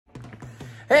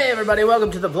Hey everybody,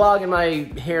 welcome to the vlog and my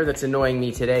hair that's annoying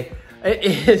me today.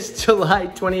 It is July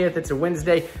 20th, it's a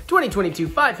Wednesday, 2022,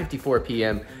 5:54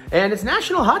 p.m. And it's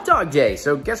National Hot Dog Day.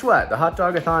 So guess what? The hot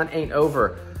dog-a-thon ain't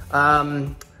over.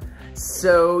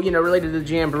 Related to the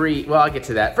Jamboree, well, I'll get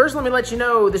to that. First, let me let you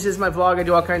know, this is my vlog. I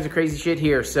do all kinds of crazy shit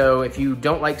here. So if you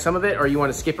don't like some of it, or you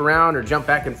want to skip around or jump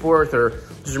back and forth, or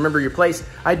just remember your place,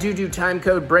 I do time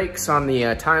code breaks on the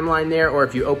timeline there, or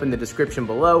if you open the description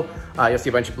below, you'll see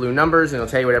a bunch of blue numbers and it'll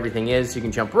tell you what everything is. So you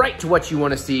can jump right to what you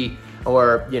want to see,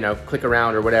 or, click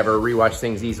around or whatever, rewatch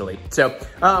things easily. So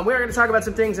we're gonna talk about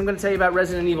some things. I'm gonna tell you about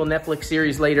Resident Evil Netflix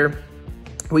series later.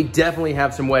 We definitely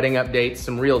have some wedding updates,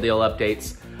 some real deal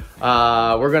updates.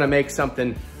 We're gonna make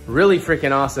something really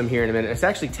freaking awesome here in a minute. It's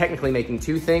actually technically making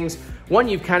two things. One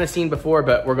you've kind of seen before,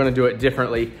 but we're gonna do it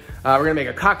differently. We're gonna make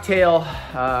a cocktail,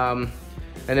 and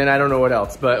then I don't know what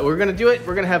else, but we're gonna do it.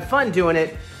 We're gonna have fun doing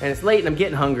it, and it's late and I'm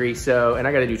getting hungry, and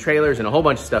I gotta do trailers and a whole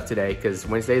bunch of stuff today because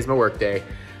Wednesday is my work day.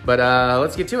 But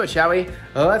let's get to it, shall we?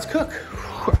 Let's cook.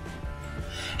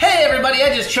 Hey everybody,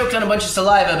 I just choked on a bunch of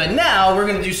saliva, but now we're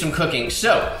gonna do some cooking.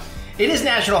 So, it is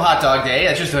National Hot Dog Day.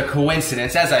 That's just a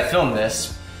coincidence as I filmed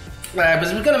this. But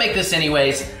we're gonna make this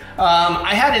anyways.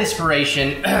 I had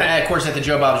inspiration, of course, at the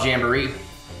Joe Bob's Jamboree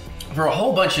for a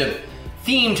whole bunch of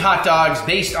themed hot dogs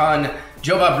based on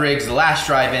Joe Bob Briggs, The Last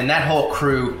Drive-In, that whole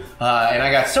crew. And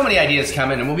I got so many ideas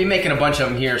coming, and we'll be making a bunch of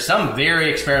them here. Some very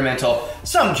experimental,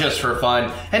 some just for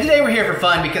fun. And today we're here for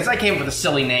fun because I came up with a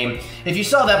silly name. If you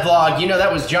saw that vlog, you know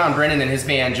that was John Brennan and his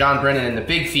band, John Brennan and the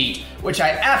Big Feet, which I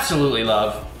absolutely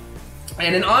love.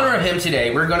 And in honor of him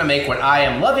today, we're gonna make what I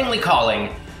am lovingly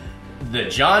calling the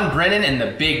John Brennan and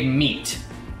the Big Meat.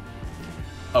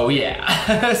 Oh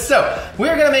yeah. So,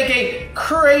 we're gonna make a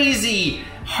crazy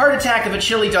heart attack of a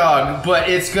chili dog, but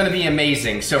it's gonna be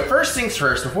amazing. So first things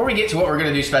first, before we get to what we're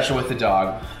gonna do special with the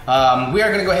dog, we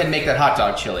are gonna go ahead and make that hot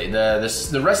dog chili.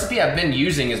 The recipe I've been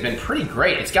using has been pretty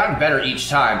great. It's gotten better each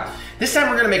time. This time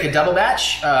we're gonna make a double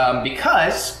batch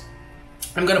because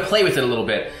I'm gonna play with it a little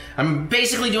bit. I'm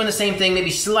basically doing the same thing,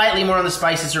 maybe slightly more on the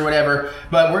spices or whatever,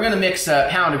 but we're gonna mix a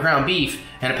pound of ground beef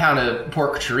and a pound of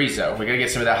pork chorizo. We're gonna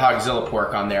get some of that Hogzilla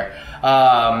pork on there.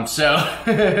 Because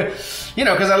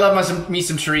I love me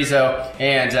some chorizo,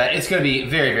 and it's gonna be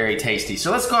very, very tasty.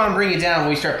 So let's go on and bring it down when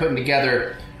we start putting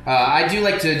together. I do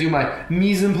like to do my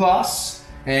mise en place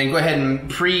and go ahead and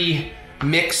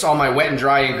pre-mix all my wet and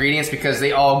dry ingredients because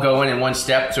they all go in one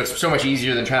step, so it's so much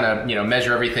easier than trying to,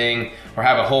 measure everything or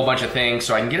have a whole bunch of things,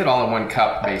 so I can get it all in one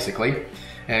cup, basically.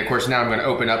 And of course, now I'm gonna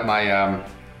open up my,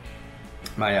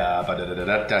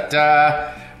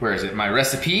 where is it? My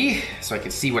recipe, so I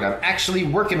can see what I'm actually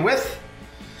working with.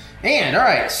 And all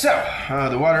right, so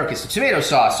the water, okay, so tomato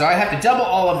sauce. So I have to double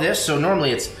all of this, so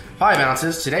normally it's 5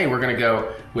 ounces. Today we're gonna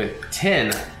go with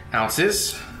 10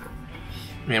 ounces.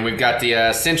 And we've got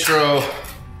the Centro,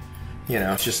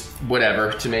 just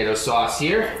whatever, tomato sauce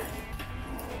here.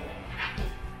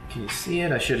 Can you see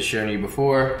it? I should have shown you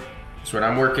before. That's what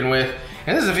I'm working with.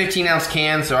 And this is a 15-ounce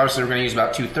can, so obviously we're gonna use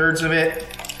about 2/3 of it.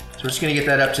 So we're just gonna get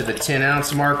that up to the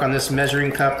 10-ounce mark on this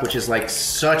measuring cup, which is like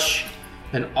such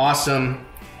an awesome,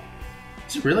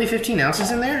 is it really 15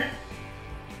 ounces in there?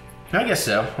 I guess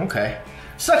so, okay.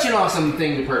 Such an awesome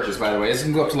thing to purchase, by the way. This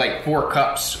can go up to like 4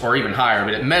 cups or even higher,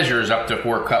 but it measures up to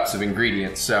 4 cups of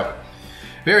ingredients, so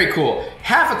very cool.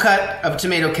 Half a cup of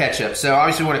tomato ketchup. So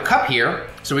obviously we want a cup here.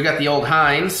 So we got the old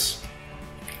Heinz.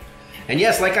 And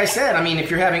yes, like I said, I mean,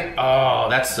 if you're having, oh,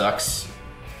 that sucks.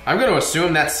 I'm gonna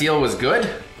assume that seal was good.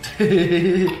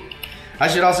 I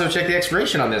should also check the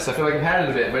expiration on this. I feel like I've had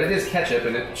it a bit, but it is ketchup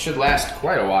and it should last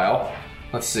quite a while.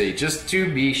 Let's see, just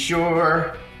to be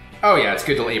sure. Oh yeah, it's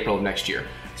good till April of next year.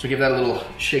 So we give that a little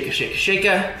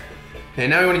shake-a. And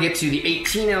now we want to get to the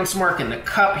 18-ounce mark in the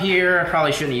cup here. I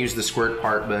probably shouldn't use the squirt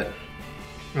part, but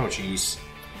oh geez.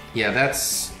 Yeah,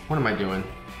 that's, what am I doing?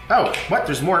 Oh, what,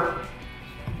 there's more.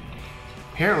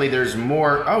 Apparently there's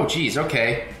more, oh geez,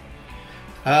 okay.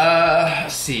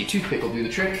 Let's see, toothpick will do the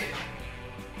trick.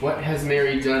 What has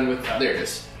Mary done with, oh, there it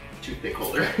is, toothpick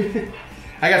holder.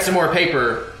 I got some more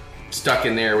paper stuck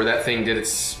in there where that thing did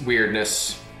its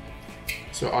weirdness.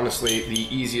 So honestly,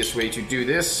 the easiest way to do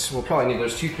this, we'll probably need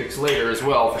those toothpicks later as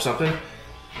well for something.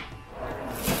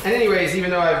 And anyways, even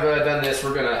though I've done this,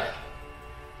 we're gonna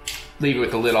leave it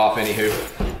with the lid off anywho.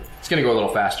 It's gonna go a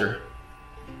little faster.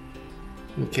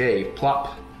 Okay,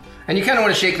 plop. And you kinda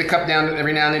wanna shake the cup down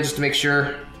every now and then just to make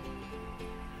sure.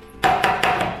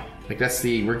 Like that's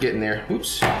we're getting there,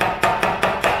 oops. It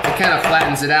kind of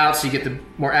flattens it out so you get the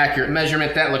more accurate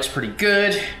measurement. That looks pretty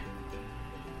good.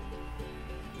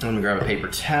 I'm gonna grab a paper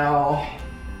towel.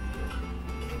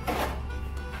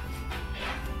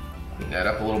 Clean that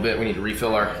up a little bit. We need to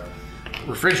refill our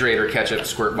refrigerator ketchup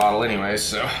squirt bottle anyways,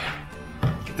 so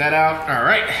get that out. All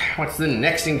right, what's the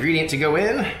next ingredient to go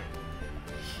in?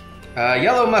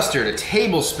 Yellow mustard, a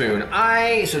tablespoon.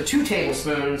 So 2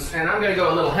 tablespoons, and I'm gonna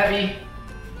go a little heavy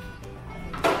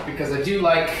because I do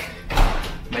like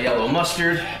my yellow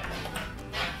mustard.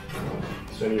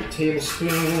 So I need a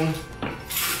tablespoon.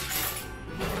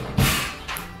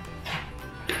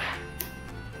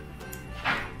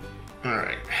 All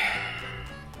right,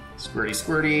 squirty,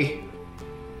 squirty.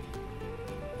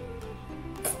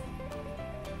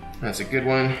 That's a good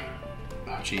one.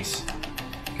 Oh, jeez.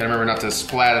 Gotta remember not to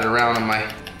splat it around on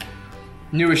my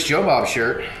newest Joe Bob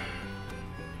shirt.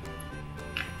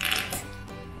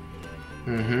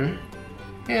 And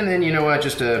then, you know what,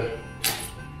 just a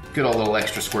good old little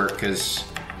extra squirt, because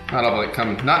not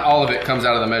all of it comes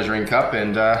out of the measuring cup,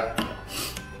 and I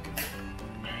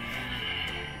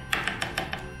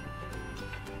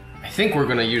think we're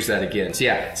gonna use that again. So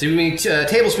yeah, so we need a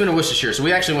tablespoon of Worcestershire. So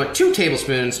we actually want 2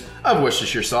 tablespoons of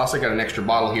Worcestershire sauce. I got an extra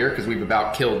bottle here because we've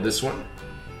about killed this one.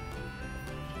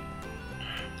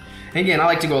 And again, I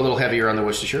like to go a little heavier on the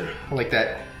Worcestershire. I like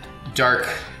that dark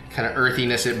kind of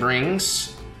earthiness it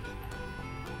brings.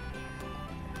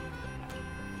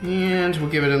 And we'll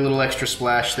give it a little extra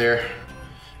splash there.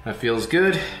 That feels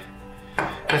good.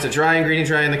 That's a dry ingredient,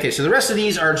 dry in the case. So the rest of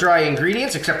these are dry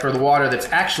ingredients, except for the water that's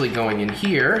actually going in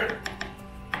here.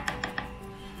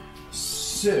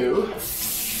 So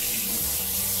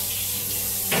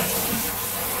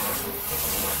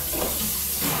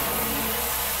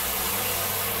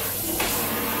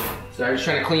I'm just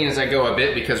trying to clean as I go a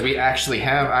bit because I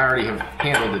already have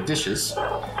handled the dishes.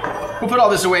 We'll put all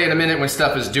this away in a minute when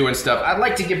stuff is doing stuff. I'd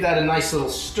like to give that a nice little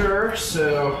stir,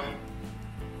 so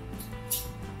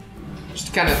just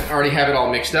to kind of already have it all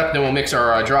mixed up. Then we'll mix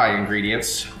our dry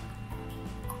ingredients.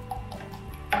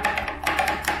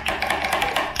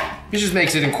 It just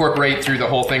makes it incorporate through the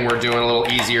whole thing we're doing a little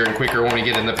easier and quicker when we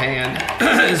get in the pan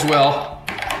as well.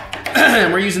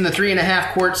 We're using the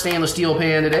 3.5 quart stainless steel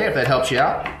pan today, if that helps you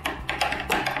out.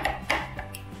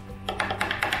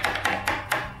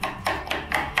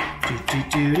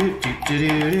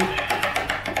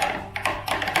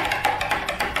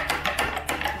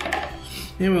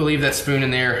 And we'll leave that spoon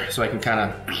in there so I can kind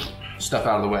of stuff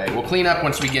out of the way. We'll clean up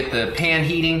once we get the pan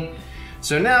heating.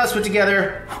 So now let's put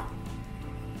together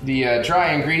the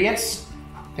dry ingredients.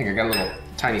 I think I got a little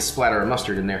tiny splatter of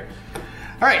mustard in there.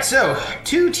 All right, so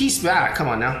 2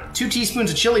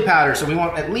 teaspoons of chili powder. So we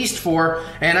want at least 4.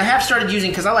 And I have started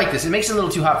using, because I like this, it makes it a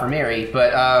little too hot for Mary,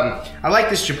 but I like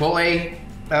this Chipotle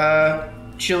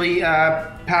chili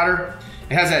powder.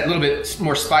 It has that little bit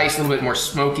more spice, a little bit more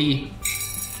smoky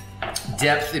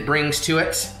depth it brings to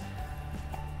it.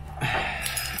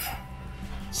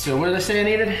 So what did I say I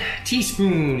needed?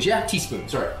 Teaspoons, yeah,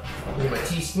 teaspoons, sorry. Get my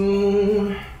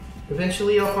teaspoon.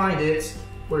 Eventually I'll find it.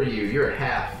 Where are you? You're a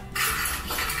half.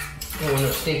 I don't want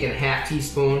no stinking half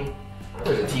teaspoon.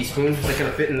 There's a teaspoon. Is that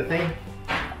gonna fit in the thing?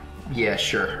 Yeah,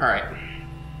 sure, all right.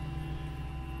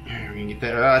 We're gonna get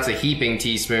that. Oh, that's a heaping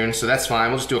teaspoon, so that's fine.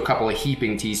 We'll just do a couple of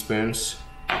heaping teaspoons.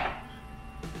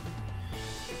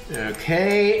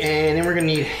 Okay, and then we're gonna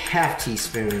need half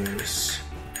teaspoons.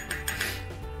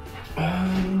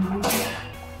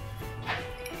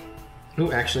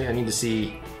 Oh, actually, I need to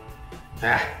see.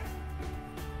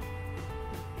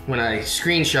 When I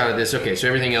screenshotted this, okay, so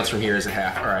everything else from here is a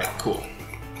half. All right, cool.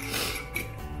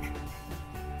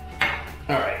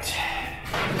 All right.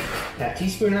 Half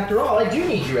teaspoon after all. I do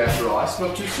need you after all. I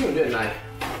spoke too soon, didn't I?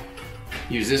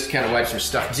 Use this to kind of wipe some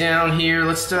stuff down here.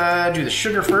 Let's do the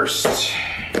sugar first.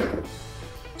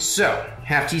 So,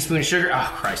 half teaspoon of sugar.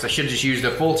 Oh, Christ, I should have just used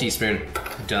a full teaspoon.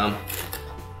 Dumb.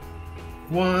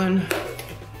 1.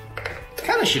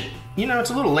 Kind of should, you know,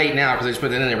 it's a little late now because I just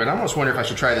put it in there, but I almost wonder if I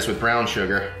should try this with brown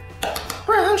sugar.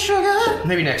 Brown sugar!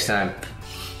 Maybe next time.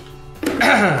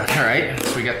 All right,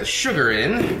 so we got the sugar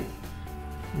in.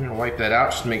 I'm gonna wipe that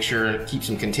out just to make sure to keep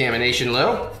some contamination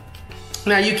low.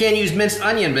 Now you can use minced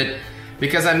onion, but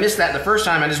because I missed that the first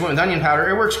time, I just went with onion powder.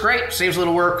 It works great, saves a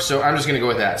little work, so I'm just gonna go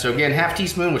with that. So again, half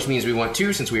teaspoon, which means we want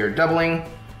 2 since we are doubling.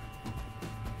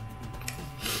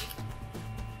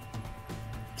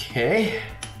 Okay,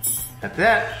 got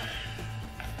that.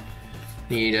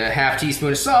 Need a half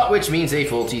teaspoon of salt, which means a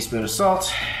full teaspoon of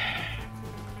salt.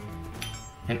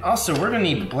 And also, we're gonna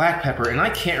need black pepper, and I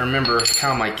can't remember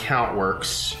how my count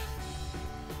works.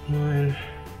 1,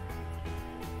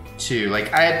 2.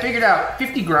 Like, I had figured out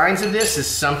 50 grinds of this is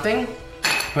something,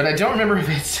 but I don't remember if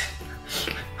it's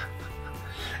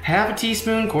half a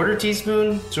teaspoon, quarter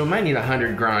teaspoon, so I might need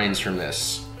 100 grinds from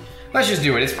this. Let's just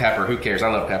do it, it's pepper, who cares, I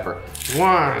love pepper.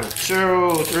 1,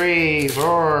 2, 3,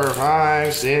 4,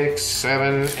 5, 6,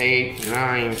 7, 8,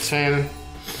 9, 10,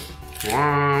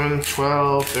 1,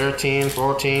 12, 13,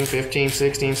 14, 15,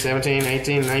 16, 17,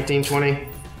 18, 19, 20,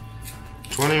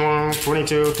 21,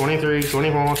 22, 23,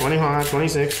 24, 25,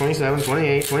 26, 27,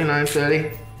 28, 29,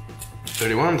 30,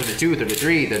 31, 32,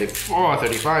 33, 34,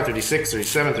 35, 36,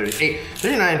 37, 38,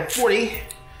 39, 40,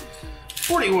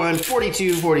 41,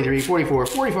 42, 43, 44,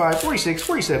 45, 46,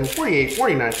 47, 48,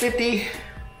 49, 50,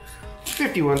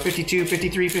 51, 52,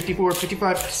 53, 54,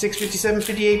 55, 56, 57,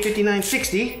 58, 59,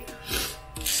 60,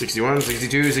 61,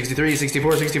 62, 63,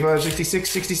 64, 65, 66,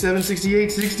 67,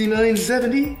 68, 69,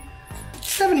 70,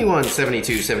 71,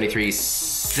 72, 73,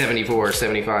 74,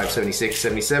 75, 76,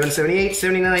 77, 78,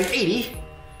 79, 80,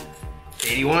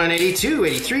 81, 82,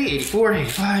 83, 84,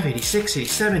 85, 86,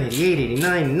 87, 88,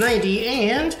 89, 90,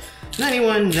 and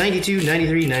 91, 92,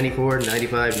 93, 94,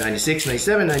 95, 96,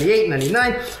 97, 98,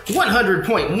 99,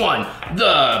 100.1.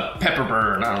 The pepper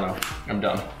burn. I don't know. I'm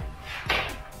done.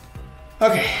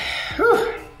 Okay.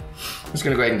 Whew. I'm just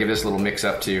gonna go ahead and give this a little mix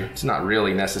up too. It's not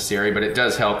really necessary, but it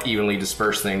does help evenly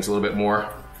disperse things a little bit more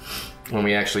when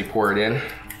we actually pour it in.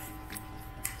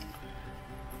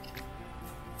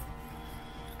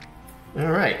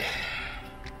 All right.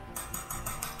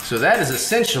 So that is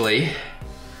essentially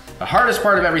the hardest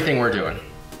part of everything we're doing.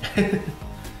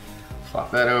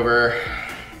 Flop that over,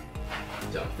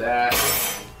 dump that.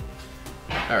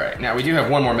 All right, now we do have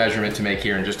one more measurement to make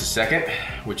here in just a second,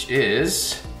 which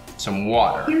is some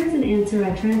water. Here's an answer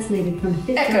I translated from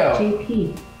Echo,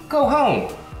 go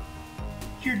home.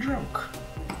 You're drunk.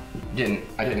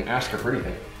 I didn't ask her for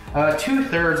anything.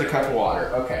 2/3 a cup of water.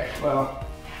 Okay, well,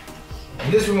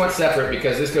 this we want separate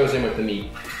because this goes in with the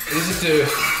meat. This is to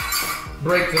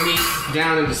break the meat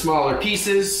down into smaller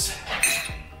pieces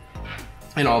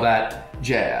and all that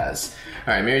jazz.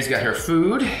 All right, Mary's got her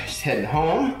food. She's heading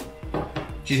home.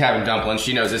 She's having dumplings.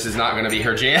 She knows this is not gonna be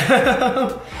her jam.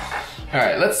 All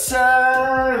right, let's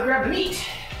grab the meat.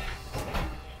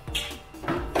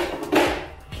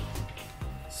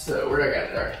 So where I got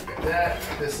it? All right, got that,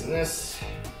 this and this.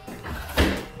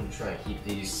 I'm trying to keep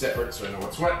these separate so I know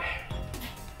what's what.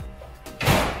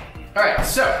 All right,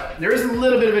 so there is a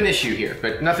little bit of an issue here,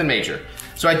 but nothing major.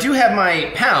 So I do have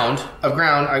my pound of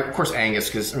ground, of course Angus,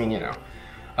 because I mean, you know,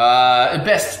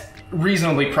 best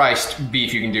reasonably priced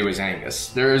beef you can do is Angus.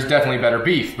 There is definitely better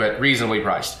beef, but reasonably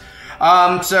priced.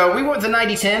 So we went with the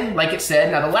 90-10, like it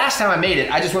said. Now the last time I made it,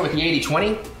 I just went with the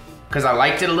 80-20 because I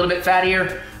liked it a little bit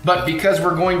fattier, but because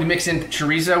we're going to mix in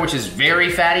chorizo, which is very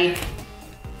fatty,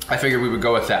 I figured we would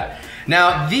go with that.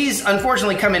 Now, these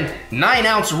unfortunately come in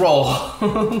 9-ounce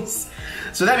rolls.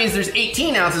 So that means there's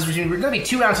 18 ounces, which means we're gonna be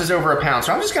 2 ounces over a pound.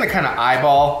 So I'm just gonna kind of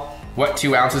eyeball what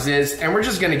 2 ounces is, and we're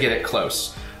just gonna get it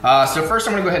close. So first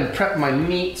I'm gonna go ahead and prep my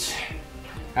meat.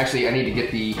 Actually, I need to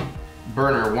get the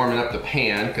burner warming up the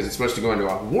pan, because it's supposed to go into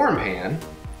a warm pan.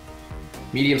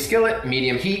 Medium skillet,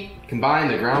 medium heat, combine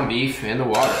the ground beef and the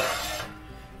water.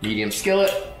 Medium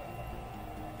skillet,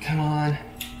 come on.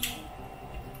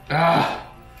 Ah.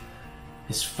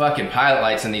 These fucking pilot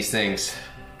lights in these things.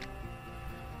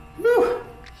 Woo!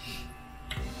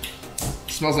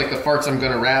 Smells like the farts I'm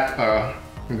gonna wrap.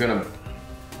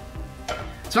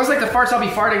 Smells like the farts I'll be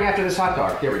farting after this hot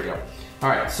dog. There we go. All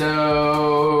right,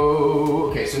 so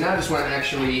okay, so now I just want to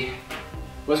actually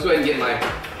let's go ahead and get my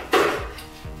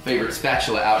favorite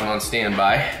spatula out and on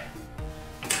standby,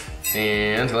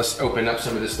 and let's open up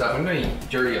some of this stuff. I'm gonna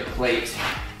dirty a plate.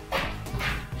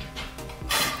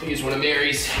 I use one of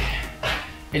Mary's.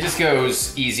 It just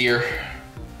goes easier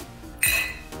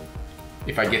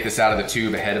if I get this out of the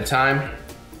tube ahead of time.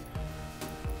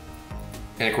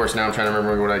 And of course now I'm trying to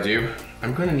remember what I do.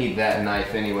 I'm gonna need that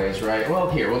knife anyways, right? Well,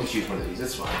 here, we'll just use one of these,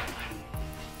 it's fine.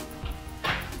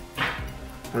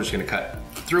 We're just gonna cut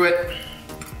through it.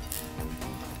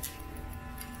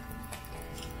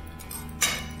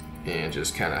 And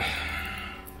just kinda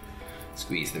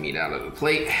squeeze the meat out of the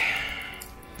plate.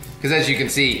 Because as you can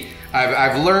see,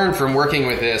 I've learned from working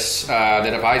with this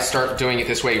that if I start doing it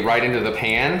this way right into the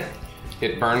pan,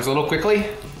 it burns a little quickly.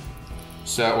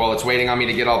 So while it's waiting on me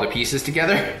to get all the pieces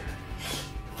together.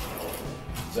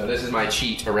 So this is my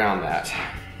cheat around that.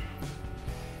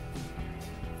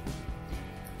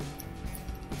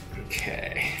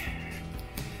 Okay.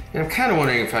 And I'm kind of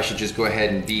wondering if I should just go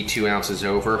ahead and be 2 ounces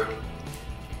over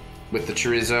with the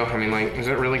chorizo. I mean, like, is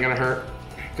that really gonna hurt?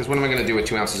 Because what am I gonna do with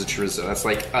 2 ounces of chorizo? That's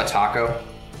like a taco.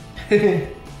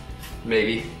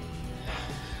 Maybe.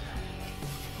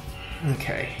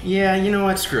 Okay, yeah, you know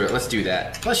what, screw it, let's do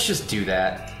that. Let's just do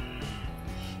that.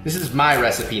 This is my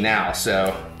recipe now,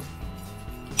 so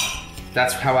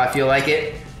that's how I feel like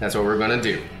it. That's what we're gonna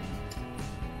do.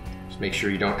 make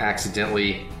sure you don't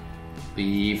accidentally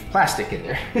leave plastic in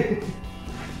there.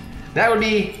 That would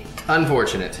be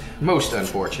unfortunate, most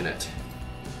unfortunate.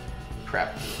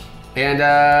 Crap. And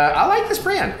I like this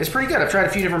brand. It's pretty good. I've tried a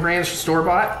few different brands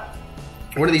store-bought.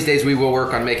 One of these days we will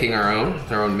work on making our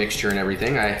own mixture and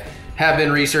everything. I have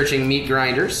been researching meat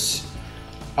grinders.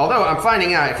 Although I'm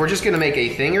finding out if we're just gonna make a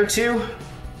thing or two,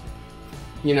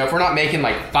 you know, if we're not making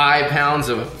like 5 pounds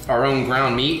of our own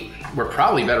ground meat, we're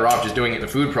probably better off just doing it in the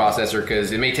food processor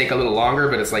because it may take a little longer,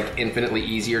 but it's like infinitely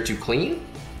easier to clean.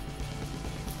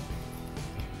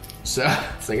 So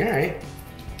it's like, all right,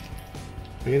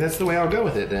 maybe that's the way I'll go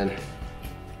with it then.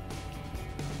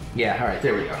 Yeah, all right,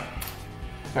 there we go.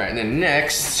 All right, and then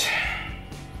next,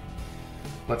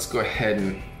 let's go ahead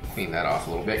and clean that off a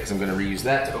little bit because I'm gonna reuse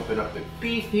that to open up the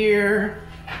beef here.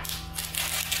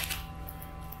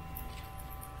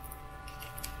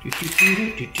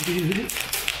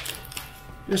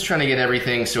 Just trying to get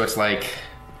everything so it's like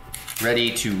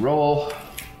ready to roll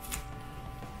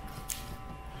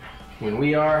when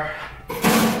we are,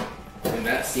 and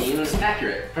that seems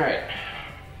accurate. All right,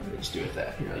 what do I just do with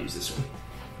that? Here, I'll use this one,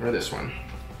 or this one.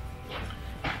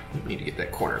 We need to get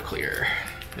that corner clear.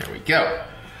 There we go.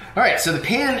 All right, so the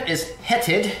pan is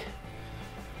heated,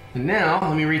 and now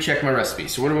let me recheck my recipe.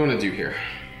 So what do we want to do here?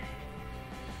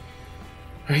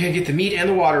 We're gonna get the meat and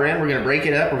the water in, we're gonna break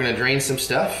it up, we're gonna drain some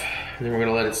stuff, and then we're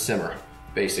gonna let it simmer,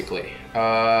 basically.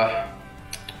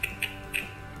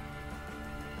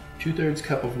 2/3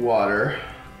 cup of water.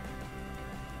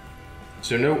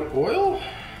 So no oil?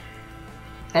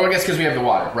 Oh, I guess because we have the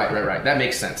water. Right. That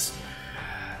makes sense.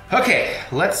 Okay,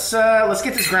 let's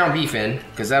get this ground beef in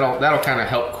because that'll kind of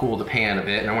help cool the pan a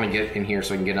bit, and I want to get in here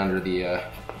so I can get under the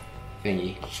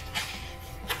thingy,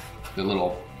 the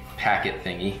little packet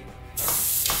thingy.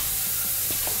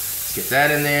 Let's get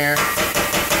that in there.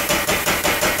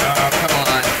 Oh, come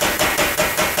on.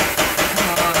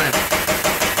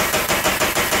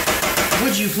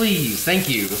 Would you please? Thank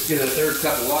you. Let's get a 1/3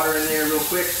 cup of water in there real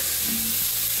quick.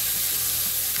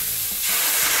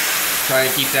 Try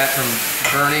and keep that from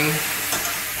burning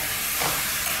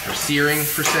or searing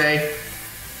per se.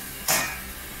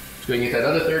 Just go and get that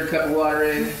other 1/3 cup of water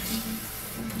in.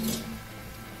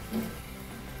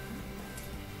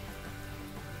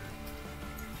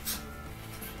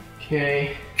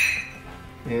 Okay,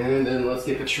 and then let's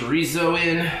get the chorizo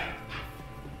in.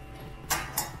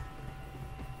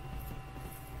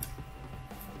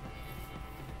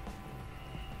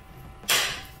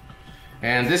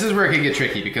 And this is where it can get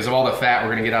tricky because of all the fat we're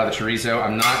gonna get out of the chorizo.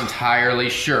 I'm not entirely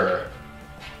sure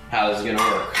how this is gonna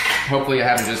work. Hopefully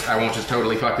I won't just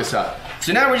totally fuck this up.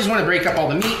 So now we just wanna break up all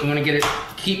the meat. We wanna get it,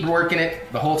 keep working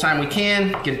it the whole time we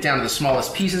can, get it down to the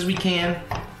smallest pieces we can.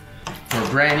 More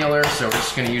granular, so we're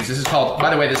just gonna use, this is called, by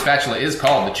the way, this spatula is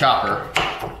called the chopper.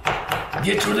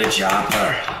 Get to the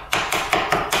chopper.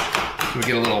 We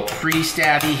get a little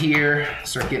pre-stabby here.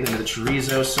 Start getting into the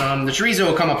chorizo some. The chorizo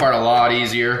will come apart a lot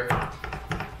easier.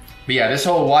 But yeah, this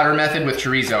whole water method with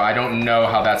chorizo, I don't know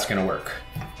how that's gonna work.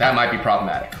 That might be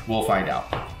problematic. We'll find out.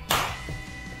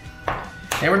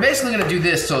 And we're basically gonna do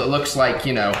this so it looks like,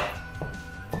 you know,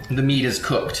 the meat is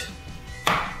cooked.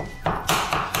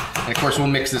 And of course, we'll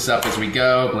mix this up as we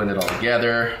go, blend it all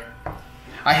together.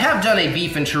 I have done a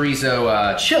beef and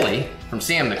chorizo chili from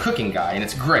Sam the Cooking Guy, and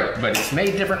it's great, but it's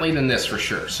made differently than this for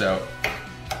sure, so.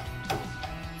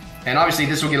 And obviously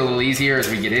this will get a little easier as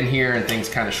we get in here and things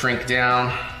kind of shrink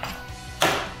down.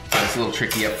 So it's a little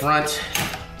tricky up front.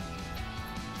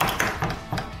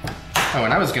 Oh,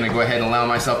 and I was gonna go ahead and allow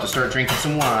myself to start drinking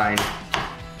some wine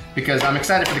because I'm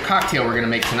excited for the cocktail we're gonna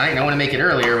make tonight, and I wanna make it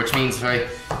earlier, which means if I'm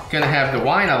gonna have the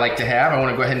wine I like to have, I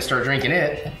wanna go ahead and start drinking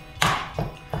it.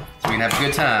 So we can have a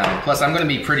good time. Plus, I'm gonna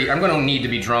need to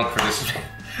be drunk for this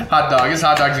hot dog. This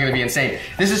hot dog is gonna be insane.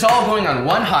 This is all going on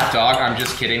one hot dog. I'm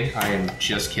just kidding. I am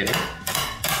just kidding.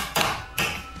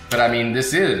 But I mean,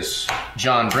 this is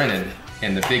John Brennan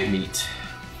and the big meat.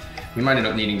 We might end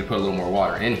up needing to put a little more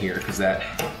water in here because that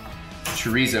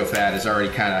chorizo fat is already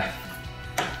kind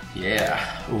of, yeah.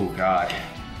 Oh God.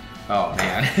 Oh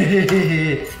man.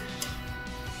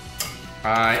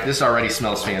 All right, this already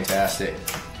smells fantastic.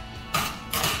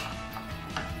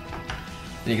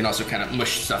 And you can also kind of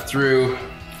mush stuff through.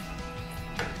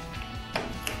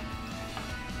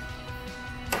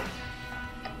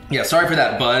 Yeah, sorry for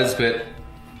that buzz, but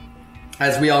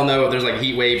as we all know, there's like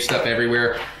heat wave stuff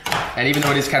everywhere. And even though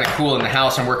it is kind of cool in the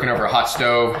house, I'm working over a hot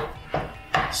stove.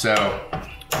 So,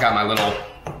 got my little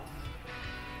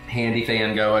handy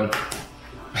fan going.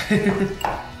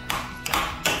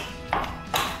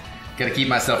 Gotta keep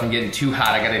myself from getting too hot.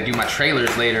 I gotta do my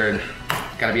trailers later and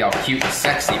gotta be all cute and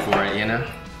sexy for it, you know?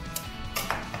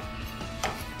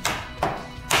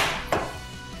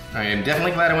 I am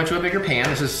definitely glad I went to a bigger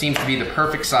pan. Seems to be the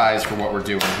perfect size for what we're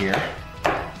doing here.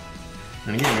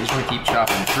 And again, we just want to keep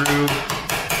chopping through.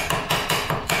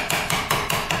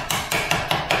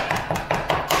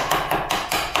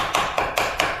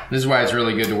 This is why it's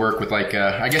really good to work with, like,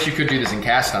 I guess you could do this in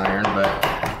cast iron, but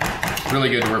it's really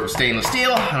good to work with stainless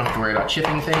steel. I don't have to worry about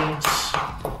chipping things.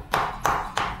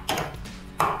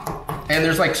 And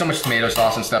there's like so much tomato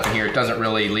sauce and stuff in here, it doesn't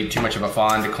really leave too much of a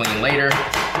fond to clean later.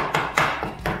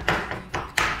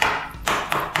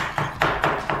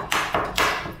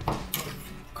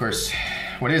 Of course,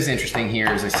 what is interesting here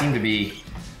is I seem to be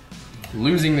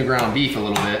losing the ground beef a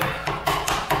little bit.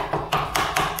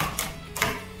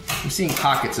 I'm seeing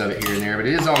pockets of it here and there, but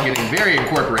it is all getting very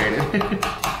incorporated.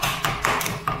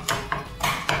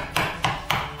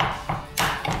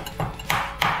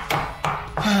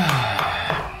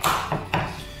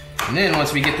 And then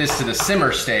once we get this to the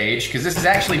simmer stage, because this is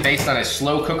actually based on a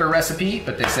slow cooker recipe,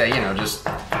 but they say, you know, just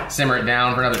simmer it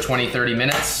down for another 20, 30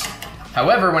 minutes.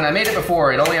 However, when I made it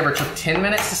before, it only ever took 10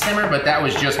 minutes to simmer, but that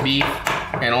was just beef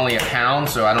and only a pound,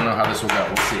 so I don't know how this will go.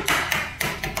 We'll see.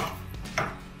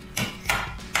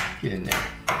 Get in there.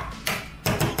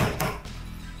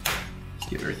 Let's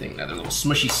give everything another little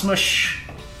smushy smush.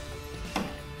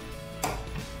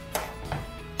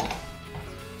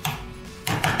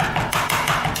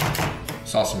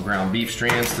 Saw some ground beef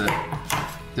strands to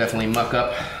definitely muck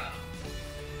up.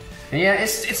 And yeah,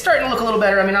 it's starting to look a little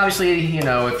better. I mean, obviously, you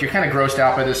know, if you're kind of grossed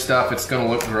out by this stuff, it's gonna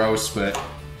look gross, but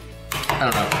I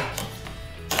don't know.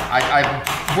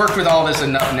 I've worked with all this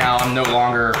enough now, I'm no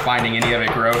longer finding any of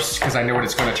it gross, because I know what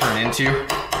it's gonna turn into.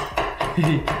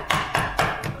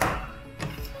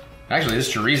 Actually,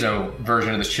 this chorizo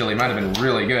version of this chili might have been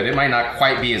really good. It might not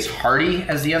quite be as hearty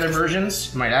as the other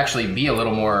versions. It might actually be a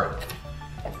little more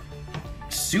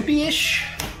soupy-ish.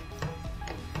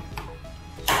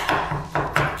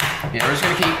 Yeah, we're just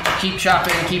gonna keep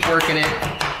chopping, keep working it.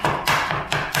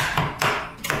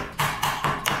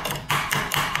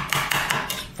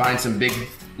 Find some big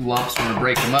lumps when we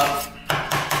break them up.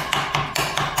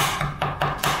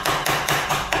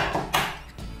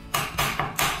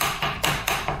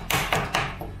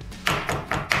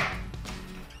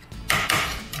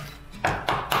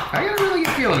 I got a really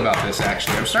good feeling about this,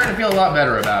 actually. I'm starting to feel a lot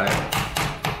better about it.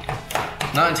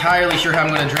 Not entirely sure how I'm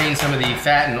going to drain some of the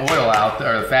fat and oil out,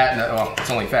 or the fat and, well,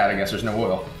 it's only fat, I guess, there's no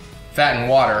oil. Fat and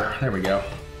water, there we go.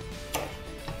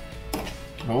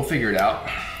 But we'll figure it out.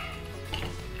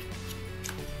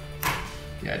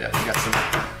 Yeah, I definitely got some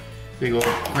big old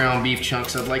ground beef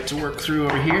chunks I'd like to work through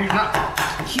over here. Not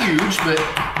huge, but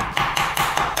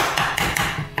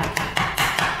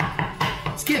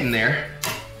it's getting there.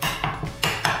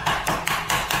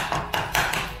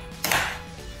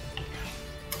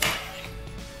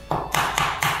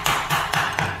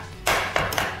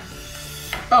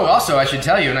 Oh, also, I should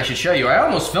tell you, and I should show you, I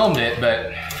almost filmed it,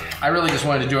 but I really just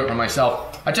wanted to do it for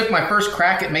myself. I took my first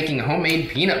crack at making homemade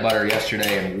peanut butter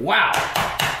yesterday, and wow!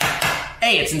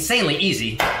 A, it's insanely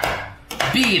easy.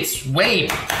 B, it's way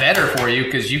better for you,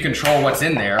 because you control what's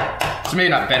in there. So maybe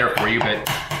not better for you, but,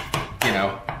 you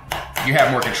know, you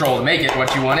have more control to make it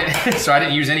what you want it. So I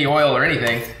didn't use any oil or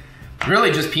anything.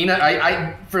 Really just peanut.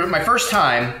 For my first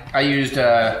time, I used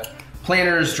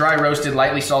Planters dry roasted,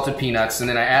 lightly salted peanuts, and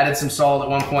then I added some salt at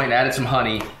one point and added some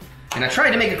honey. And I tried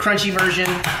to make a crunchy version,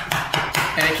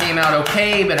 and it came out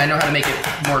okay, but I know how to make it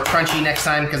more crunchy next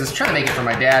time, because I was trying to make it for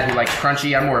my dad who likes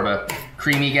crunchy. I'm more of a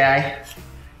creamy guy.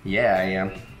 Yeah, I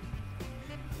am.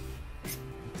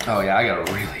 Oh yeah, I got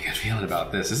a really good feeling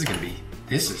about this.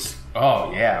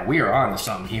 Oh yeah, we are on to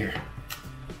something here.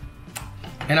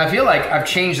 And I feel like I've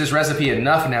changed this recipe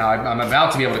enough now, I'm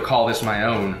about to be able to call this my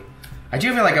own. I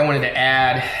do feel like I wanted to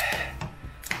add,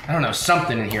 I don't know,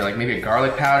 something in here, like maybe a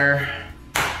garlic powder.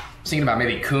 I was thinking about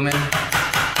maybe cumin.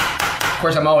 Of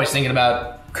course, I'm always thinking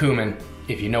about cumin,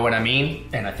 if you know what I mean,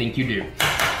 and I think you do.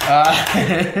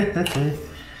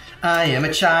 I am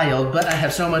a child, but I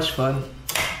have so much fun.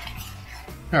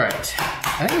 All right,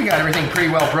 I think we got everything pretty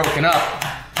well broken up.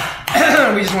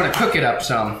 We just want to cook it up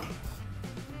some.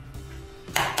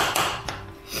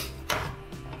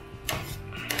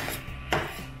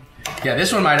 Yeah,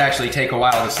 this one might actually take a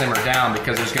while to simmer down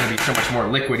because there's going to be so much more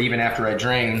liquid even after I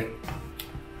drain.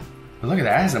 But look at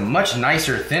that, it has a much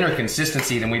nicer, thinner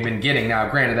consistency than we've been getting now.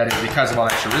 Granted, that is because of all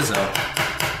that chorizo.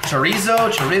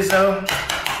 Chorizo, chorizo.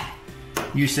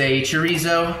 You say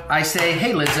chorizo, I say,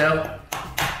 hey Lizzo.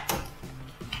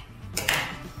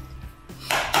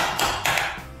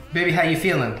 Baby, how you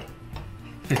feeling?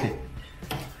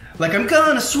 Like I'm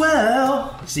gonna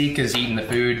swell. See, because eating the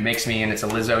food makes me, and it's a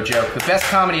Lizzo joke. The best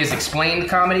comedy is explained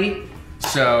comedy,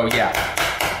 so yeah.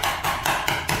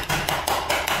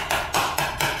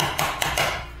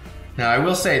 Now I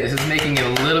will say this is making it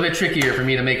a little bit trickier for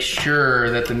me to make sure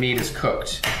that the meat is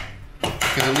cooked.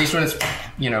 Because at least when it's,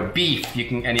 you know, beef, you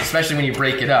can, and especially when you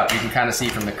break it up, you can kind of see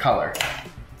from the color.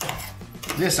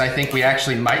 This, I think we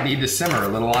actually might need to simmer a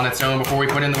little on its own before we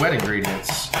put in the wet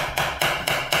ingredients.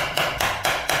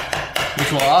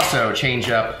 Which will also change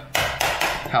up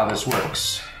how this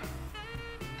works.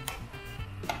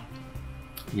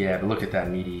 Yeah, but look at that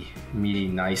meaty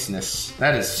niceness.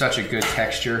 That is such a good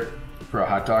texture for a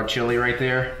hot dog chili right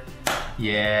there.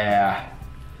 Yeah.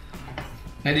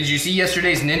 Now, did you see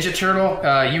yesterday's Ninja Turtle?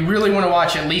 You really want to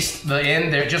watch at least the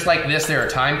end. They're just like this, there are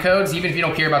time codes. Even if you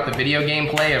don't care about the video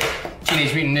gameplay of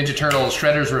Teenage Mutant Ninja Turtles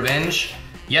Shredder's Revenge,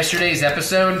 yesterday's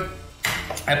episode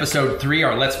 3,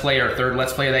 our Let's Play, our third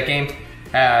Let's Play of that game,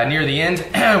 near the end,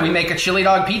 we make a chili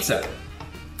dog pizza,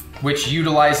 which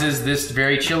utilizes this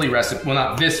very chili recipe. Well,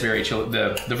 not this very chili,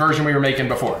 the version we were making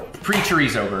before,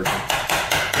 pre-chorizo version.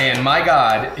 And my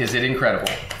God, is it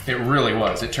incredible. It really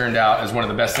was. It turned out as one of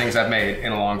the best things I've made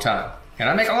in a long time. And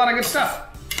I make a lot of good stuff.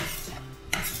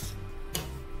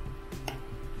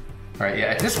 All right, yeah,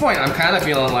 at this point, I'm kind of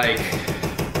feeling like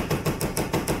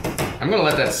I'm gonna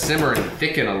let that simmer and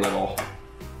thicken a little,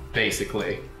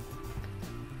 basically.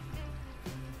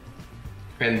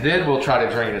 And then we'll try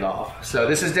to drain it off. So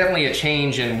this is definitely a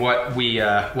change in what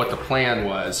the plan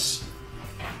was.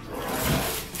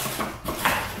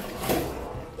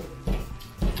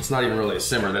 It's not even really a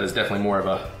simmer. That is definitely more of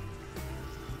a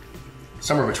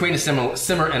somewhere between a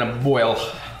simmer and a boil.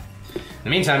 In the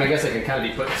meantime, I guess I can kind of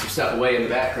be putting some stuff away in the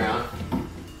background.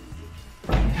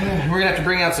 We're gonna have to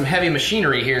bring out some heavy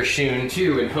machinery here soon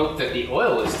too, and hope that the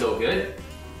oil is still good.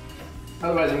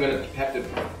 Otherwise, I'm gonna have to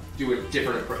do a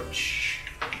different approach.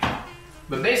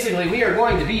 But basically, we are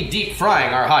going to be deep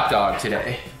frying our hot dog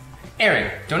today.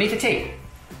 Aaron, don't eat the tape.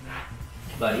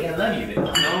 Buddy, I love you,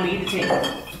 but don't eat the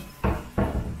tape.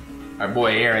 Our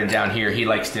boy Aaron down here, he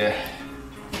likes to,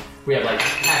 we have like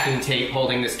packing tape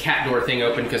holding this cat door thing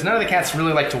open because none of the cats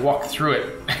really like to walk through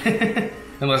it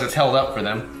unless it's held up for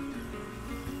them.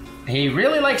 He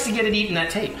really likes to get it eating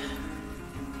that tape.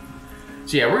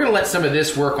 So yeah, we're gonna let some of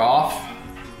this work off.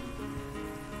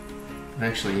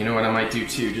 Actually, you know what I might do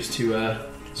too, just to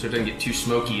so it doesn't get too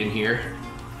smoky in here.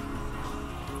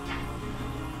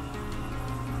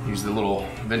 Use the little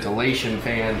ventilation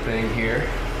fan thing here.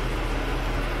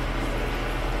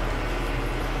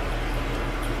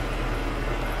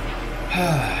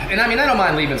 And I mean, I don't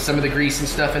mind leaving some of the grease and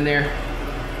stuff in there,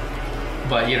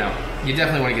 but you know, you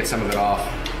definitely want to get some of it off.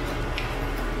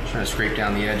 Trying to scrape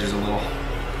down the edges a little.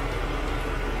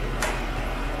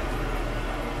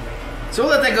 So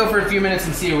we'll let that go for a few minutes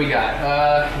and see what we got.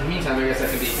 In the meantime, I guess I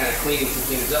can be kind of cleaning some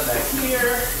things up back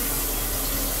here.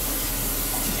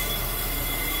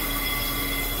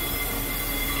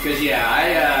 Because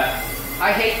yeah,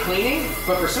 I hate cleaning,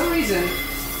 but for some reason,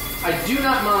 I do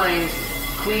not mind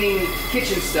cleaning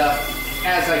kitchen stuff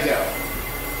as I go.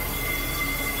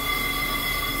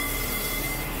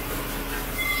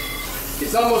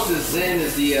 It's almost as zen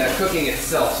as the cooking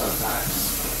itself sometimes.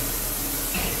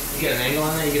 You got an angle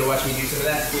on that? You gonna watch me do some of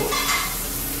that? Cool.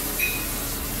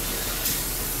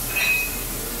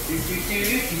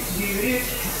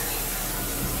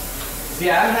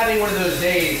 Yeah, I'm having one of those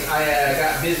days. I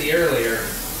got busy earlier.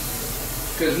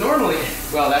 Because normally,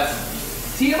 well, that's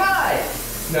TMI!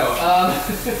 No,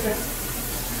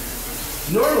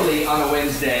 normally on a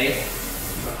Wednesday,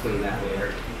 I'll clean that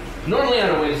later. Normally on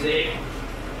a Wednesday,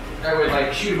 I would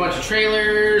like shoot a bunch of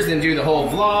trailers, then do the whole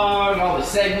vlog, all the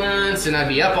segments, and I'd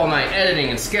be up all night editing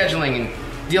and scheduling and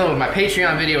dealing with my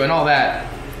Patreon video and all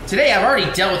that. Today I've already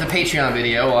dealt with the Patreon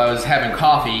video while I was having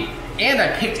coffee, and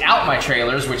I picked out my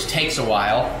trailers, which takes a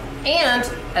while, and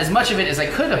as much of it as I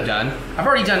could have done, I've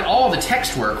already done all the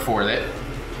text work for it,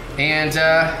 and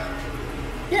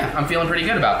yeah, I'm feeling pretty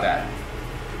good about that.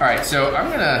 All right, so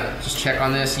I'm gonna just check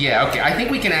on this. Yeah, okay, I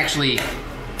think we can actually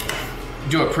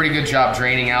do a pretty good job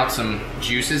draining out some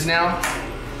juices now.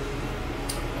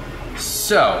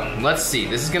 So, let's see,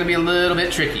 this is gonna be a little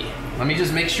bit tricky. Let me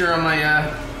just make sure on my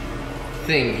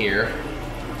thing here.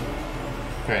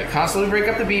 All right, constantly break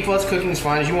up the beef while it's cooking as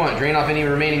fine as you want. Drain off any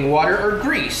remaining water or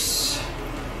grease.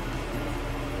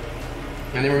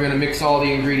 And then we're gonna mix all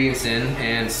the ingredients in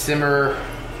and simmer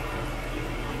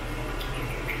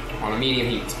on a medium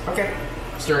heat. Okay.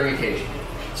 Stirring occasionally.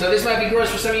 So this might be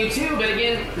gross for some of you too, but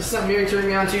again, this is something Mary turned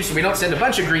me on to, so we don't send a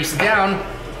bunch of grease down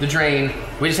the drain.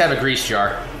 We just have a grease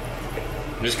jar.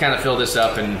 And just kind of fill this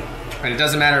up, and it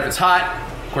doesn't matter if it's hot.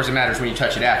 Of course, it matters when you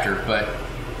touch it after, but.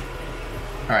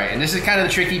 All right, and this is kind of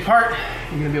the tricky part.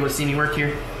 You're gonna be able to see me work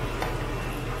here.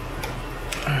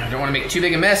 Don't wanna make too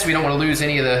big a mess. We don't wanna lose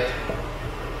any of the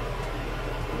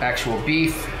actual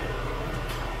beef.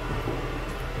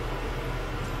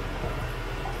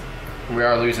 We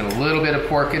are losing a little bit of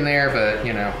pork in there, but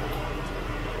you know.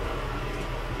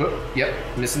 Whoop, yep,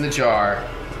 missing the jar.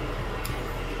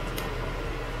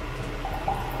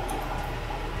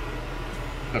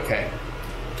 Okay,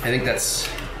 I think that's,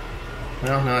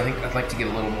 well, no, I think I'd like to get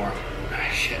a little more. Ah,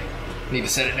 shit, need to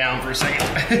set it down for a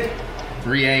second.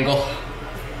 Re-angle.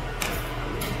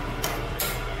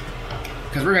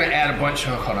 Because we're gonna add a bunch,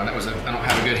 oh, hold on, I don't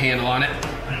have a good handle on it.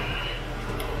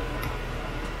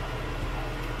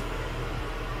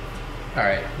 All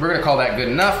right, we're gonna call that good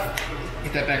enough.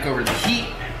 Get that back over the heat.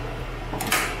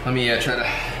 Let me try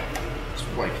to just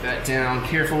wipe that down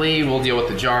carefully. We'll deal with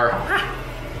the jar.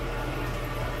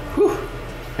 Whew.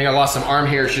 I think I lost some arm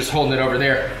hairs just holding it over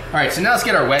there. All right, so now let's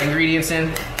get our wet ingredients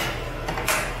in.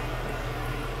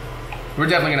 We're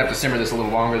definitely gonna have to simmer this a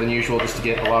little longer than usual just to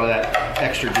get a lot of that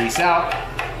extra grease out.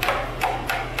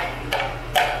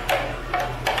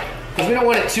 Because we don't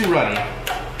want it too runny,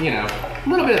 you know. A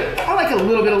little bit, I like a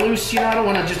little bit of loose, you know, I don't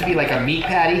want it just to be like a meat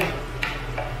patty.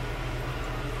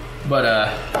 But,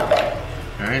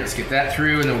 all right, let's get that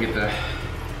through and then we'll get the,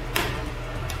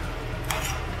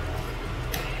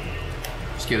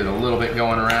 just get it a little bit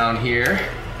going around here.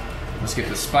 Let's get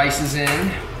the spices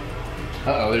in.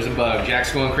 Uh-oh, there's a bug.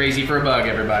 Jack's going crazy for a bug,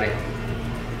 everybody.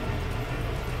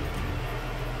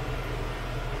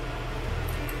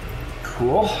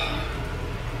 Cool.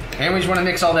 And we just want to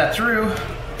mix all that through.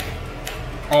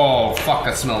 Oh, fuck,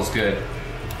 that smells good.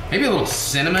 Maybe a little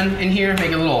cinnamon in here,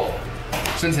 make it a little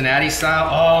Cincinnati style.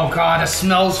 Oh God, it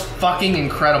smells fucking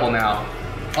incredible now.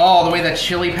 Oh, the way that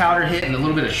chili powder hit and a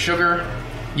little bit of sugar.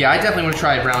 Yeah, I definitely want to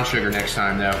try brown sugar next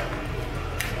time though.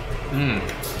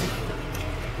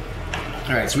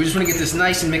 All right, so we just want to get this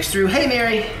nice and mixed through. Hey,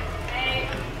 Mary. Hey,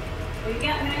 you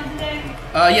got mail today?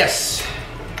 Yes.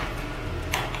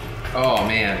 Oh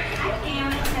man. Hi,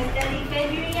 Aaron. Has Daddy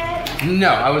fed you yet? No,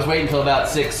 I was waiting until about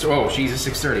 6. Oh, Jesus,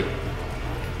 6:30.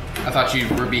 I thought you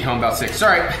would be home about 6.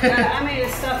 Sorry. I made the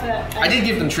stuff that I did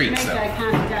give them treats, though. I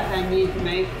kind of got that I need to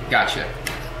make. Gotcha.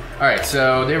 All right,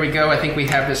 so there we go. I think we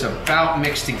have this about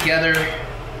mixed together.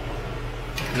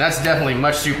 And that's definitely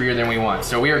much superior than we want.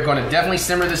 So we are going to definitely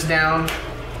simmer this down.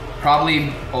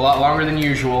 Probably a lot longer than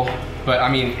usual. But, I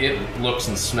mean, it looks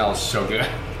and smells so good. I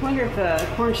wonder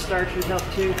if cornstarch would help,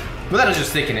 too. Well, that'll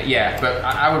just thicken it, yeah. But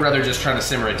I would rather just try to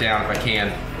simmer it down if I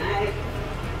can.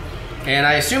 And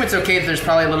I assume it's okay if there's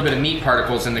probably a little bit of meat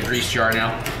particles in the grease jar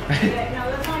now. Yeah,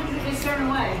 no, that's fine because it's turned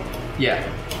away. Yeah.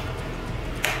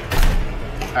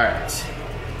 All right.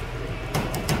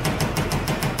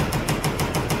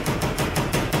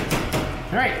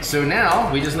 All right, so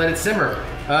now we just let it simmer.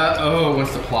 Oh, it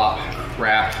wants to plop.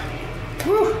 Crap.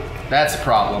 Whew, that's a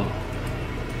problem.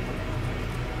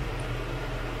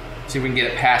 See if we can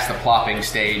get it past the plopping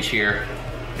stage here.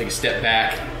 Take a step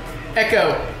back.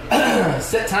 Echo,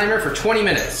 set timer for 20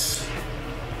 minutes.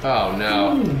 Oh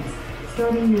no.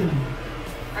 Starting now.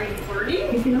 Are you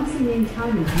flirting? You can also name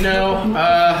timers. No,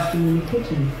 in the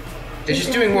kitchen. it's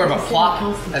just doing more of a plop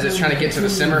as it's trying to get to the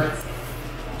simmer.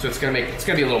 So it's gonna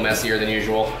be a little messier than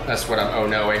usual. That's what I'm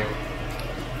oh-knowing.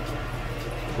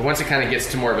 But once it kind of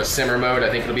gets to more of a simmer mode, I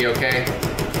think it'll be okay.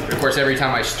 But of course, every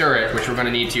time I stir it, which we're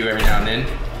gonna need to every now and then,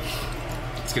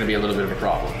 it's gonna be a little bit of a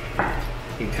problem.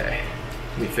 Okay.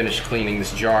 Let me finish cleaning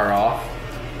this jar off.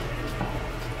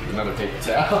 Another paper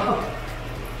towel.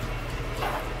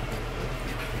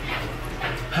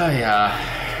 Oh yeah.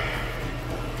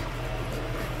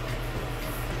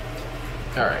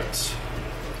 All right.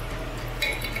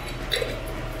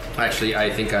 Actually, I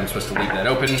think I'm supposed to leave that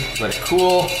open. Let it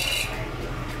cool.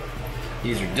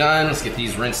 These are done. Let's get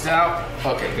these rinsed out.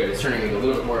 Okay, good. It's turning into a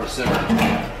little bit more of a simmer.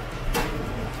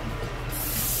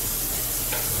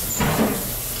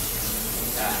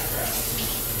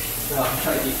 Well, I'm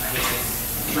trying to keep my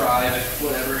hands dry, but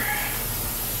whatever.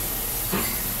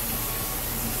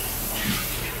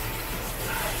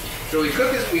 So we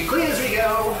cook as we clean as we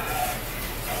go.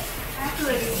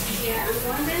 Absolutely. Yeah, I'm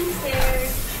going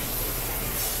downstairs.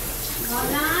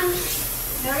 Going on.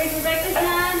 No reason for breakfast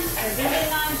time. Or dinner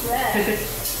lunch. What?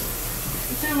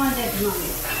 It's been one day for mommy.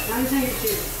 I'm just hungry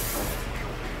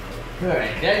too.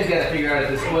 Alright, Daddy's got to figure out if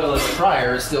this oil as a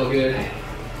fryer is still good.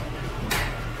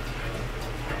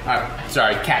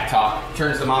 Sorry, cat talk.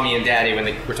 Turns to mommy and daddy when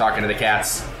we're talking to the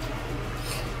cats.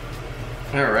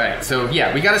 All right, so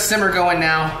yeah, we got a simmer going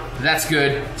now. That's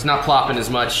good. It's not plopping as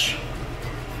much.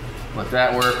 Let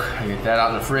that work. I get that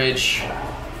out in the fridge.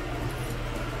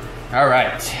 All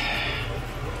right.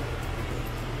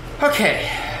 Okay.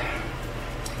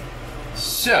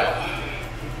 So,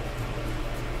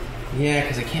 Yeah,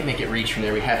 because I can't make it reach from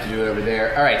there. We have to do it over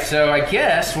there. All right, so I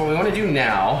guess what we want to do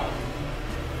now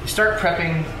is start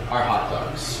prepping our hot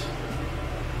dogs.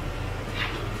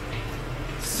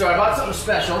 So I bought something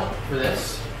special for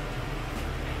this.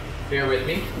 Bear with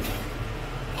me.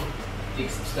 Dig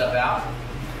some stuff out.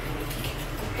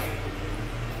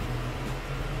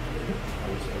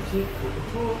 And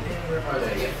where are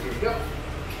they? Yep, here we go.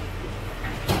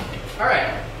 All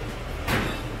right.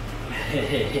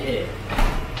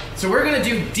 So we're gonna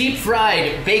do deep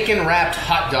fried bacon wrapped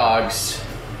hot dogs.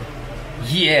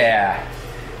 Yeah.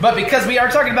 But because we are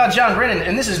talking about John Brennan,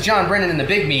 and this is John Brennan in the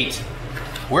big meat,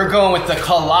 we're going with the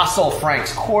Colossal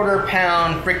Franks, 1/4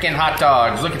 pound freaking hot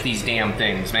dogs. Look at these damn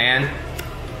things, man.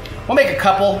 We'll make a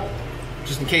couple,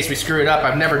 just in case we screw it up.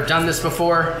 I've never done this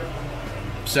before.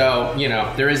 So, you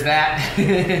know, there is that.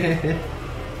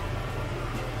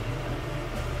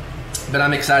 But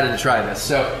I'm excited to try this.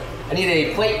 So, I need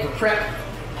a plate for prep.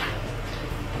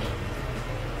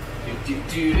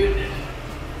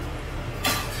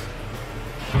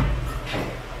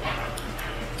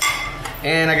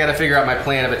 And I gotta figure out my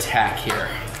plan of attack here.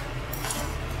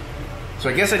 So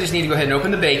I guess I just need to go ahead and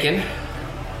open the bacon.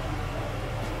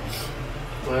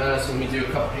 So let me do a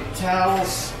couple paper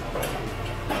towels.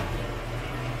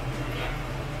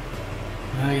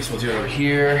 I guess we'll do it over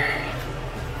here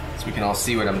so we can all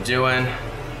see what I'm doing.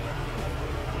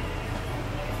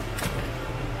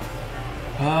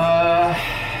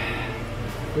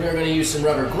 We are going to use some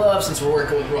rubber gloves since we're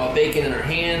working with raw bacon in our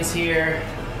hands here.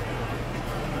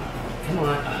 Come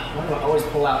on, why do I always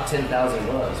pull out 10,000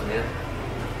 gloves, man?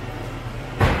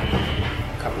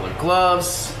 A couple of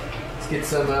gloves. Let's get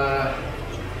some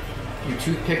few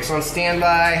toothpicks on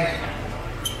standby.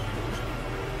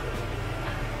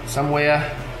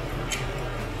 Somewhere.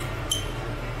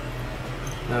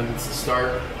 Now that's the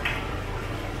start.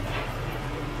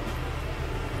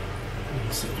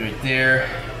 Sit right there.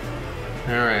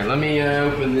 All right, let me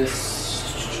open this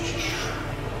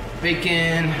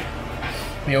bacon.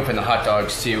 Let me open the hot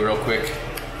dogs too, real quick.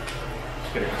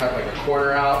 Just gonna cut like a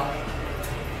quarter out.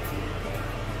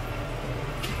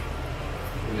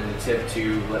 And then a tip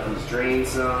to let these drain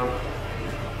some.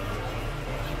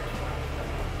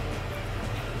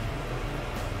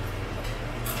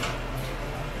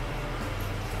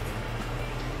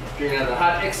 Drain out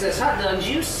the excess hot dog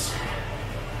juice.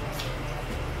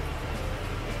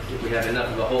 If we have enough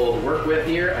of a hole to work with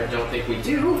here, I don't think we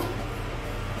do.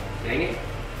 Dang it.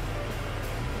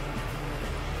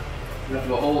 Enough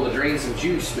of a hole to drain some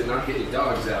juice, but not get the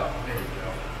dogs out. There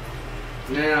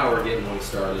we go. Now we're getting one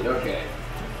started. Okay.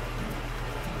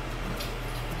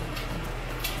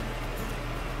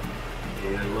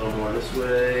 And a little more this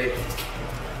way.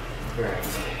 All right.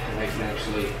 And I can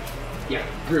actually, yeah,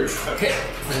 groove. Okay.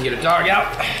 I can get a dog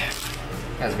out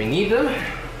as we need them.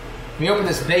 Let me open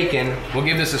this bacon. We'll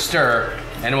give this a stir,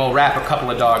 and we'll wrap a couple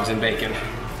of dogs in bacon.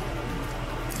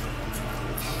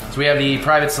 So we have the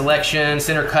Private Selection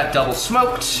Center Cut Double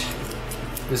Smoked.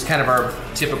 This is kind of our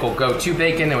typical go-to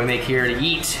bacon that we make here to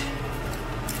eat.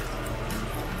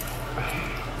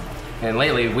 And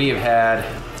lately we have had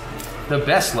the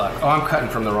best luck. Oh, I'm cutting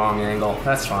from the wrong angle.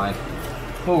 That's fine.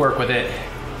 We'll work with it.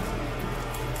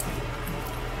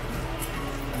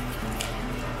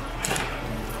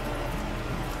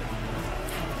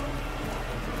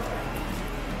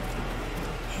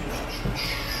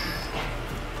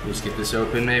 Just get this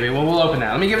open, maybe. Well, we'll open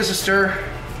that. Let me give this a stir.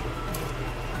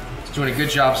 It's doing a good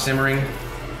job simmering.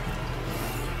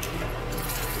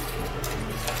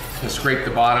 Gonna scrape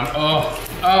the bottom.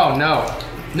 Oh no.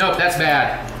 Nope, that's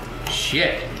bad.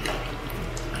 Shit.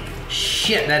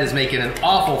 Shit, that is making an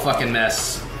awful fucking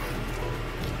mess.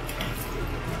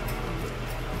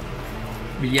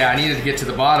 But yeah, I needed to get to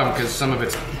the bottom because some of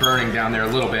it's burning down there a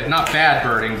little bit. Not bad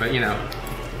burning, but you know.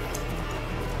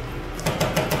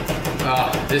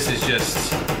 Oh, this is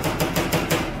just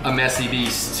a messy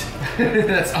beast.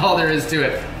 That's all there is to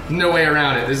it. No way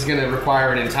around it. This is gonna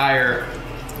require an entire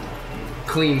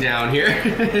clean down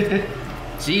here.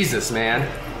 Jesus, man.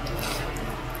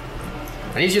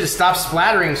 I need you to stop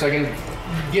splattering so I can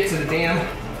get to the damn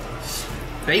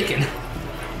bacon.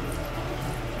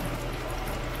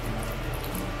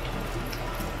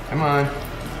 Come on,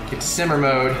 get to simmer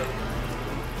mode.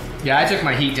 Yeah, I took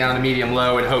my heat down to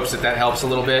medium-low in hopes that that helps a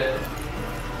little bit.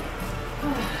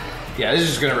 Yeah, this is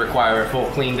just gonna require a full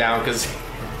clean down because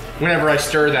whenever I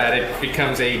stir that, it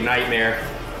becomes a nightmare.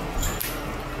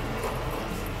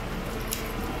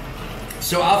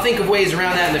 So I'll think of ways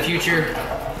around that in the future.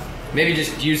 Maybe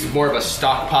just use more of a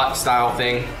stock pot style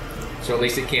thing, so at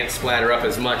least it can't splatter up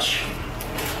as much.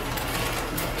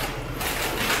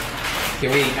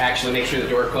 Can we actually make sure the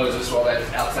door closes while that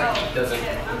outside heat doesn't?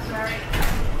 Shit, I'm sorry.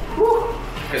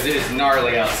 Because it is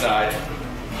gnarly outside.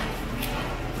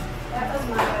 That was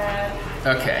my bad.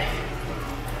 Okay.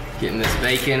 Getting this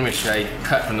bacon, which I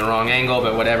cut from the wrong angle,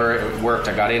 but whatever, it worked.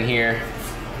 I got in here.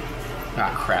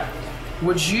 Ah, crap.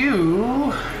 Would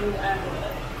you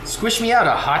squish me out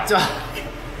a hot dog?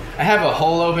 I have a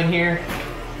hole open here.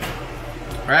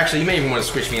 Or actually, you may even want to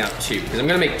squish me out 2, because I'm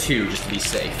going to make 2 just to be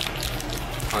safe.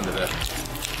 Onto the...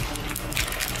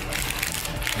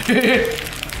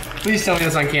 Please tell me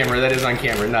that's on camera. That is on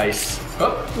camera. Nice.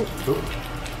 Oh.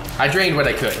 I drained what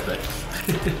I could, but...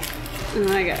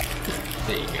 I got it.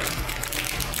 There you go.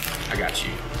 I got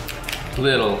you.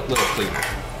 Little cleaner.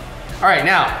 All right,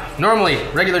 now, normally,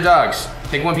 regular dogs,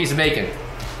 take 1 piece of bacon.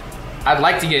 I'd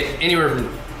like to get anywhere from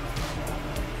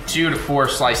 2 to 4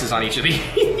 slices on each of these.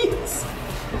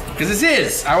 Because this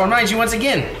is, I will remind you once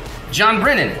again, John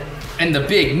Brennan and the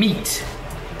big meat.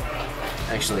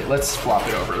 Actually, let's flop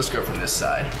it over. Let's go from this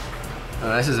side.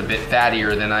 This is a bit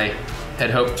fattier than I had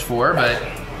hoped for, but...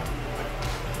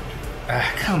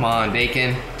 come on,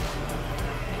 bacon.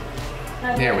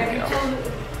 There we go.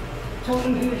 Told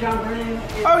him who John Brennan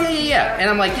is. Oh, yeah. And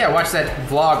I'm like, yeah, watch that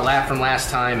vlog from last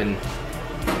time and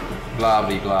blah,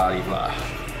 blah, blah, blah.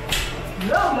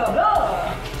 Blah, blah,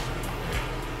 blah.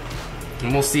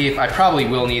 And we'll see if, I probably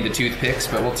will need the toothpicks,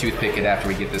 but we'll toothpick it after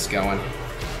we get this going.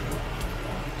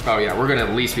 Oh yeah, we're gonna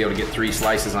at least be able to get 3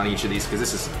 slices on each of these because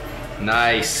this is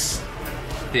nice,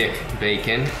 thick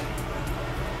bacon.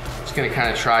 Just gonna kind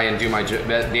of try and do my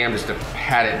damnedest to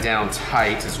pat it down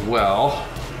tight as well.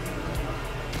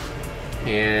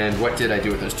 And what did I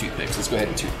do with those toothpicks? Let's go ahead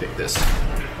and toothpick this.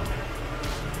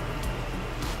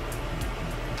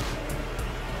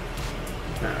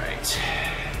 All right.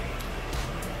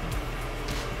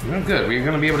 Well, good. We're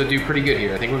going to be able to do pretty good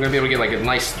here. I think we're going to be able to get like a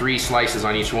nice 3 slices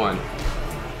on each one.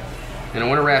 And I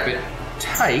want to wrap it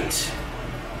tight.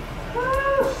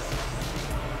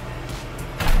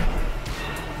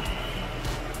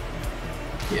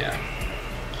 Yeah.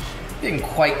 Didn't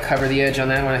quite cover the edge on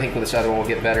that one. I think with this other one will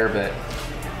get better, but...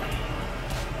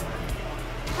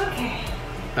 Okay.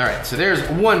 All right, so there's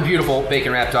 1 beautiful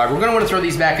bacon wrapped dog. We're going to want to throw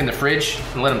these back in the fridge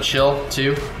and let them chill,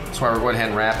 too. That's why we're going ahead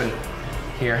and wrapping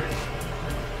here.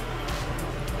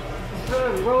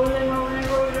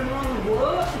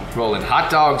 Rolling hot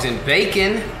dogs and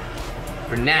bacon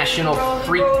for National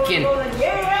freaking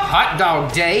Hot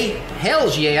Dog Day.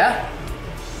 Hells yeah.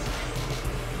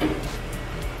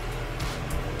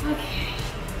 Okay.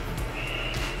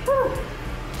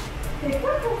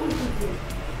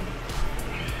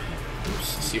 Oops,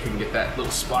 see if we can get that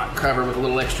little spot covered with a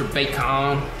little extra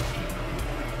bacon.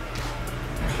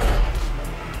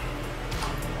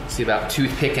 See about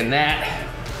toothpicking that.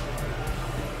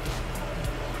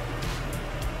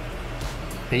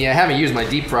 And yeah, I haven't used my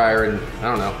deep fryer in, I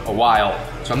don't know, a while.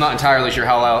 So I'm not entirely sure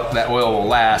how that oil will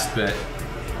last, but...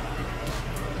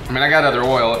 I mean, I got other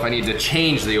oil if I need to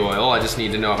change the oil. I just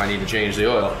need to know if I need to change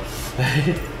the oil.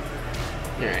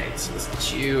 Alright, so let's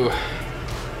get you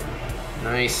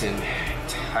nice and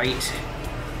tight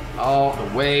all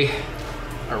the way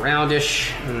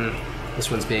aroundish. And this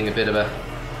one's being a bit of a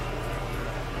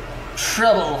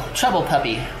trouble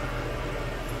puppy.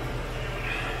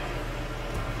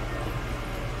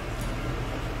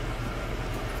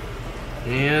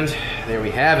 And there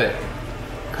we have it.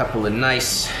 A couple of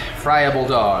nice friable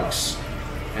dogs.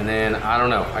 And then, I don't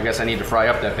know, I guess I need to fry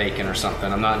up that bacon or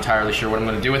something. I'm not entirely sure what I'm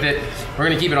gonna do with it. We're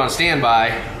gonna keep it on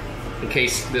standby in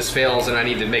case this fails and I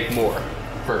need to make more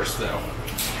first though.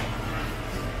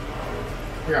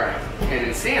 All right, and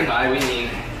in standby we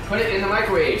need put it in the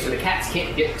microwave so the cats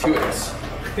can't get to us.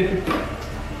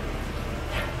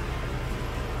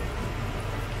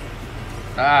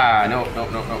 Ah, no,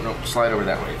 slide over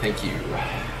that way, thank you.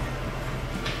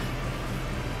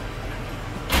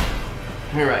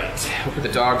 All right, we'll put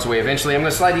the dogs away eventually. I'm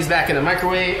gonna slide these back in the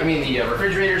microwave, the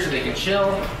refrigerator so they can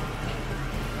chill.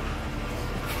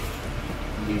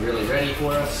 Be really ready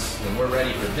for us, and we're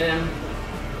ready for them.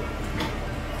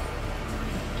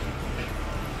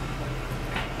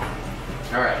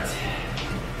 All right,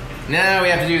 now we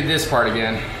have to do this part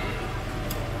again.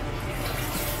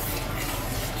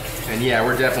 And yeah,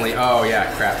 we're definitely, oh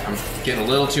yeah, crap. I'm getting a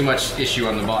little too much issue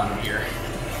on the bottom here.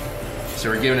 So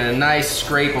we're giving it a nice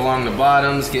scrape along the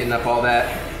bottoms, getting up all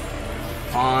that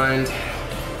pond.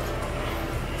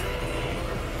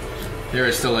 There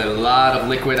is still a lot of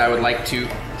liquid I would like to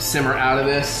simmer out of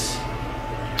this.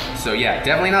 So yeah,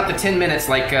 definitely not the 10 minutes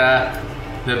like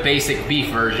the basic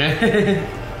beef version.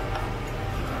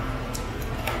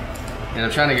 And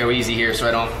I'm trying to go easy here so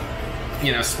I don't,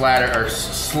 splatter or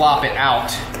slop it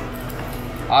out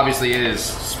Obviously it is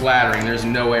splattering, there's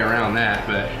no way around that,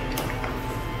 but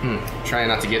trying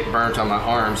not to get burnt on my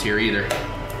arms here either.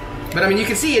 But I mean, you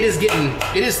can see it is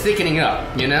thickening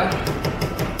up, you know?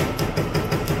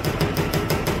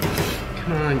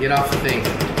 Come on, get off the thing.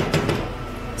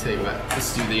 Tell you what,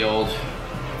 let's do the old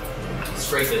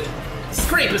scrape it.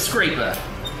 Scrape-a.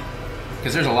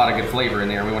 Because there's a lot of good flavor in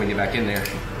there, we want to get back in there.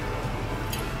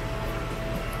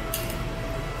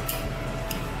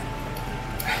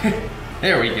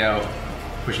 There we go.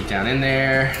 Push it down in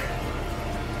there.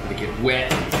 Let it get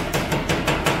wet.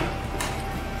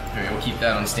 All right, we'll keep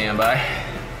that on standby.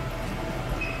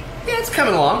 Yeah, it's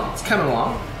coming along. It's coming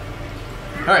along.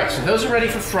 All right, so those are ready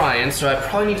for frying, so I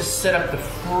probably need to set up the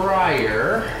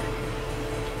fryer.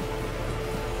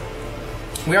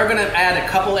 We are gonna add a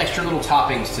couple extra little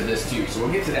toppings to this too, so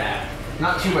we'll get to that.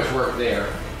 Not too much work there.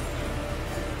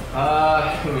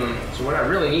 So what I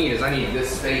really need is I need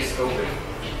this space open.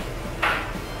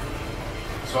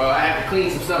 So I have to clean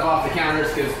some stuff off the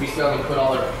counters because we still haven't put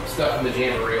all our stuff in the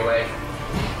Jamboree away.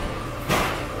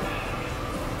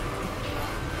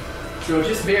 So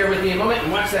just bear with me a moment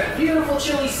and watch that beautiful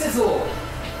chili sizzle.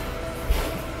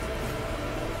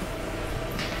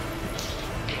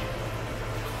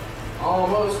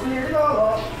 Almost cleared it all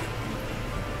up.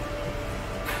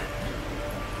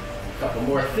 Couple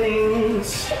more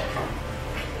things.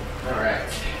 All right.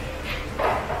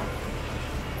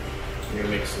 I'm gonna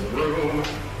make some room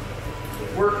to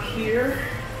work here.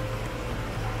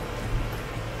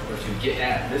 Once you get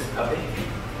at this puppy.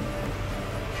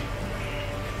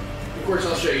 Of course,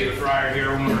 I'll show you the fryer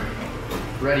here when we're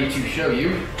ready to show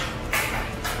you.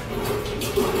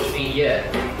 Ain't yet.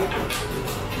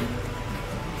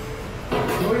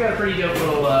 Well, we got a pretty dope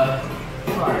little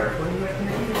fryer. What do you reckon?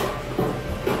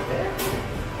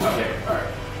 Okay, all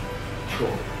right,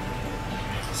 cool.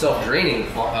 Self-draining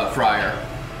fryer.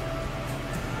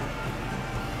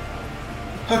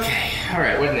 Okay, all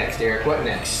right, what next, Eric? What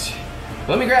next?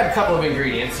 Let me grab a couple of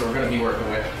ingredients that we're gonna be working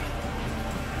with.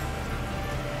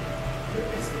 There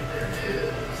it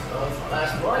is. Oh, it's the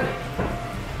last one.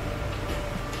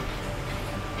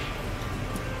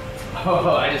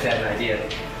 Oh, I just had an idea.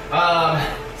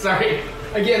 Sorry.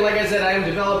 Again, like I said, I am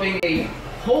developing a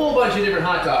whole bunch of different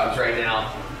hot dogs right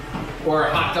now, or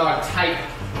hot dog type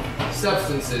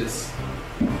substances.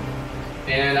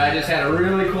 And I just had a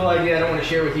really cool idea I don't want to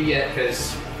share with you yet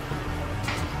because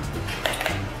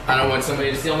I don't want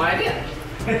somebody to steal my idea.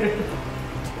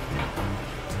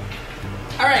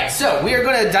 All right, so we are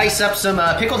going to dice up some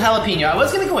pickled jalapeno. I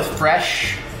was going to go with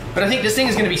fresh, but I think this thing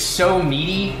is going to be so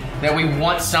meaty that we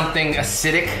want something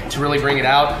acidic to really bring it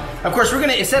out. Of course, we're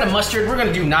going to, instead of mustard, we're going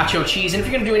to do nacho cheese. And if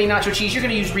you're going to do any nacho cheese, you're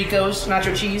going to use Rico's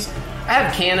nacho cheese. I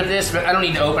have a can of this, but I don't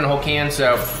need to open a whole can,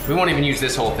 so we won't even use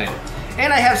this whole thing.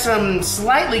 And I have some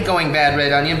slightly going bad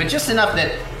red onion, but just enough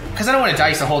that, because I don't want to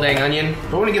dice a whole dang onion,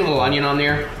 but I want to get a little onion on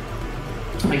there.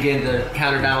 Again, to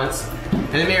counterbalance. And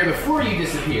then Mary, before you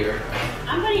disappear,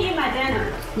 I'm going to eat my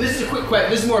dinner. This is a quick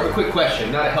question. This is more of a quick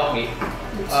question, not a help me.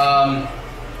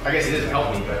 I guess it doesn't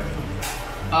help me, but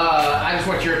I just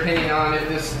want your opinion on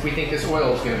if we think this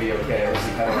oil is going to be okay. Let's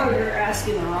see how You're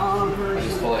asking the wrong person. I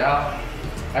just pull it out.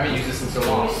 I haven't used this in so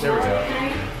long. There we go.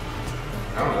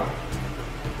 I don't know.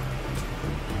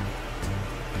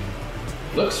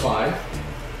 Looks fine.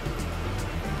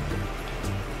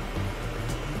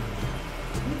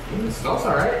 It smells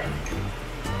all right.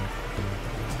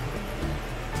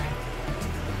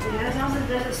 Yeah, as long as it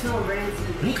doesn't smell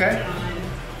rancid. Okay.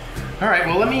 All right.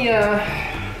 Well, let me.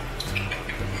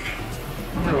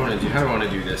 What do I want to do? How do I want to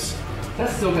do this?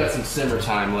 That's still got some simmer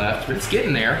time left, but it's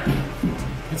getting there.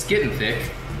 It's getting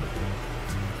thick.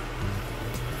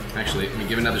 Actually, let me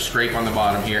give another scrape on the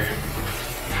bottom here.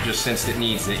 Just since it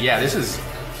needs it. Yeah, this is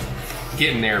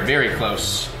getting there, very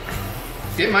close.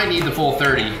 It might need the full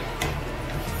 30,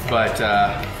 but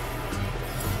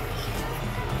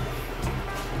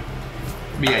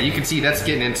yeah, you can see that's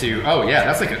getting into, oh yeah,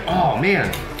 that's like oh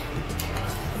man.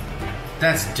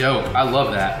 That's dope, I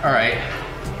love that. All right.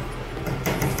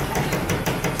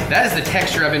 That is the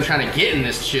texture I've been trying to get in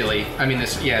this chili. I mean,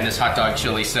 in this hot dog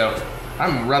chili, so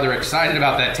I'm rather excited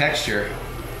about that texture.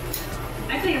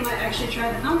 I think I might actually try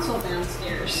the console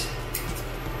downstairs.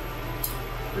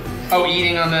 Oh,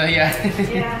 eating on the, yeah.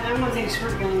 Yeah, I'm gonna take a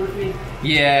squirt gun with me.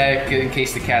 Yeah, in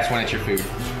case the cats want at your food.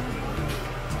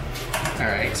 All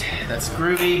right, that's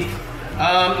groovy.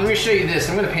 Let me show you this.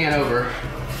 I'm gonna pan over.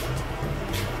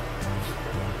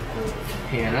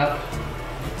 Pan up.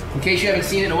 In case you haven't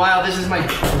seen it in a while, this is my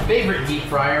favorite deep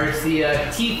fryer. It's the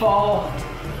Tefal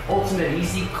Ultimate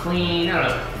Easy Clean. I don't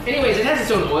know. Anyways, it has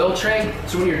its own oil tray,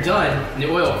 so when you're done and the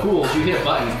oil cools, you hit a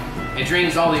button it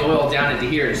drains all the oil down into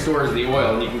here and stores the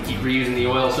oil, and you can keep reusing the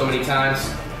oil so many times.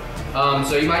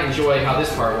 So you might enjoy how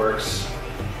this part works.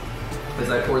 As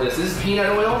I pour this is peanut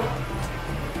oil,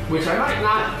 which I might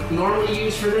not normally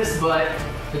use for this, but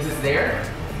since it's there,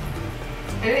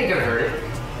 it ain't gonna hurt it.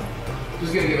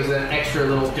 Just gonna give us an extra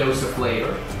little dose of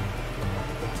flavor.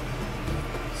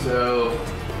 So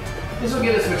this will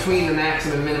get us between the max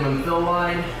and the minimum fill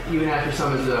line, even after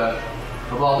some is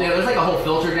evolved. Yeah, there's like a whole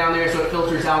filter down there, so it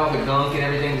filters out all the gunk and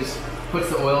everything, just puts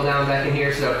the oil down back in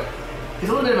here. So it's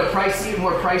a little bit of a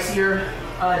more pricier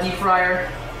deep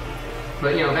fryer.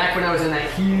 But you know, back when I was in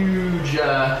that huge,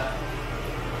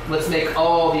 let's make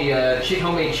all the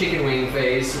homemade chicken wing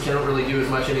phase, which I don't really do as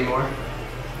much anymore.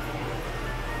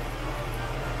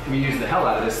 We use the hell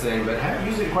out of this thing, but I haven't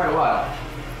used it in quite a while.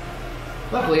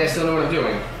 Luckily, I still know what I'm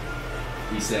doing,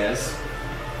 he says.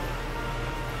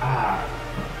 Trying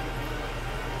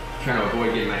to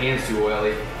avoid getting my hands too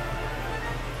oily.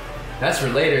 That's for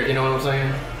later, you know what I'm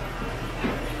saying?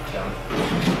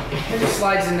 It just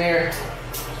slides in there,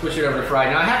 switch it over to fry.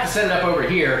 Now I have to set it up over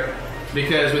here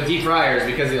because with deep fryers,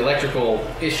 because of the electrical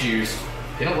issues,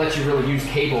 they don't let you really use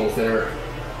cables that are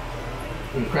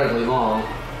incredibly long.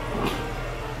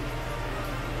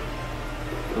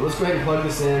 So let's go ahead and plug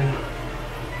this in.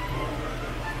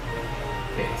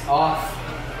 Okay, it's off.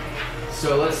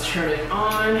 So let's turn it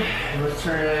on, and let's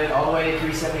turn it all the way to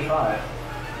 375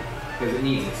 because it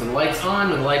needs it. So the light's on,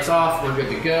 when the light's off, we're good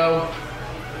to go.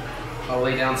 I'll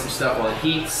lay down some stuff while it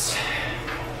heats.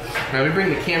 Now we bring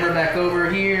the camera back over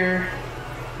here.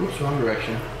 Oops, wrong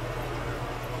direction.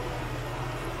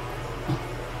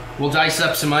 We'll dice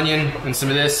up some onion and some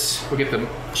of this. We'll get the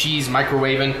cheese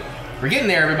microwaving. We're getting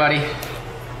there, everybody.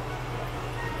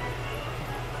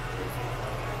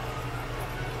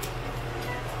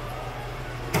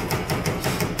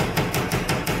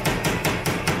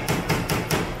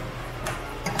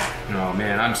 Oh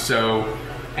man, I'm so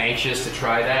anxious to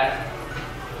try that.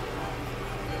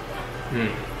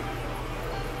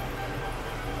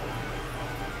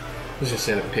 Let's just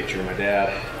send a picture of my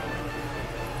dad.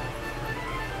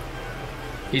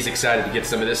 He's excited to get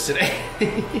some of this today.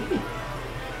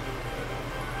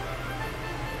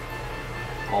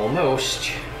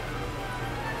 Almost.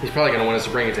 He's probably gonna want us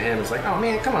to bring it to him. It's like, oh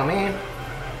man, come on, man.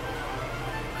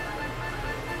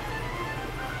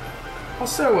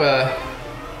 Also, I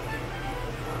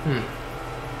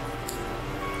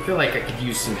feel like I could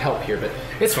use some help here, but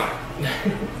it's fine.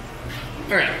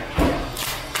 All right,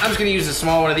 I'm just gonna use a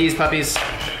small one of these puppies.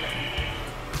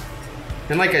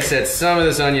 And like I said, some of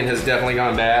this onion has definitely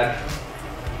gone bad.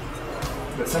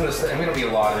 But some of the stuff, I mean, it'll be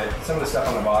a lot of it. Some of the stuff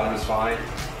on the bottom is fine.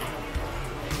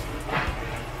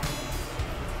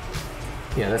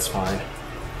 Yeah, that's fine.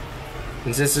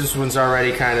 And since this one's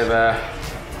already kind of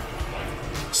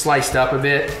sliced up a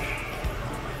bit,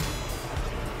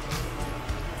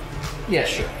 yeah,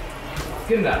 sure.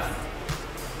 Good enough.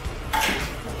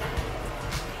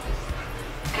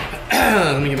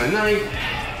 Let me get my knife.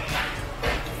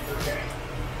 Okay.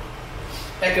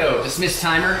 Echo, dismiss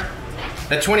timer.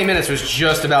 That 20 minutes was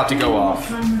just about to go off.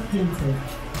 Timer entered.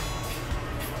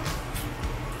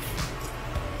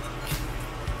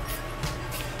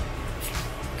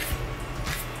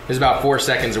 It's about 4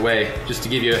 seconds away, just to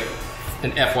give you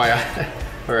an FYI,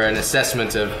 or an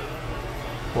assessment of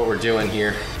what we're doing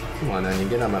here. Come on, onion,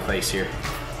 get on my face here.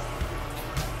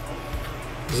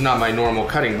 This is not my normal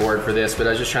cutting board for this, but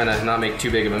I was just trying to not make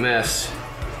too big of a mess.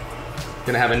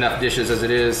 Gonna have enough dishes as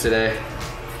it is today.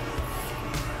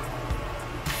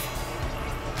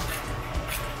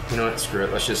 You know what, screw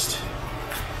it, let's just...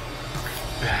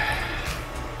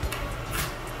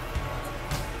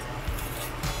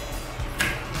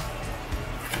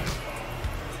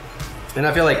 And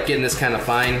I feel like getting this kind of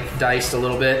fine diced a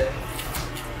little bit,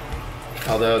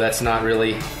 although that's not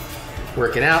really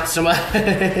working out so much.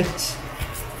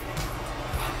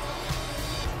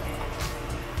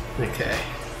 Okay.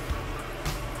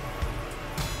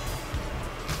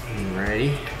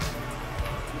 Alrighty.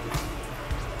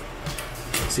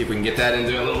 Let's see if we can get that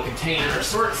into a little container of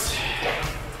sorts.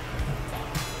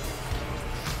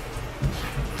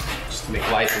 Just to make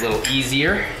life a little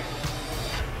easier.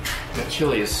 That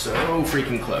chili is so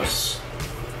freaking close.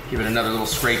 Give it another little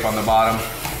scrape on the bottom.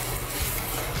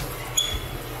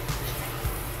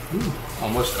 Ooh,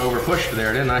 almost over pushed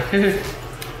there, didn't I?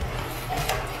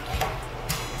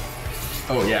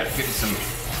 Oh yeah, getting some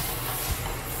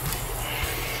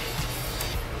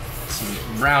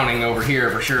browning over here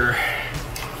for sure.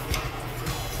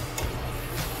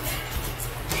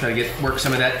 Try to work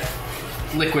some of that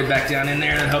liquid back down in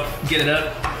there to help get it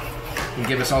up and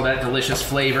give us all that delicious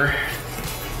flavor.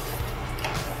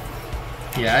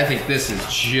 Yeah, I think this is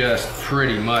just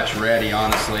pretty much ready,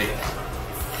 honestly.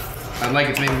 I'd like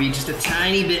it to maybe be just a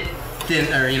tiny bit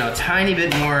thin, or, you know, a tiny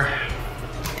bit more.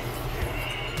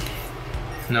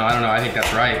 No, I don't know, I think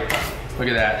that's right. Look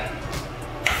at that.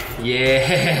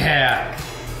 Yeah.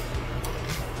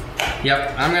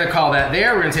 Yep, I'm gonna call that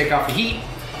there. We're gonna take off the heat.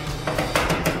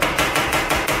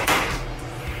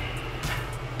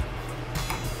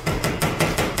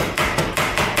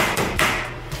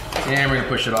 And we're gonna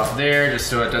push it off there just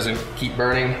so it doesn't keep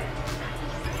burning.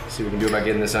 See what we can do about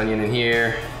getting this onion in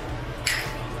here.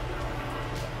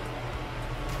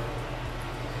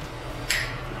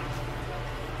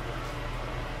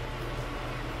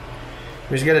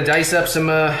 We just gotta dice up some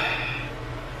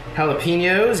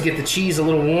jalapenos, get the cheese a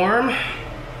little warm,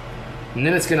 and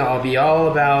then it's gonna be all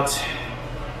about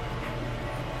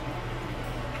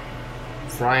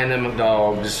frying them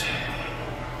dogs,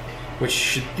 which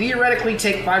should theoretically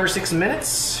take 5 or 6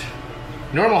 minutes.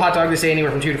 Normal hot dog, they say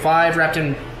anywhere from 2 to 5, wrapped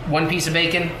in 1 piece of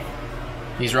bacon.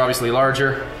 These are obviously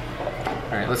larger.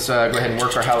 All right, let's go ahead and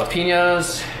work our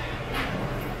jalapenos.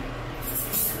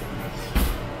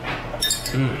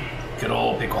 Good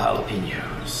old pickle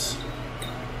jalapenos.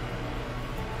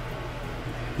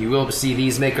 You will see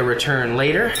these make a return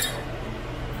later.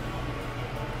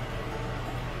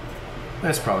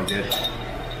 That's probably good.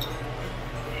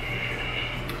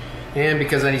 And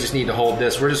because I just need to hold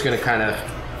this, we're just gonna kind of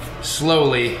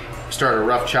slowly start a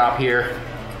rough chop here.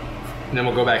 And then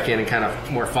we'll go back in and kind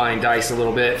of more fine dice a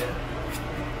little bit.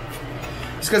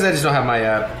 It's because I just don't have my,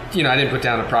 you know, I didn't put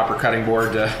down a proper cutting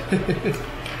board to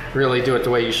really do it the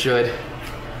way you should.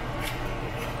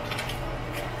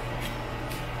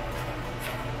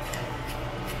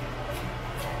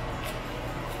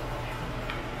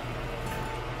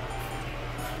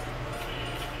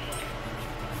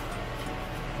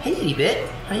 Hey, Bit.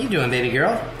 How you doing, baby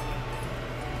girl?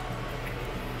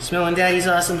 Smelling Daddy's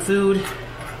awesome food?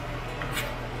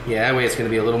 Yeah, that way it's going to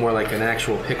be a little more like an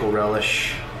actual pickle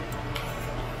relish.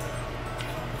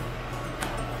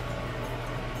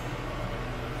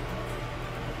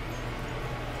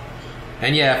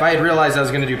 And yeah, if I had realized I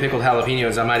was going to do pickled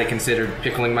jalapenos, I might have considered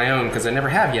pickling my own, because I never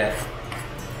have yet.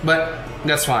 But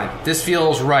that's fine. This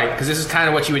feels right, because this is kind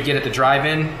of what you would get at the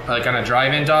drive-in, like on a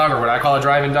drive-in dog, or what I call a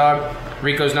drive-in dog.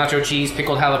 Rico's nacho cheese,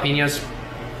 pickled jalapenos.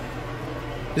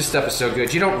 This stuff is so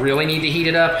good. You don't really need to heat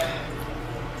it up,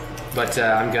 but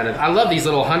I love these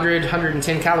little 100,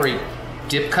 110 calorie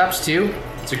dip cups too.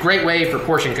 It's a great way for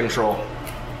portion control,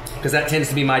 because that tends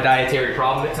to be my dietary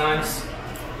problem at times.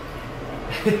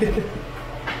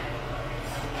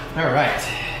 All right,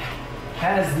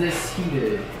 has this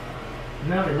heated?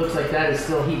 No, it looks like that is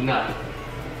still heating up.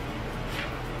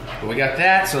 But we got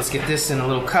that, so let's get this in a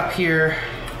little cup here.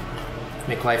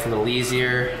 Make life a little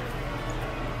easier.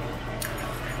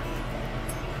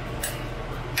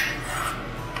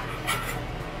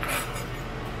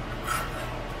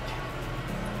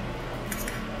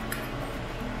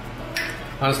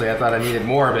 Honestly, I thought I needed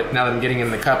more, but now that I'm getting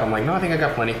in the cup, I'm like, no, I think I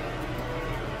got plenty.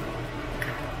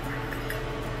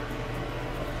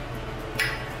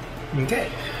 Okay.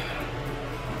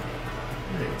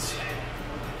 Alright.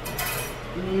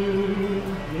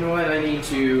 You know what? I need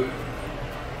to...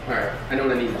 Alright, I know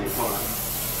what I need to do. Hold on.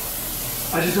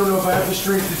 I just don't know if I have the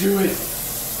strength to do it.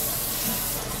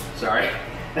 Sorry.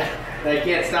 I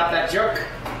can't stop that joke.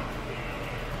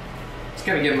 Just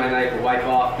kind of giving my knife a wipe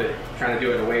off, but trying to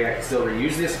do it in a way I can still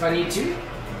reuse this if I need to.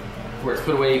 Where it's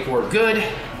put away for good.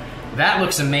 That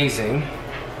looks amazing.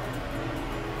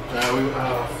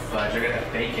 Oh, fudge, I got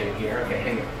that bacon here. Okay,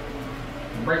 hang on.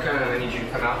 Break on, and I need you to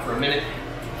come out for a minute.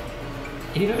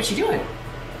 Can you know what you're doing? All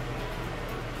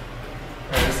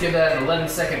right, let's give that an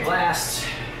 11-second blast.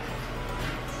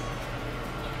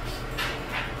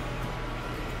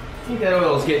 I think that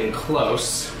oil is getting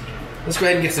close. Let's go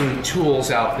ahead and get some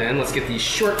tools out then. Let's get these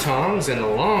short tongs and the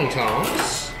long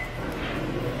tongs.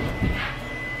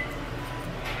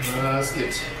 Let's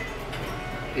get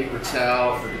paper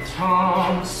towel for the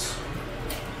tongs.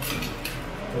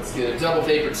 Let's get a double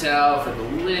paper towel for the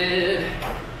lid.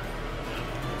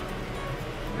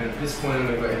 And at this point, I'm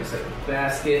going to go ahead and set the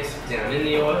basket down in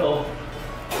the oil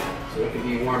so it can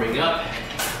be warming up.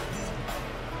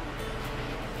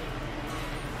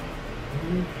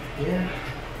 Yeah.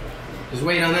 Just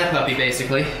wait on that puppy,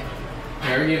 basically.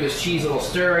 Now we're gonna give this cheese a little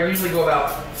stir. I usually go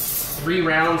about 3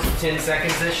 rounds of 10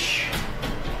 seconds-ish.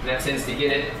 And that tends to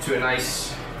get it to a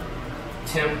nice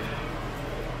temp.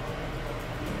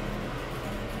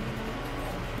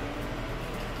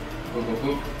 Boop, boop,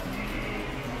 boop.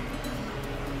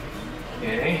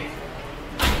 Okay.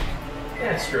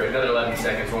 Yeah, screw it. Another 11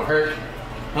 seconds won't hurt.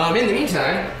 In the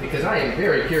meantime, because I am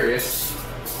very curious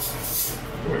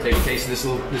gonna take a taste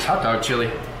of this hot dog chili.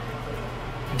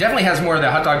 It definitely has more of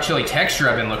the hot dog chili texture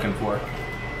I've been looking for.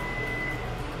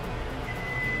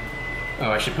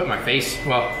 Oh, I should put my face,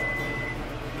 well.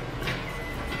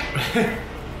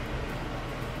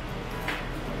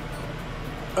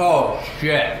 Oh,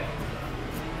 shit.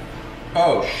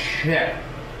 Oh, shit.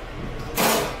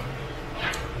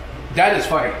 That is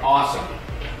fucking awesome.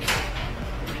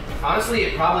 Honestly,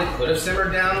 it probably could have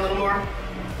simmered down a little more.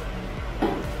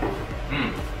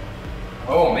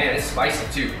 Oh man, it's spicy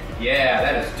too. Yeah,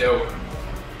 that is dope.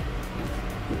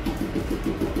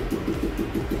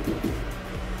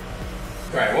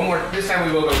 All right, one more. This time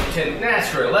we will go for 10. Nah,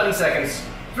 screw it. 11 seconds.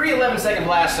 3 11-second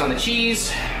blasts on the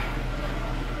cheese.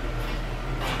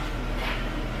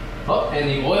 Oh, and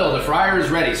the oil, the fryer is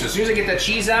ready. So as soon as I get that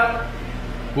cheese out,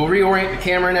 we'll reorient the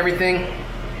camera and everything,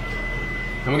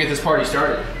 and we'll get this party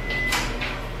started.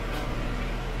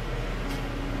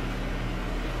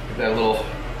 Give that a little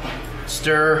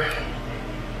stir.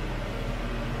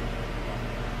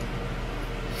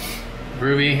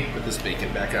 Groovy. Put this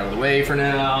bacon back out of the way for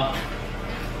now.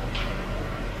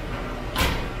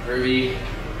 Groovy.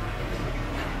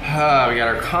 We got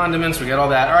our condiments, we got all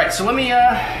that. All right, so let me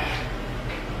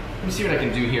see what I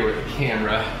can do here with the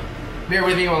camera. Bear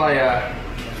with me while I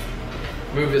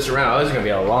move this around. Oh, this is gonna be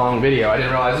a long video. I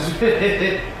didn't realize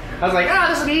this. I was like,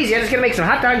 this will be easy. I'm just gonna make some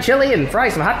hot dog chili and fry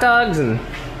some hot dogs and.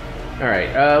 All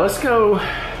right, let's go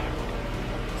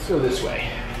this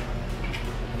way.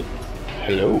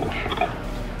 Hello.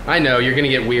 I know you're gonna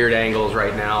get weird angles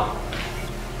right now.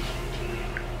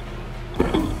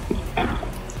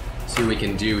 See what we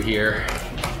can do here.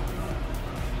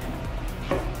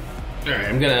 All right,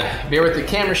 I'm gonna bear with the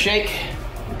camera shake.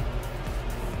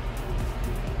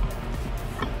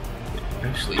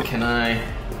 Actually, can I?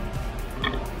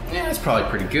 Yeah, that's probably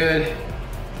pretty good.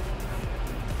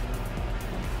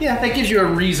 Yeah, that gives you a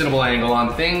reasonable angle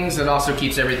on things. It also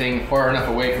keeps everything far enough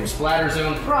away from splatter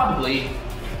zone, probably.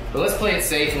 But let's play it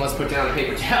safe and let's put down a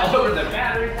paper towel over the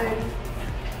battery thing.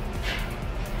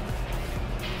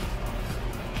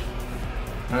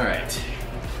 All right.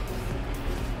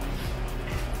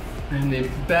 And the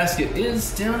basket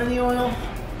is down in the oil.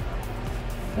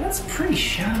 That's pretty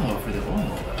shallow for the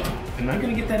oil, though. Am I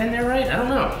gonna get that in there right? I don't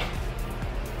know.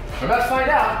 We're about to find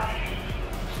out.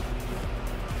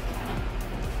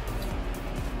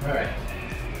 All right.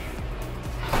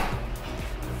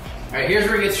 All right, here's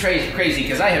where it gets crazy,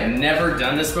 because I have never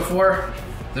done this before.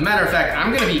 As a matter of fact,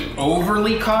 I'm gonna be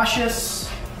overly cautious.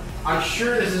 I'm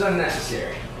sure this is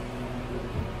unnecessary.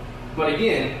 But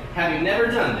again, having never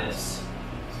done this,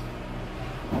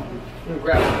 I'm gonna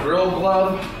grab a grill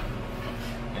glove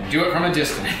and do it from a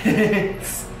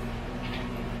distance.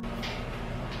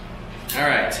 All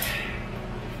right.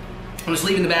 I'm just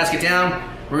leaving the basket down.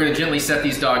 We're gonna gently set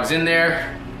these dogs in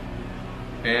there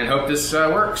and hope this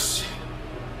works.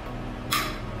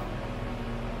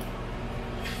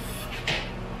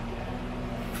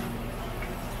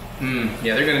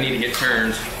 Yeah, they're gonna need to get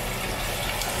turned.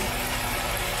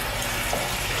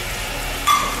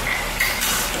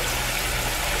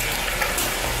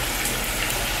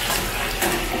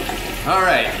 All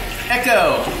right,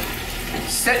 Echo,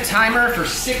 set timer for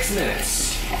 6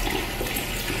 minutes.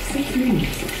 6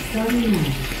 minutes, starting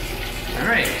now. All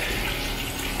right,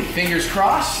 fingers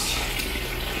crossed.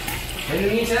 In the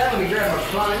meantime, let me grab my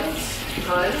funds.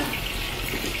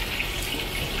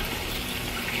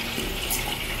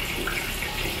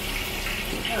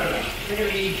 I don't know, they're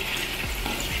gonna be,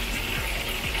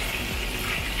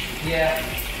 yeah,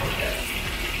 okay.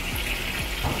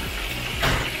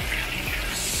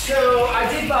 So I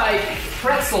did buy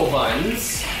pretzel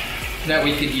buns that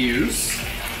we could use,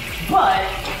 but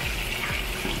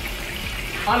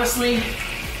honestly,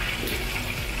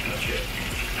 oh shit.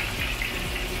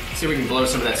 See if we can blow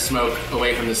some of that smoke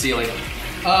away from the ceiling.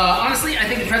 Honestly, I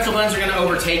think the pretzel buns are gonna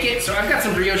overtake it. So I've got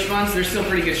some brioche buns, they're still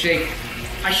pretty good shape.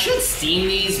 I should steam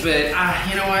these, but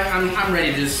you know what? I'm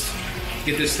ready to just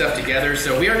get this stuff together.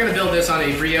 So we are gonna build this on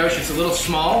a brioche. It's a little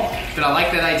small, but I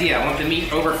like that idea. I want the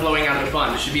meat overflowing out of the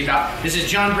bun. This is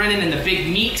John Brennan and the big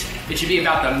meat. It should be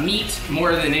about the meat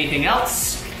more than anything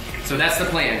else. So that's the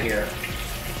plan here.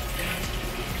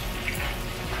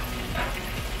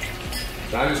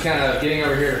 So I'm just kind of getting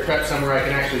over here to prep somewhere I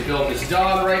can actually build this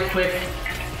dog right quick.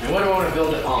 And what do I want to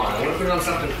build it on? I want to put it on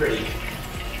something pretty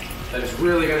that is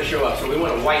really going to show up. So we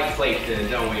want a white plate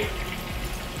then, don't we?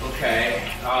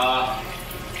 Okay. I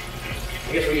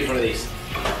guess we'll use one of these.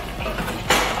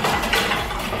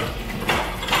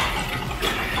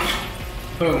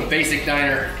 Boom, basic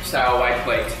diner style white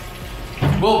plate.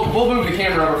 We'll move the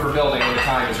camera over for building when the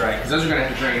time is right, because those are going to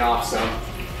have to drain off some.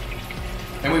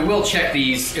 And we will check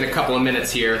these in a couple of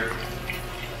minutes here.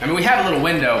 I mean, we have a little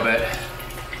window, but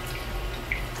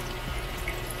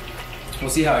we'll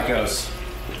see how it goes.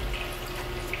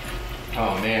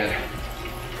 Oh, man.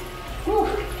 Whew.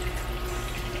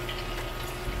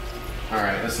 All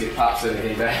right, let's see if Pop's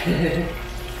anything back.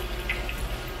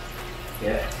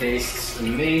 Yeah, it tastes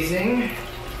amazing.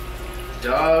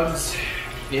 Dogs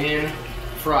in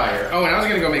fryer. Oh, and I was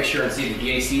gonna go make sure and see if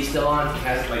the AC is still on.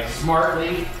 Has it like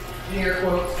smartly, in air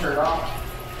quotes, turned off.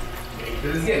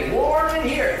 Because it's getting warm in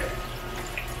here.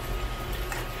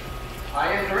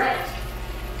 I am correct.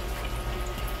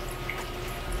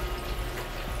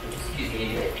 Excuse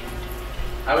me.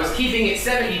 I was keeping it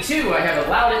 72. I have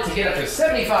allowed it to get up to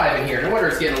 75 in here. No wonder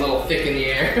it's getting a little thick in the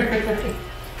air.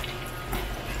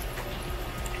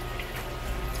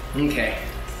 Okay.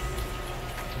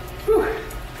 Whew.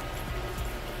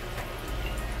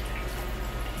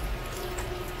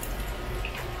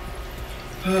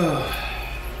 Oh.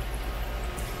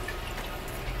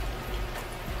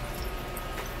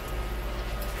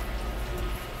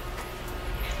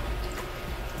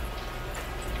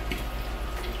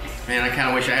 Man, I kind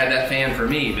of wish I had that fan for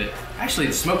me, but actually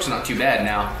the smoke's not too bad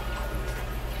now.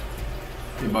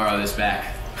 Let me borrow this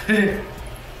back.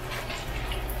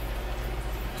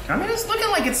 I mean, it's looking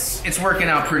like it's working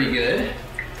out pretty good.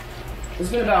 It's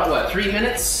been about, what, 3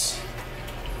 minutes?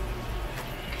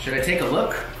 Should I take a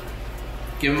look?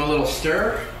 Give them a little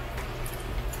stir?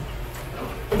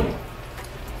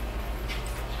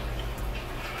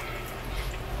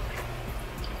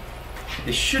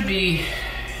 It should be,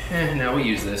 no, we'll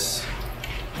use this.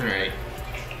 All right.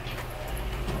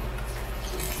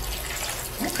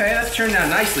 Okay, that's turned out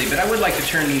nicely, but I would like to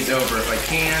turn these over if I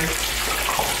can.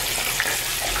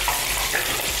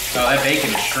 Oh, that bacon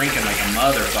is shrinking like a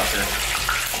motherfucker.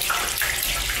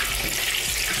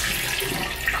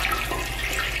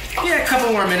 Yeah, a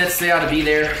couple more minutes, they ought to be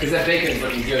there, because that bacon's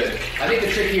looking good. I think the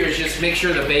trick here is just make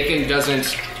sure the bacon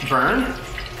doesn't burn.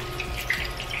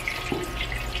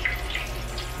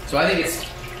 So I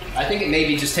think it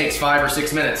maybe just takes 5 or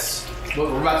 6 minutes.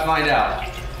 We're about to find out.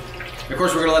 Of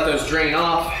course, we're gonna let those drain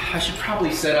off. I should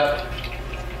probably set up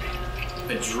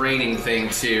a draining thing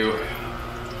too.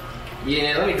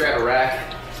 Yeah, let me grab a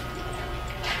rack.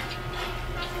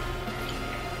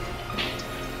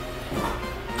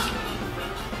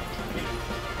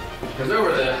 Because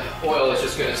over the oil is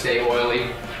just gonna stay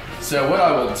oily. So what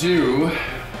I will do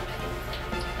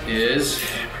is,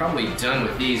 probably done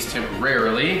with these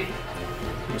temporarily.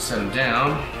 We'll set them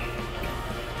down.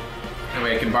 That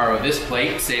way I can borrow this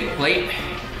plate, save a plate.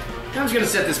 I'm just gonna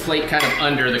set this plate kind of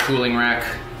under the cooling rack.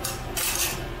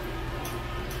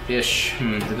 Ish.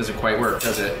 It doesn't quite work,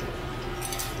 does it?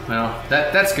 Well,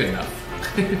 that's good enough.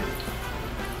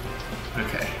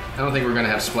 Okay. I don't think we're gonna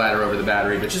have splatter over the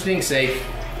battery, but just being safe.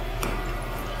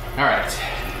 All right.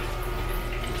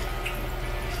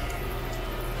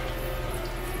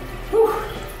 Whew.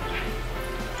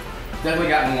 Definitely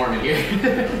gotten warm in here.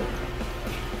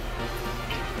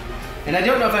 And I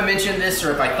don't know if I mentioned this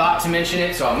or if I thought to mention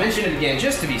it, so I'll mention it again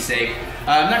just to be safe.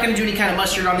 I'm not gonna do any kind of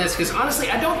mustard on this because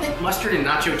honestly, I don't think mustard and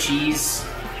nacho cheese,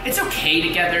 it's okay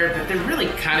together, but they're really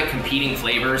kind of competing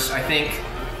flavors, I think.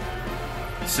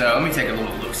 So let me take a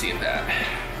little look-see at that.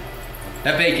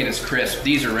 That bacon is crisp.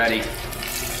 These are ready.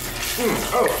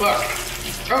 Oh,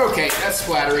 fuck. Okay, that's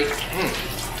splattery.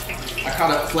 I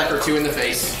caught a fleck or two in the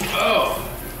face. Oh.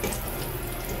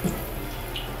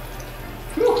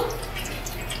 Whew.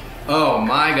 Oh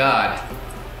my God.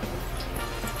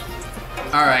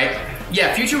 All right.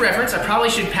 Yeah, future reference, I probably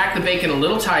should pack the bacon a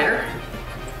little tighter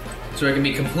so it can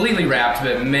be completely wrapped,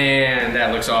 but man,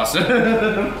 that looks awesome.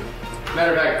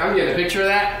 Matter of fact, I'm getting a picture of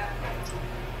that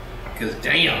because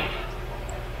damn.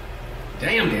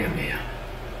 Damn.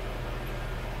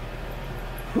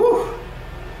 Whew.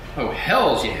 Oh,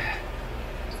 hells yeah.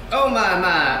 Oh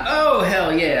my. Oh,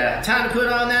 hell yeah. Time to put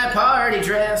on that party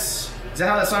dress. Is that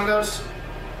how that song goes?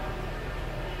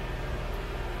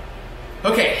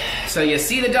 Okay, so you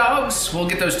see the dogs? We'll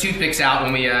get those toothpicks out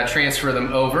when we transfer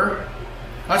them over.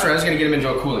 That's right, I was gonna get them into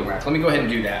a cooling rack. Let me go ahead and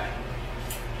do that.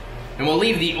 And we'll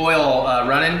leave the oil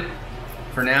running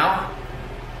for now.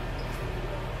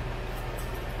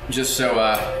 Just so,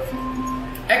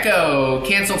 echo,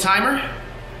 cancel timer.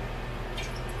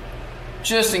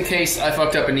 Just in case I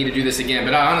fucked up and need to do this again,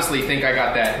 but I honestly think I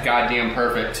got that goddamn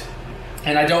perfect.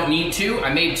 And I don't need to.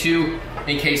 I made 2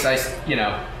 in case I,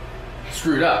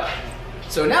 screwed up.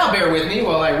 So now bear with me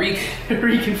while I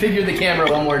reconfigure the camera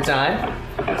one more time.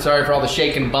 Sorry for all the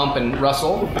shake and bump and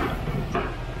rustle.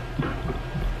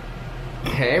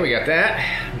 Okay, we got that.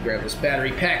 Grab this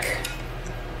battery pack.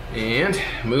 And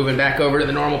moving back over to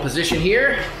the normal position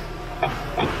here.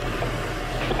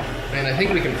 And I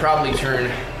think we can probably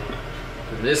turn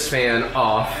this fan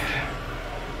off.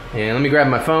 And let me grab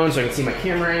my phone so I can see my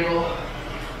camera angle.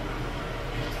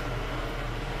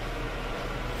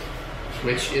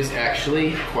 Which is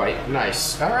actually quite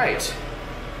nice. All right.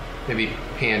 Maybe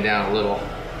pan down a little.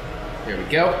 There we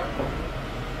go.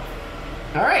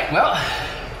 All right, well,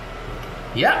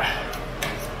 yeah.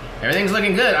 Everything's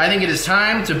looking good. I think it is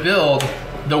time to build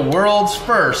the world's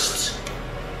first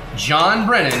John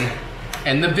Brennan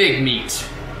and the Big Meat.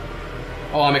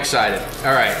 Oh, I'm excited.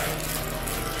 All right.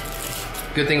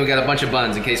 Good thing we got a bunch of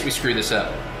buns in case we screw this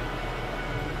up.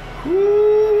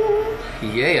 Woo,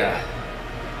 yeah.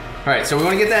 All right, so we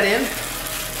want to get that in.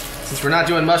 Since we're not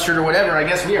doing mustard or whatever, I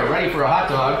guess we are ready for a hot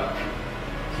dog.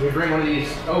 So we bring one of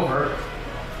these over.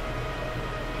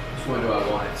 Which one do I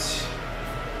want? I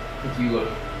think you look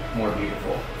more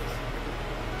beautiful.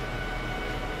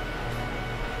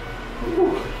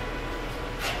 Ooh.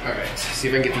 All right, see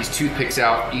if I can get these toothpicks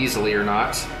out easily or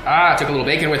not. Ah, I took a little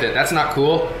bacon with it. That's not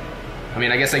cool. I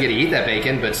mean, I guess I get to eat that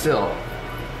bacon, but still.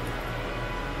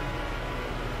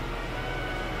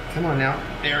 Come on now.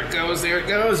 There it goes, there it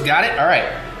goes. Got it? All right.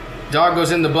 Dog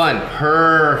goes in the bun.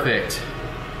 Perfect.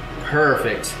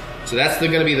 Perfect. So that's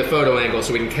gonna be the photo angle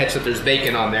so we can catch that there's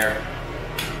bacon on there.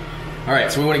 All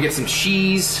right, so we wanna get some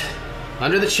cheese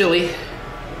under the chili.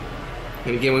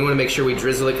 And again, we wanna make sure we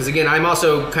drizzle it, because again, I'm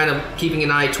also kind of keeping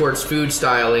an eye towards food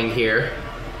styling here.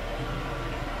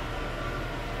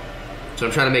 So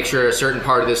I'm trying to make sure a certain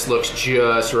part of this looks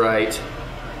just right.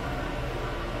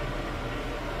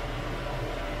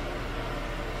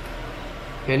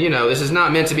 And you know, this is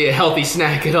not meant to be a healthy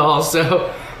snack at all,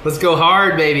 so let's go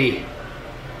hard, baby.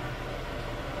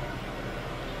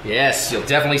 Yes, you'll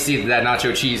definitely see that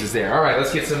nacho cheese is there. All right,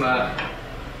 let's get some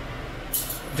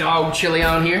dog chili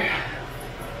on here.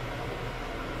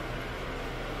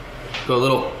 Go a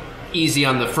little easy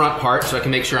on the front part so I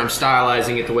can make sure I'm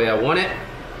stylizing it the way I want it.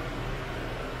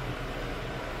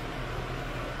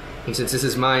 And since this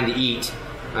is mine to eat,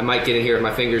 I might get in here with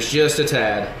my fingers just a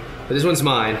tad. But this one's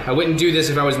mine. I wouldn't do this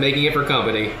if I was making it for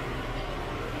company.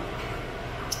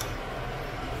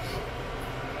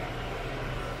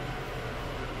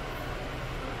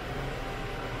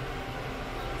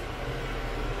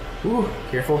 Ooh,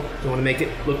 careful. Don't want to make it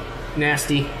look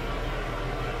nasty.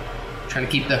 Trying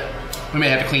to keep the... We may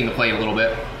have to clean the plate a little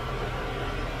bit.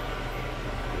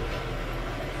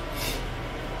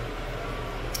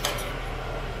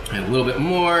 And a little bit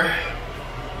more.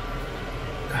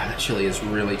 God, that chili is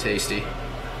really tasty.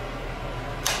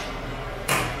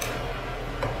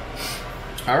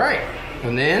 All right,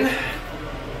 and then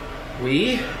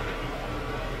we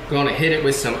gonna hit it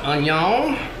with some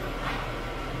onion.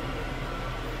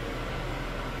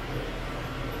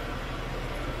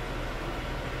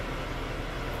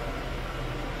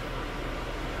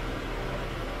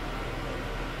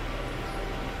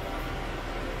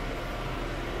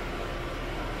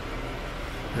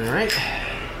 All right,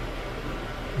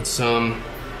 and some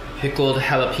pickled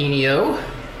jalapeno.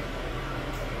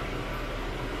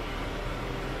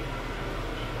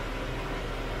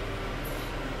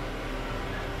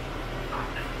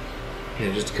 And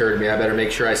it just occurred to me, I better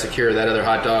make sure I secure that other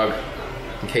hot dog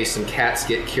in case some cats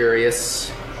get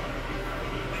curious.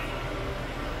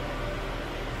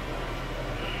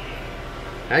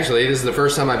 Actually, this is the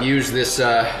first time I've used this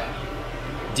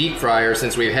deep fryer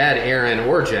since we've had Aaron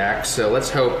or Jack, so let's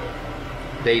hope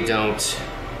they don't,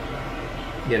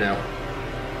 you know,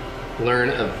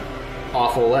 learn an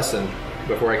awful lesson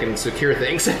before I can secure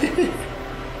things.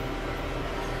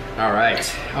 All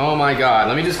right, oh my God.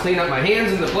 Let me just clean up my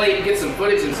hands and the plate, get some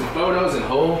footage and some photos, and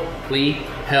holy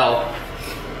hell.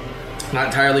 Not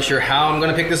entirely sure how I'm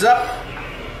gonna pick this up,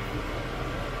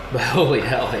 but holy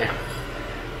hell, man.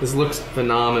 This looks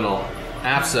phenomenal.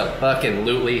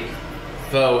 Abso-fucking-lutely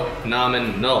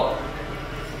phenomenal.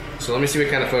 So let me see what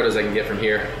kind of photos I can get from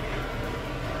here.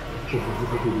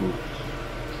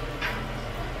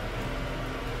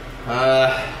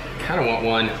 Kind of want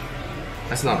one.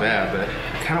 That's not bad, but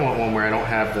I kind of want one where I don't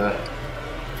have the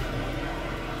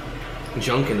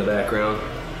junk in the background.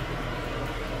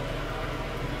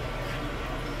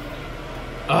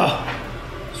 Oh,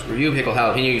 screw you, pickled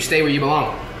jalapeno. You stay where you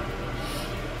belong.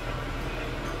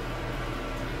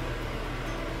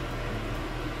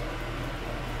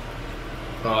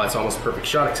 Oh, it's almost a perfect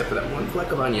shot except for that one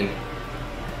fleck of onion.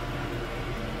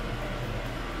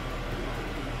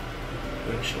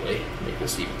 Actually, make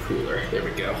this even cooler. There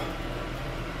we go.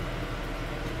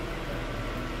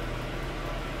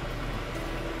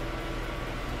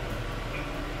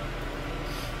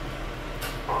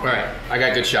 All right, I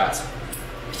got good shots.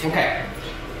 Okay.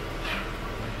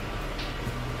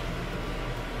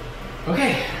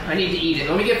 Okay, I need to eat it.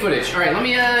 Let me get footage. All right, let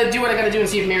me do what I gotta do and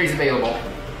see if Mary's available.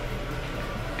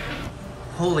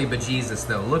 Holy bejesus,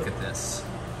 though, look at this.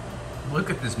 Look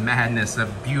at this madness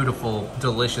of beautiful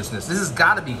deliciousness. This has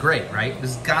gotta be great, right?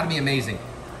 This has gotta be amazing.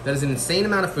 That is an insane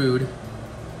amount of food.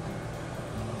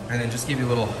 And then just give you a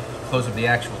little close of the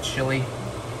actual chili.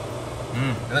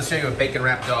 And let's show you a bacon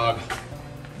wrapped dog.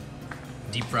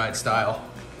 Deep fried style.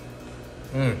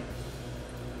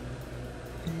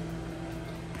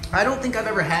 I don't think I've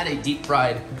ever had a deep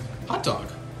fried hot dog,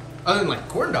 other than like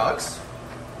corn dogs.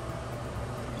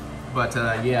 But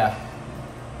yeah.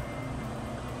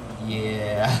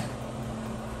 Yeah.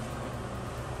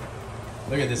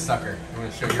 Look at this sucker. I'm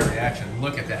gonna show your reaction.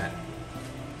 Look at that.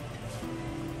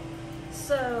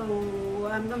 So,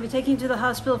 I'm going to be taking you to the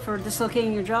hospital for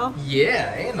dislocating your jaw.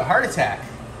 Yeah, and the heart attack.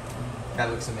 That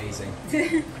looks amazing.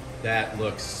 That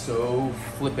looks so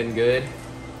flippin' good.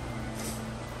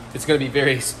 It's gonna be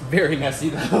very, very messy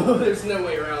though. There's no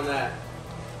way around that.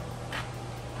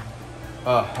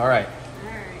 Oh, all right.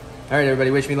 All right,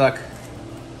 everybody, wish me luck.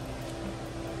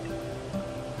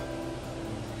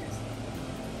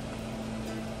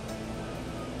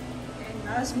 Okay,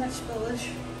 not as much spillage.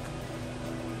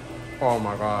 Oh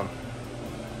my God.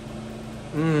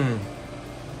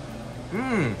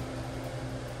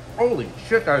 Holy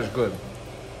shit, that is good.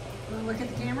 Want to look at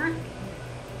the camera?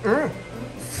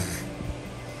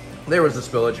 There was the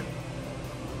spillage.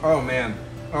 Oh man.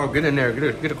 Oh, get in there.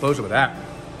 Get a close-up of that.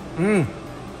 And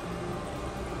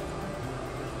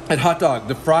hot dog.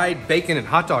 The fried bacon and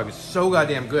hot dog is so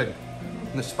goddamn good.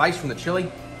 And the spice from the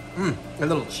chili. A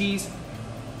little cheese.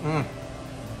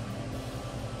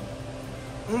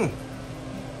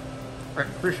 That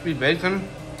crispy bacon.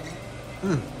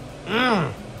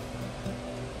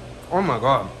 Oh my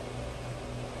God.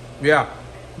 Yeah.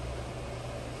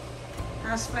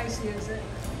 How spicy is it?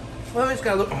 Well, it's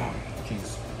got a little, oh,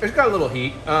 jeez. It's got a little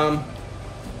heat.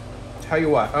 Tell you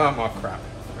what, oh crap.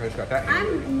 I just got that.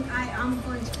 I'm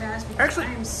going to pass because Actually,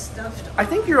 I am stuffed. I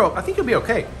think you'll be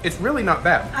okay. It's really not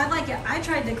bad. I like it. I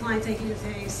tried to decline taking a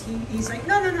taste. He's like,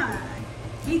 no.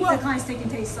 He declines taking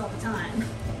tastes all the time.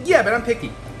 Yeah, but I'm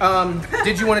picky.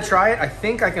 Did you want to try it? I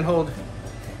think I can hold.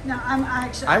 No, I'm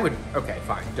actually. I would, okay,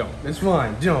 fine, don't. It's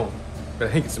fine, don't. But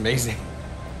I think it's amazing.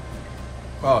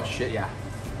 Oh shit, yeah.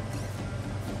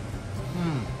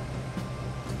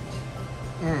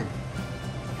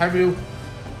 Have you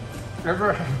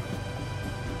ever,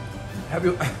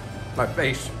 my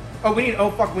face. Oh, we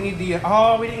need the,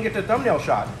 oh, we didn't get the thumbnail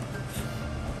shot.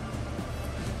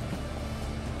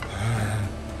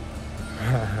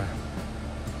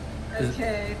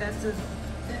 Okay,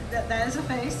 that is a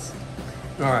face.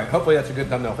 All right, hopefully that's a good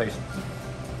thumbnail face.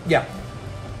 Yeah,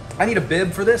 I need a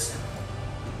bib for this.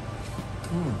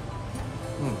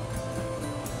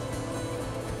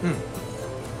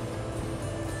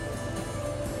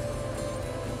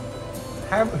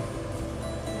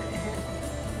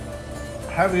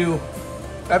 Have you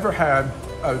ever had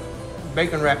a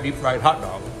bacon wrapped deep fried hot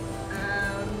dog?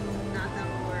 Not that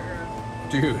I'm aware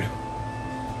of. Dude,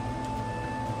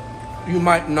 you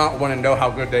might not want to know how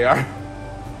good they are.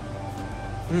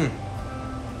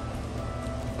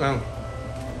 All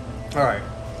right.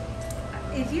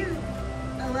 If you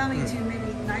allow me to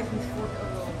maybe knife and fork a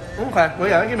little bit. Okay, well,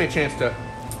 yeah, give me a chance to.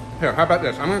 Here, how about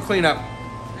this? I'm gonna clean up.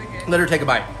 Okay. Let her take a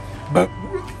bite. But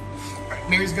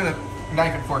Mary's gonna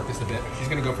knife and fork this a bit. She's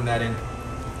gonna go from that end.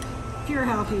 Pure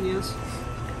jalapenos.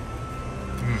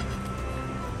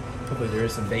 Hopefully there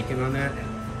is some bacon on that.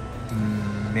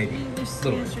 Maybe. There's a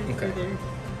little some bit. Okay. there. You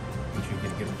should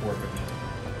get a fork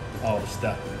of all the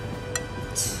stuff.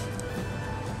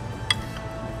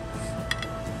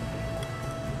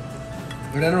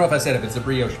 And I don't know if I said it, but it's a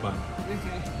brioche bun.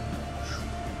 Okay.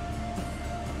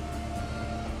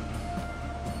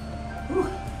 Whew.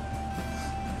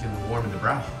 Getting a little warm in the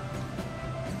brow.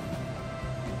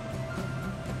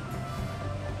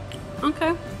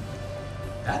 Okay.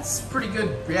 That's pretty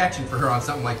good reaction for her on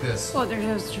something like this. Well,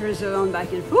 there's chorizo on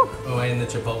back in. Whew. Oh, and the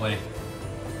chipotle.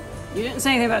 You didn't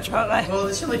say anything about chipotle. Well,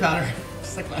 the chili powder,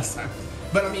 just like last time.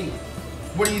 But I mean,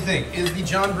 what do you think? Is the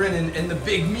John Brennan and the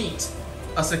big meat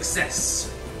a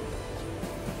success?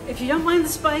 If you don't mind the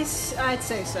spice, I'd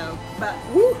say so. But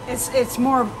it's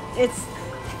more meat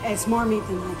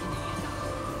than I can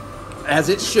handle. As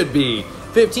it should be.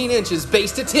 15 inches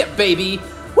base to tip, baby.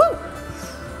 Woo!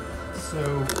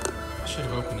 So, I should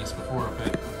have opened this before,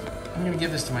 but I'm gonna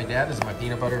give this to my dad. This is my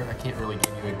peanut butter. I can't really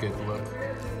give you a good look.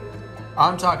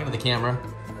 I'm talking to the camera.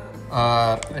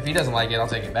 If he doesn't like it, I'll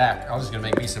take it back. I was just gonna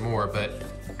make me some more, but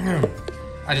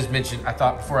I just mentioned, I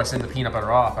thought before I send the peanut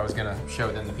butter off, I was gonna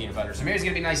show them the peanut butter. So Mary's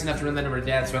gonna be nice enough to run that over to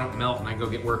Dad so I don't melt and I go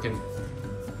get working.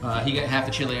 He got half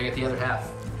the chili, I got the other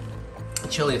half. The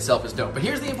chili itself is dope. But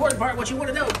here's the important part, what you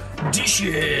wanna know.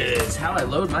 Dishes, how I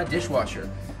load my dishwasher.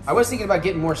 I was thinking about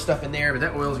getting more stuff in there, but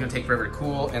that oil is gonna take forever to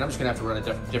cool, and I'm just gonna have to run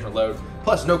a different load.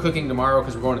 Plus, no cooking tomorrow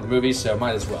because we're going to the movies, so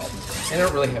might as well. And I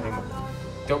don't really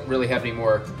have any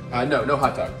more, no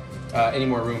hot dog, any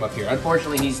more room up here.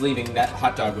 Unfortunately, he's leaving that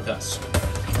hot dog with us.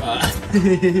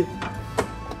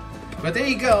 But there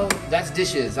you go, that's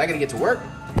dishes. I gotta get to work.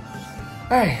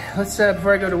 All right, let's,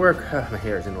 before I go to work, my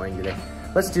hair is annoying today.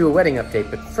 Let's do a wedding update,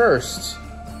 but first,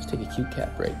 let's take a cute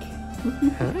cat break.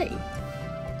 Hi.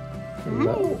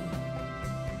 Hello.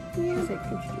 Yeah.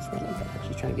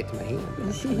 She's trying to get to my hand.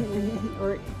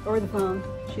 or the phone.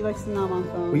 She likes to nom on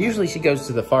phone. Well, usually she goes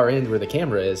to the far end where the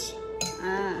camera is.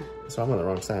 Ah. So I'm on the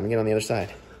wrong side. I'm getting on the other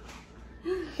side.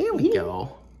 Here we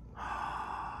go.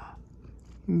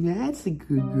 That's a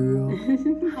good girl.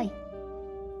 Hi.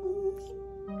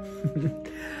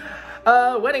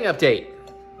 Wedding update.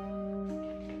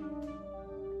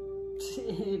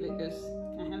 Because,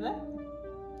 can I have that?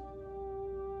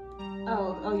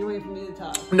 Oh, you're waiting for me to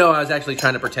talk. No, I was actually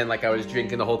trying to pretend like I was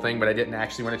drinking the whole thing, but I didn't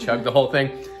actually want to chug the whole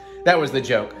thing. That was the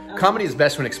joke. Okay. Comedy is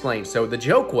best when explained. So the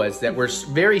joke was that we're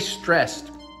very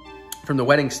stressed from the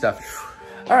wedding stuff.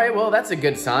 All right, well, that's a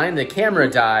good sign. The camera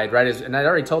died, right? And I'd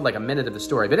already told like a minute of the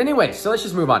story. But anyway, so let's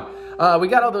just move on. We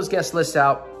got all those guest lists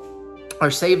out.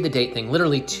 Our save the date thing,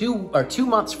 literally 2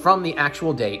 months from the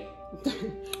actual date,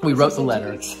 we wrote the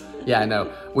letter. Yeah, I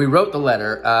know. We wrote the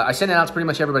letter. I sent it out to pretty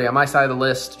much everybody on my side of the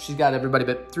list. She's got everybody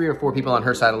but 3 or 4 people on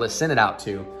her side of the list sent it out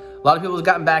to. A lot of people have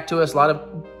gotten back to us, a lot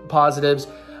of positives.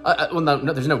 Well, no,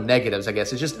 there's no negatives, I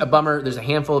guess. It's just a bummer. There's a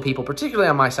handful of people, particularly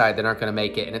on my side, that aren't going to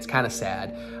make it, and it's kind of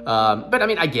sad. But, I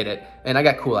mean, I get it, and I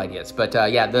got cool ideas. But,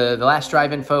 yeah, the last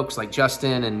drive-in folks, like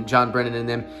Justin and John Brennan and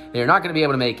them, they're not going to be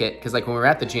able to make it, because, like, when we were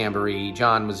at the Jamboree,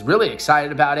 John was really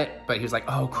excited about it, but he was like,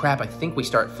 oh, crap, I think we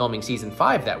start filming Season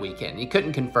 5 that weekend. He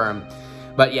couldn't confirm.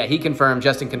 But, yeah,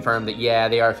 Justin confirmed that, yeah,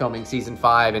 they are filming Season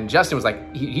 5, and Justin was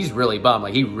like, he's really bummed.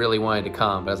 Like, he really wanted to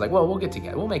come. But I was like, well, we'll get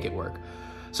together. We'll make it work.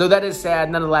 So that is sad.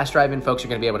 None of the last drive-in folks are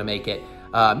going to be able to make it.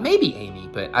 Maybe Amy,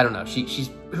 but I don't know.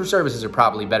 Her services are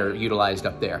probably better utilized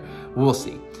up there. We'll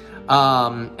see.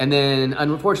 And then,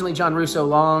 unfortunately, John Russo,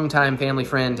 longtime family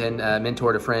friend and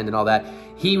mentor to friend and all that,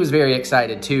 he was very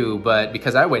excited too, but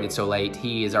because I waited so late,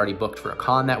 he is already booked for a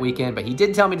con that weekend, but he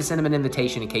did tell me to send him an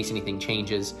invitation in case anything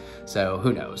changes, so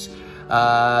who knows.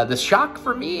 The shock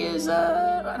for me is,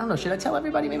 I don't know, should I tell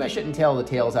everybody? Maybe I shouldn't tell the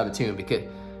tales out of tune, because it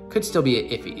could still be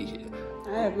iffy.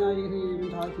 I have no idea who you're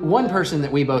even talking about. One person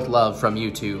that we both love from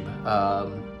YouTube,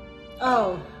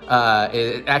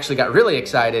 it actually got really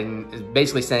excited and is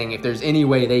basically saying if there's any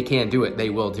way they can do it, they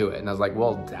will do it. And I was like,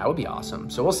 well, that would be awesome.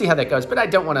 So we'll see how that goes. But I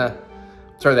don't want to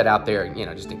throw that out there, you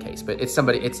know, just in case. But it's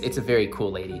somebody, it's a very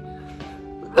cool lady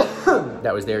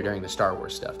that was there during the Star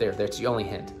Wars stuff. That's the only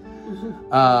hint.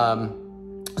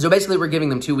 So basically we're giving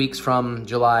them 2 weeks from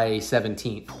July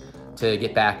 17th to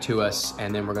get back to us.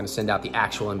 And then we're going to send out the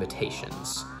actual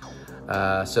invitations.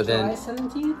 So then July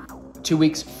 17th? 2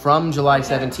 weeks from July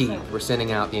 17th, we're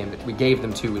sending out we gave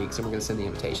them 2 weeks and we're gonna send the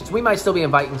invitations. We might still be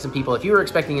inviting some people. If you were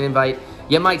expecting an invite,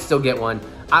 you might still get one.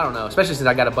 I don't know, especially since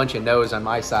I got a bunch of no's on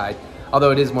my side. Although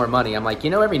it is more money. I'm like,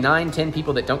 you know, every 9-10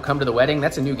 people that don't come to the wedding,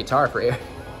 that's a new guitar for Eric.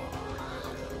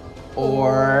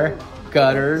 Or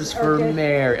gutters for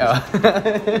Mary. Oh.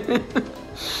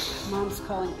 Mom's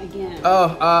calling again.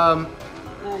 Oh, I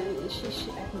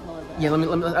can call her back. Yeah,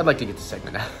 I'd like to get the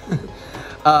segment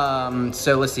out.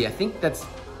 So let's see, I think is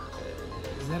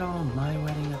that all my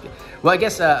wedding update? Well, I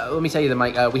guess, let me tell you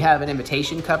Mike, we have an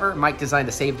invitation cover. Mike designed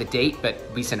to save the date, but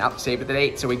we sent out to save the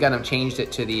date, so we got him changed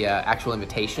it to the actual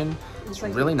invitation. It's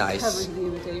like really nice. Covers the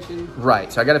invitation.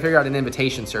 Right, so I got to figure out an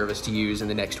invitation service to use in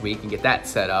the next week and get that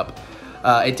set up.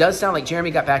 It does sound like,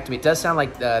 Jeremy got back to me, it does sound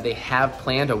like they have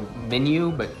planned a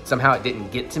menu, but somehow it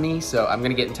didn't get to me, so I'm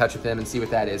going to get in touch with them and see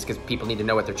what that is, because people need to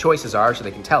know what their choices are so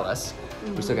they can tell us.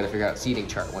 Mm-hmm. We still got to figure out a seating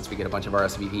chart once we get a bunch of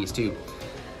RSVPs too.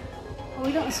 Well,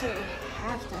 we don't necessarily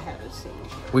have to have a seating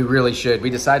chart. We really should.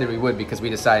 We decided we would because we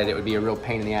decided it would be a real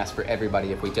pain in the ass for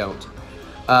everybody if we don't.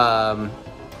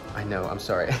 I know, I'm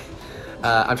sorry.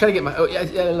 I'm trying to get my,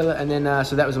 and then,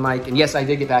 so that was Mike, and yes, I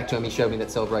did get back to him. He showed me that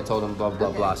silver. I told him blah,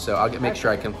 blah, blah, so I'll make sure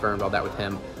I confirmed all that with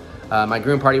him. My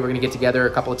groom party, we're going to get together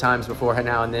a couple of times before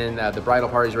now and then. The bridal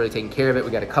party's really taking care of it. We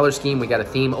got a color scheme. We got a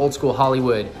theme, old school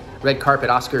Hollywood, red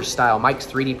carpet, Oscar style. Mike's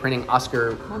 3D printing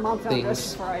Oscar My mom found things.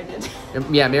 dresses before I did.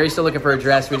 Yeah, Mary's still looking for a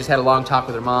dress. We just had a long talk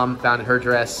with her mom, found her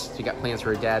dress. She got plans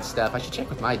for her dad's stuff. I should check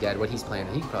with my dad what he's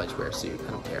planning. He could probably just wear a suit.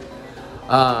 I don't care.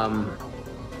 I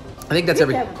think that's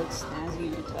every. Your dad would look snazzy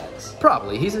in a tux.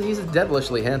 Probably. He's a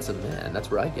devilishly handsome man. That's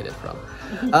where I get it from.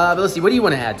 But let's see. What do you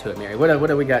want to add to it, Mary? What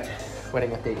do we got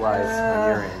wedding update wise on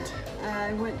your end?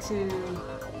 I went to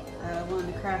one of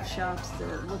the craft shops to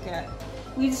look at.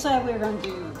 We decided we were going to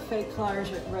do fake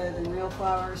flowers rather than real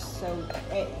flowers. So,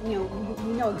 we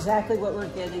know exactly what we're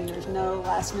getting. There's no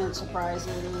last minute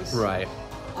surprises. Right.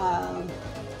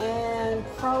 And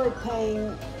probably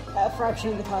paying a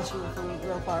fraction of the cost for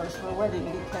real flowers for a wedding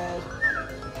because,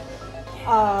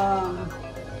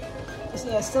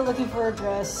 still looking for a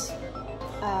dress.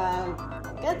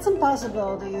 Got some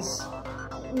possibilities.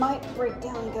 Might break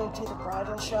down and go to the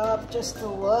bridal shop just to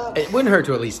look. It wouldn't hurt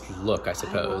to at least look, I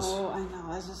suppose. I know.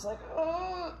 I was just like,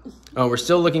 oh. Oh, we're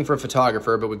still looking for a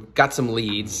photographer, but we've got some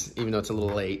leads, even though it's a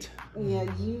little late. Yeah,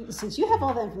 since you have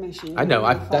all the information. I know.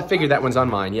 I figured that one's on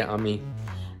mine. Yeah, on me.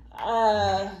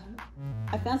 I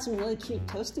found some really cute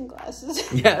toasting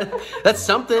glasses. Yeah, that's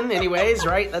something anyways,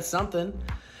 right? That's something.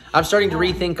 I'm starting to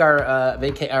rethink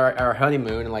our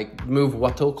honeymoon and like move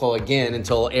Huatulco again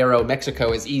until Aero,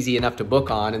 Mexico is easy enough to book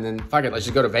on, and then fuck it, let's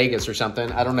just go to Vegas or something.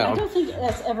 I don't know. I don't think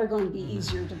that's ever going to be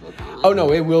easier to book on. Oh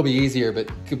no, it will be easier, but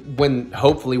when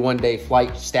hopefully one day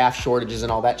flight staff shortages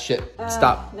and all that shit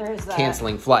stop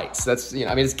canceling flights. That's,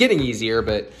 it's getting easier,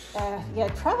 but yeah,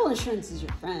 travel insurance is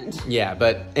your friend. Yeah,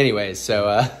 but anyways,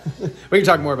 so we can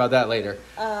talk more about that later.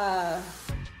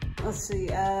 Let's see.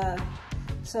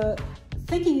 So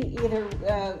thinking either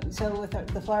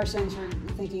with the flower stems, we're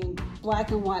thinking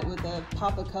black and white with a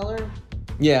pop of color.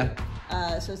 Yeah.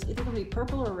 So it's either gonna be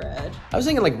purple or red. I was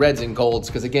thinking like reds and golds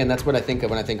because again, that's what I think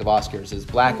of when I think of Oscars is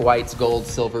black, whites, golds,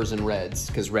 silvers, and reds.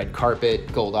 Because red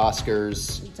carpet, gold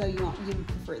Oscars. So you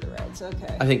prefer the reds,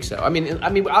 okay? I think so. I mean,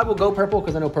 I will go purple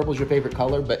because I know purple is your favorite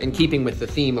color. But in keeping with the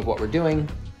theme of what we're doing,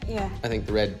 yeah, I think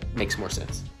the red makes more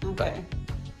sense. Okay.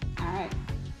 All right.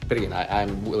 But again,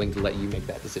 I'm willing to let you make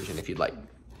that decision if you'd like.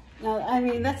 No, I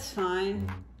mean that's fine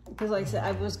because, like I said,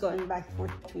 I was going back and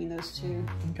forth between those two.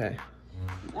 Okay.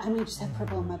 I mean, just have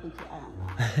purple in my bouquet. I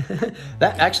don't know.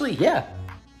 That actually, yeah,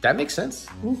 that makes sense.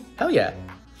 Hell yeah.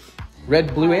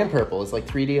 Red, blue, and purple is like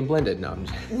 3D and blended. No,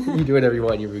 you do whatever you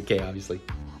want in your bouquet, obviously.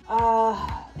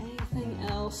 Anything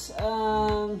else?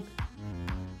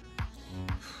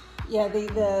 Yeah,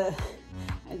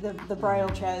 the bridal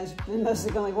chat has been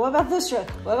mostly going, what about this dress?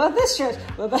 What about this dress?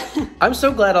 What about... I'm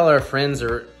so glad all our friends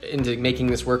are into making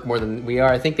this work more than we are.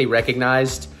 I think they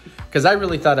recognized, because I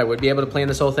really thought I would be able to plan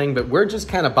this whole thing, but we're just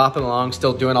kind of bopping along,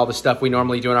 still doing all the stuff we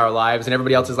normally do in our lives, and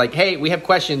everybody else is like, hey, we have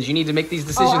questions, you need to make these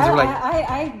decisions.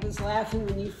 I was laughing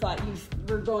when you thought you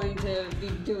were going to be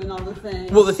doing all the things.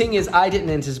 Well, the thing is, I didn't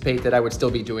anticipate that I would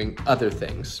still be doing other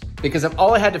things, because if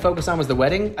all I had to focus on was the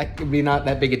wedding, it would be not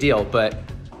that big a deal, but...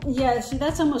 Yeah, see,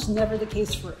 that's almost never the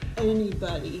case for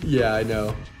anybody. Yeah, I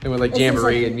know. And with like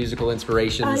Jamboree and musical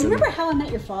inspirations. Remember How I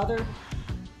Met Your Father?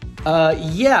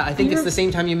 Yeah, I think it's the same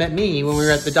time you met me when we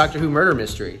were at the Doctor Who murder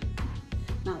mystery.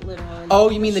 Not literally. Oh,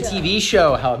 you mean the TV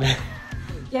show, How I Met...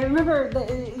 Yeah, remember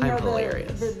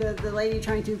hilarious. The lady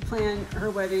trying to plan her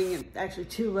wedding, and actually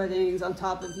 2 weddings on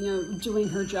top of, doing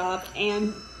her job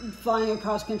and flying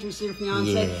across country to see her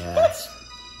fiance. Yeah. That's...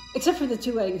 Except for the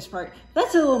 2 weddings part.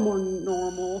 That's a little more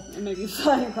normal, and maybe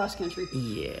flying across country.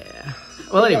 Yeah.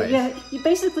 Well, anyway. Yeah,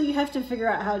 you have to figure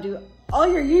out how to do all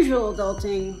your usual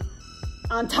adulting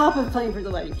on top of planning for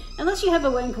the wedding. Unless you have a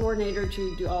wedding coordinator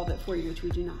to do all of it for you, which we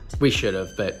do not. We should have,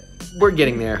 but we're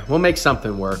getting there. We'll make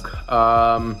something work.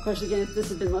 Of course, again, if this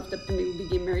had been left up to me, we'd be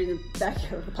getting married in the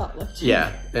backyard of a potluck.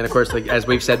 Yeah, and of course, like as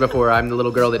we've said before, I'm the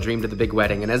little girl that dreamed of the big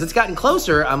wedding. And as it's gotten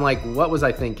closer, I'm like, what was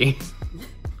I thinking?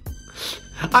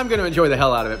 I'm going to enjoy the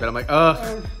hell out of it, but I'm like,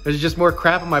 ugh, there's just more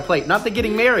crap on my plate. Not the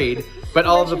getting married, but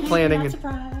all the planning. Not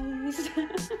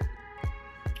surprised.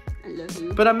 I love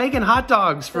you. But I'm making hot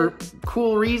dogs for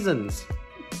cool reasons.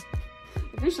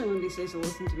 Eventually one of these days will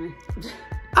listen to me.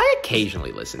 I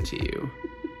occasionally listen to you.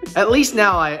 At least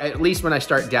now, at least when I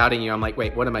start doubting you, I'm like,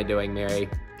 wait, what am I doing, Mary?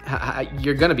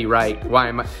 You're going to be right. Why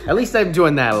am I? At least I'm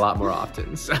doing that a lot more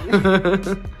often. So.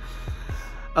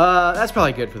 That's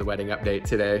probably good for the wedding update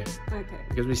today. Okay.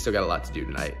 Because we still got a lot to do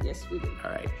tonight. Yes, we do.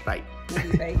 All right, bye.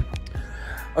 Bye.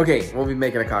 Okay, we'll be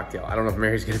making a cocktail. I don't know if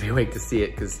Mary's gonna be awake to see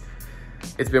it because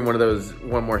it's been one of those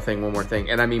one more thing.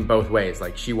 And I mean both ways.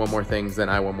 Like she one more things, then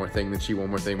I one more thing, then she one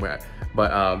more thing.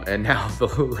 But and now the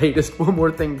latest one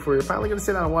more thing before you're finally gonna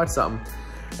sit down and watch something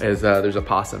is there's a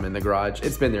possum in the garage.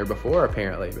 It's been there before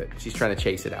apparently, but she's trying to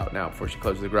chase it out now before she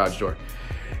closes the garage door.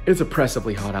 It's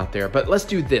oppressively hot out there, but let's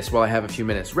do this while I have a few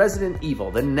minutes. Resident Evil,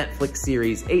 the Netflix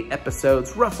series, 8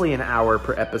 episodes, roughly an hour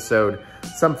per episode,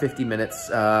 some 50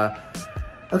 minutes.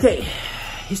 Okay,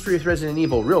 history with Resident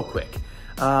Evil real quick.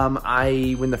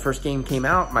 When the first game came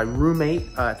out, my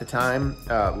roommate at the time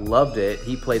loved it.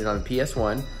 He played it on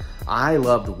PS1. I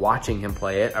loved watching him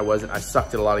play it. I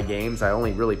sucked at a lot of games. I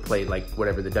only really played like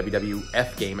whatever the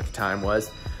WWF game at the time was.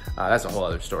 That's a whole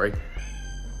other story.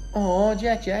 Oh,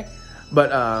 Jack.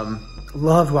 But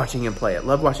loved watching him play it.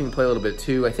 Loved watching him play a little bit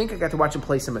too. I think I got to watch him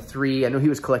play some of 3. I know he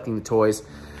was collecting the toys,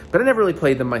 but I never really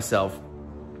played them myself.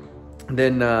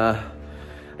 Then I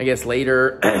guess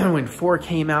later when 4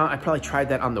 came out, I probably tried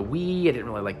that on the Wii. I didn't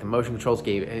really like the motion controls.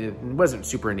 It wasn't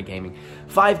super into gaming.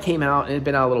 5 came out and it had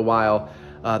been out a little while.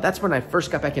 That's when I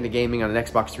first got back into gaming on an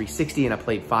Xbox 360 and I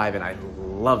played 5 and I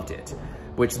loved it.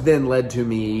 Which then led to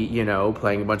me, you know,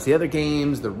 playing a bunch of the other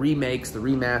games, the remakes, the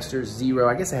remasters, 0.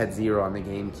 I guess I had 0 on the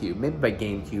GameCube. Maybe by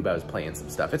GameCube I was playing some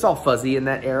stuff. It's all fuzzy in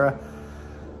that era.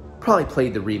 Probably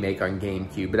played the remake on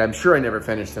GameCube, but I'm sure I never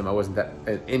finished them. I wasn't that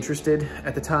interested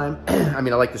at the time. I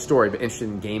mean, I like the story, but interested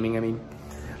in gaming, I mean.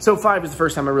 So 5 was the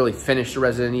first time I really finished a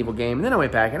Resident Evil game. And then I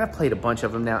went back and I played a bunch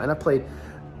of them now. And I played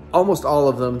almost all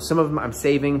of them. Some of them I'm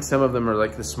saving. Some of them are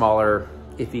like the smaller,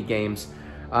 iffy games.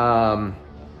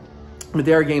 But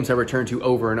there are games I return to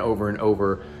over and over and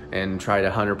over and try to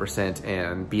 100%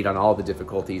 and beat on all the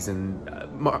difficulties. And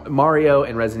Mario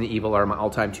and Resident Evil are my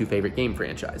all-time 2 favorite game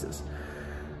franchises.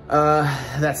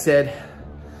 That said,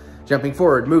 jumping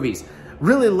forward, movies.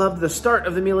 Really loved the start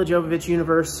of the Mila Jovovich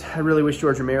universe. I really wish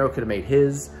George Romero could have made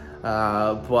his.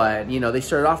 But, you know, they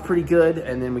started off pretty good,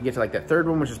 and then we get to like that 3rd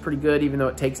one, which is pretty good, even though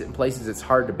it takes it in places it's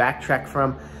hard to backtrack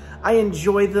from. I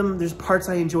enjoy them. There's parts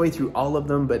I enjoy through all of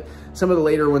them, but some of the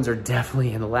later ones are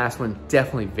definitely, and the last one,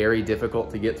 definitely very difficult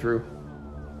to get through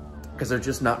because they're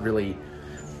just not really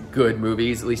good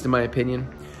movies, at least in my opinion.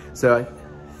 So I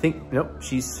think, nope,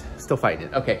 she's still fighting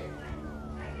it. Okay.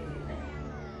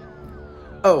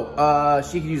 Oh,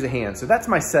 she could use a hand. So that's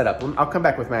my setup. I'll come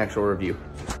back with my actual review.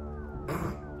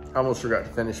 I almost forgot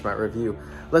to finish my review.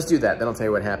 Let's do that. Then I'll tell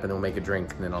you what happened. We'll make a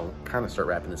drink, and then I'll kind of start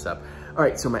wrapping this up. All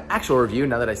right, so my actual review,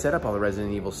 now that I set up all the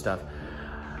Resident Evil stuff,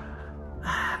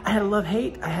 I had a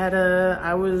love-hate.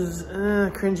 I was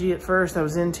cringy at first. I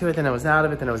was into it, then I was out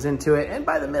of it, then I was into it. And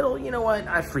by the middle, you know what?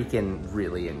 I freaking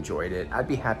really enjoyed it. I'd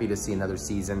be happy to see another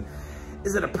season.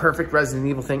 Is it a perfect Resident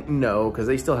Evil thing? No, because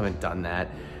they still haven't done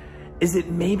that. Is it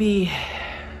maybe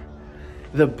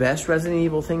the best Resident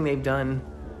Evil thing they've done?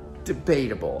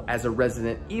 Debatable. As a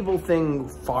Resident Evil thing,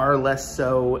 far less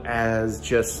so as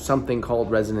just something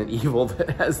called Resident Evil that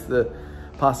has the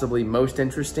possibly most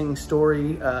interesting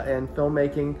story and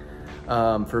filmmaking.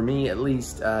 For me, at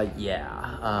least,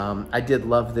 yeah. I did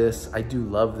love this. I do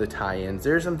love the tie-ins.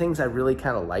 There are some things I really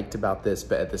kind of liked about this,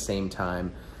 but at the same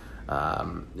time,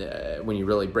 when you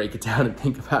really break it down and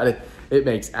think about it, it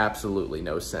makes absolutely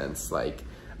no sense. Like,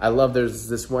 I love there's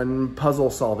this one puzzle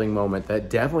solving moment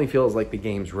that definitely feels like the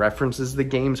game's references the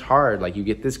game's hard. Like you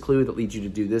get this clue that leads you to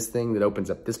do this thing that opens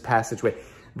up this passageway,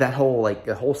 that whole, like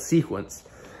the whole sequence.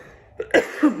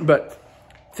 But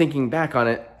thinking back on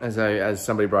it, as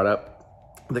somebody brought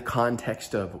up, the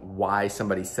context of why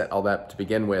somebody set all that to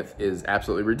begin with is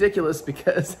absolutely ridiculous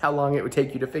because how long it would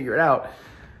take you to figure it out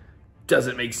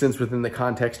doesn't make sense within the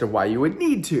context of why you would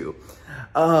need to.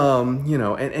 You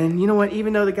know, and you know what,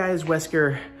 even though the guy is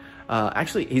Wesker,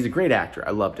 actually, he's a great actor.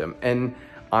 I loved him. And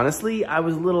honestly, I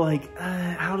was a little like,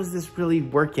 how does this really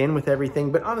work in with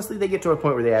everything? But honestly, they get to a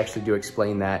point where they actually do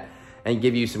explain that and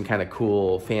give you some kind of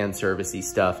cool fan service-y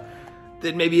stuff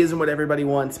that maybe isn't what everybody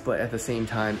wants, but at the same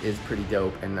time is pretty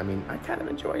dope. And I mean, I kind of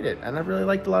enjoyed it. And I really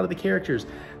liked a lot of the characters.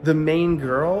 The main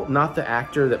girl, not the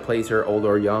actor that plays her old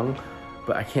or young,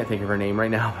 but I can't think of her name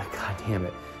right now, but god damn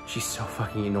it. She's so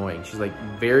fucking annoying. She's like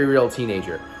very real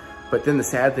teenager. But then the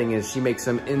sad thing is she makes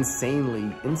some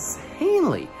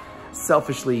insanely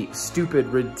selfishly stupid,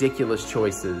 ridiculous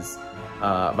choices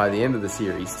by the end of the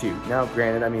series too. Now,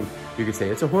 granted, I mean, you could say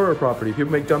it's a horror property.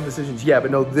 People make dumb decisions. Yeah,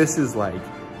 but no, this is like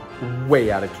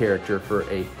way out of character for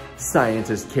a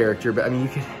scientist character. But I mean,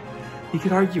 you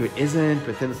could argue it isn't,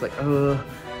 but then it's like,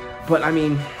 But I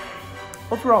mean,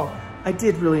 overall, I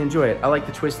did really enjoy it. I like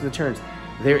the twists and the turns.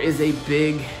 There is a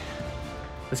big,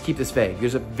 let's keep this vague.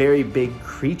 There's a very big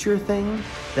creature thing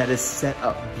that is set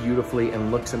up beautifully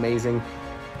and looks amazing.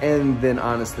 And then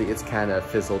honestly, it's kind of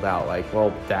fizzled out. Like,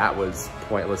 well, that was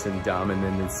pointless and dumb. And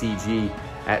then the CG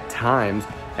at times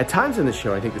in the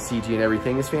show, I think the CG and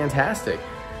everything is fantastic.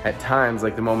 At times,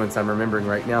 like the moments I'm remembering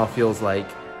right now, feels like,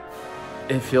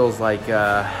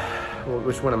 well,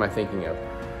 which one am I thinking of?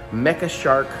 Mecha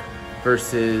Shark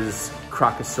versus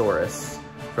Crocosaurus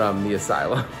from The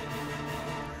Asylum.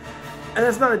 And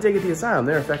that's not a dig at The Asylum.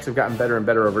 Their effects have gotten better and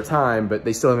better over time, but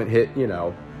they still haven't hit, you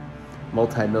know,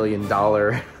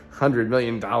 multi-million-dollar, $100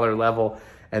 million level.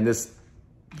 And this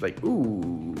like,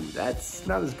 ooh, that's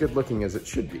not as good looking as it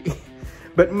should be.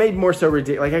 But made more so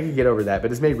ridiculous, like I could get over that,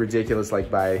 but it's made ridiculous like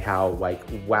by how like,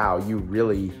 wow, you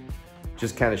really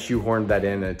just kind of shoehorned that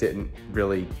in and it didn't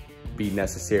really be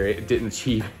necessary. It didn't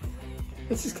achieve,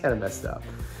 it's just kind of messed up.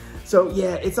 So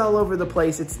yeah, it's all over the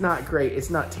place. It's not great, it's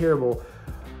not terrible,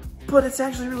 but it's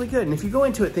actually really good. And if you go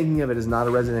into it thinking of it as not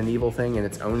a Resident Evil thing and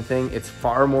its own thing, it's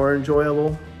far more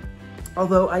enjoyable.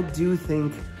 Although I do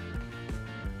think,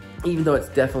 even though it's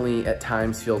definitely at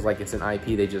times feels like it's an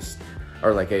IP they just,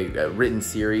 or like a written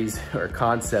series or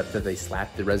concept that they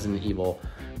slapped the Resident Evil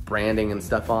branding and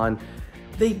stuff on,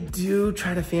 they do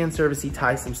try to fan servicey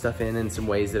tie some stuff in some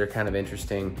ways that are kind of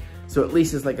interesting. So at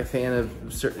least as like a fan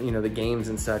of certain, you know, the games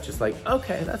and such, it's like,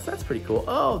 okay, that's pretty cool.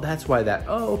 Oh, that's why that,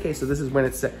 oh, okay, so this is when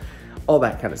it's set, all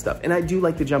that kind of stuff. And I do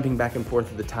like the jumping back and forth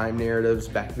of the time narratives,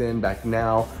 back then, back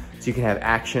now. So you can have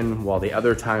action while the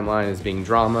other timeline is being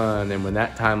drama, and then when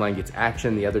that timeline gets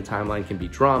action, the other timeline can be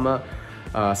drama.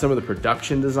 Some of the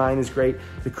production design is great.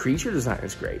 The creature design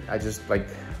is great. I just like,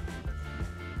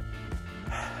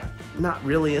 not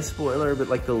really a spoiler, but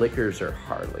like the liquors are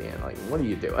hardly in. Like, what are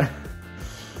you doing?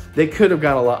 They could have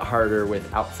gone a lot harder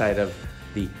with outside of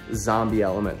the zombie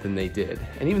element than they did.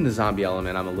 And even the zombie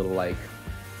element, I'm a little like,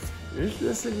 is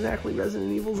this exactly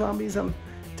Resident Evil zombies? It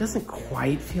doesn't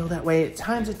quite feel that way. At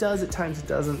times it does, at times it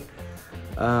doesn't.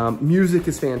 Music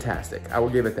is fantastic. I will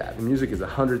give it that. The music is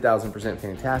 100,000%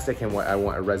 fantastic and what I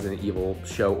want a Resident Evil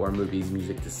show or movie's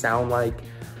music to sound like.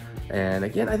 And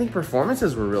again, I think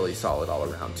performances were really solid all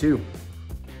around too.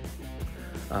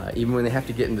 Even when they have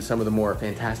to get into some of the more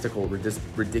fantastical,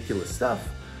 ridiculous stuff,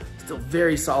 still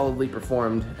very solidly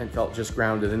performed and felt just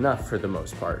grounded enough for the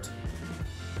most part.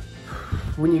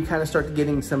 When you kind of start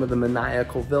getting some of the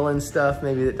maniacal villain stuff,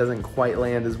 maybe that doesn't quite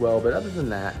land as well, but other than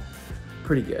that,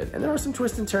 pretty good. And there are some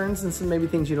twists and turns and some maybe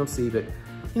things you don't see, but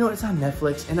you know, it's on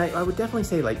Netflix, and I would definitely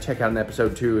say like check out an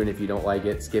episode 2, and if you don't like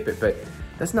it, skip it, but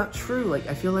that's not true. Like,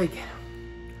 I feel like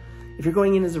if you're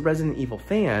going in as a Resident Evil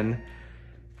fan,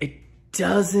 it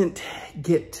doesn't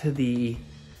get to the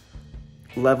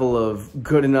level of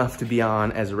good enough to be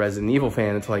on as a Resident Evil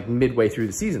fan until like midway through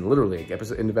the season, literally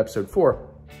like end of episode 4.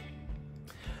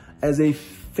 As a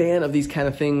fan of these kind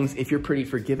of things, if you're pretty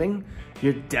forgiving,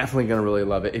 you're definitely gonna really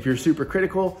love it. If you're super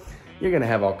critical, you're gonna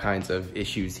have all kinds of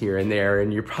issues here and there,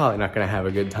 and you're probably not gonna have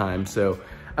a good time. So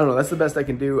I don't know, that's the best I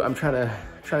can do. I'm trying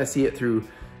to see it through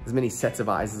as many sets of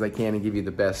eyes as I can and give you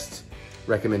the best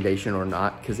recommendation or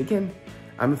not. Because again,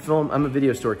 I'm a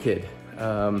video store kid.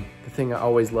 The thing I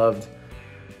always loved,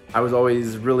 I was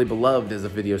always really beloved as a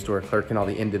video store clerk in all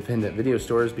the independent video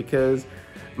stores, because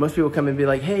most people come and be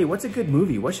like, hey, what's a good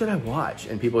movie? What should I watch?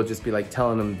 And people would just be like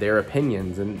telling them their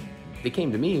opinions. And they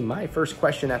came to me, my first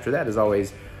question after that is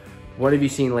always, what have you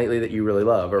seen lately that you really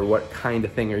love? Or what kind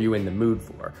of thing are you in the mood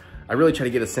for? I really try to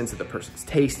get a sense of the person's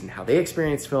taste and how they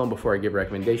experience film before I give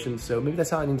recommendations. So maybe that's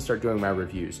how I need to start doing my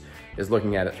reviews, is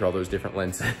looking at it through all those different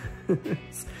lenses.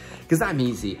 Because I'm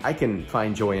easy. I can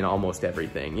find joy in almost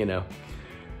everything, you know?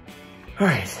 All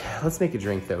right, let's make a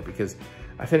drink though, because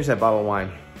I finished that bottle of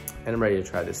wine and I'm ready to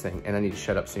try this thing, and I need to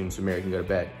shut up soon so Mary can go to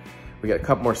bed. We got a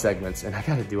couple more segments and I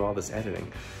gotta do all this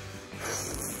editing.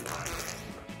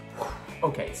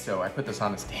 Okay, so I put this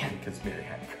on a stand because Mary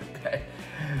had to go to bed.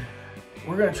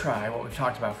 We're gonna try what we've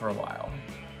talked about for a while.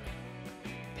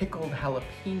 Pickled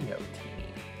jalapeno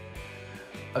teeny.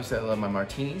 Obviously I love my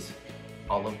martinis.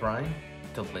 Olive brine,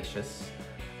 delicious.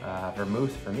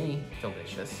 Vermouth for me,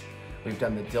 delicious. We've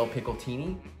done the dill pickle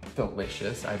teeny,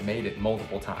 delicious. I've made it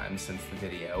multiple times since the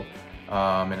video.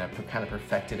 And I've kind of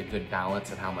perfected a good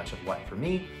balance of how much of what for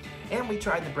me. And we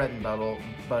tried the bread and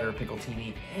butter pickle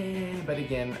teeny, but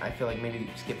again, I feel like maybe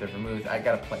skip the vermouth. I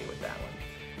gotta play with that one.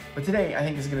 But today, I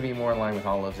think this is gonna be more in line with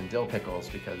olives and dill pickles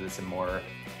because it's a more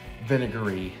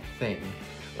vinegary thing.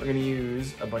 We're gonna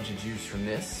use a bunch of juice from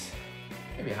this,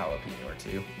 maybe a jalapeno or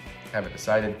two. Haven't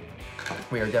decided.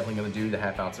 We are definitely gonna do the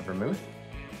 ½ ounce of vermouth.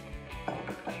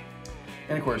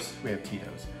 And of course, we have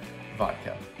Tito's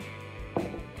vodka.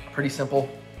 Pretty simple.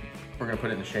 We're gonna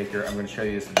put it in the shaker. I'm gonna show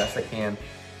you this the best I can.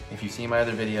 If you've seen my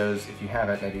other videos, if you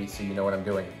haven't, maybe so you know what I'm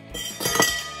doing.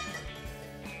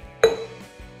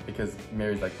 Because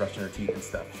Mary's like brushing her teeth and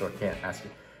stuff, so I can't ask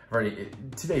you.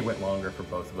 Today went longer for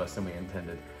both of us than we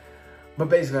intended. But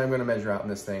basically, I'm gonna measure out in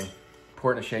this thing,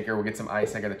 pour it in a shaker, we'll get some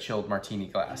ice. I got a chilled martini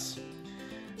glass.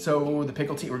 So the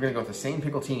pickle tea, we're gonna go with the same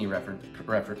pickle teeny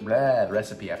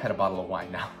recipe. I've had a bottle of wine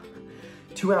now.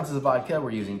 2 ounces of vodka,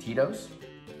 we're using Tito's.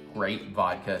 Great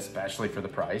vodka, especially for the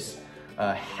price.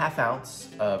 ½ ounce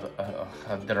of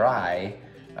dry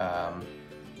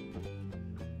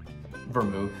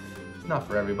vermouth. It's not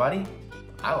for everybody.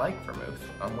 I like vermouth,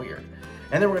 I'm weird.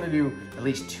 And then we're gonna do at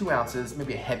least 2 ounces,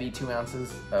 maybe a heavy 2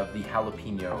 ounces of the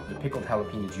jalapeno, the pickled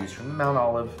jalapeno juice from the Mount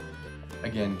Olive.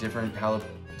 Again, different pickled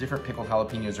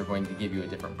jalapenos are going to give you a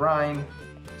different brine.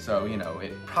 So, you know,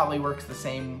 it probably works the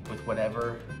same with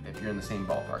whatever if you're in the same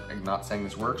ballpark. I'm not saying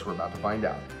this works, we're about to find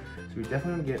out. So we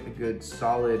definitely want to get a good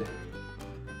solid,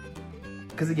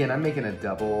 because again, I'm making a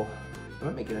double. Am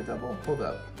I making a double? Hold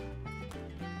up.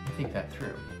 Let me think that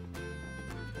through.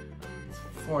 It's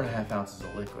 4.5 ounces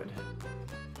of liquid.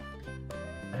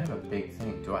 I have a big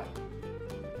thing, do I?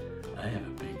 I have a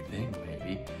big thing,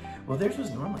 baby. Well, theirs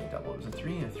was normally double. It was a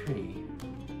 3 and a 3.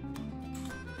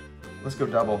 Let's go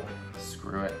double.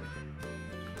 Screw it.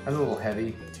 That's a little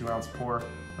heavy, 2 ounce pour.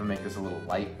 I'm gonna make this a little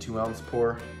light 2 ounce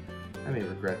pour. I may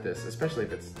regret this, especially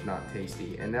if it's not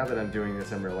tasty. And now that I'm doing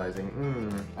this, I'm realizing,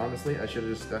 honestly, I should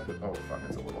have just stuck with, oh fuck,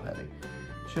 it's a little heavy.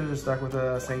 Should have just stuck with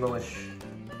a single-ish.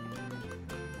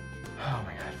 Oh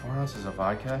my God, 4 ounces of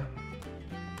vodka.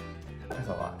 That's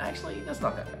a lot. Actually, that's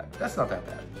not that bad. That's not that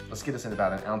bad. Let's get us in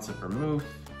about 1 ounce of vermouth.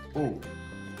 Ooh.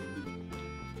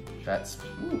 That's,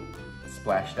 ooh,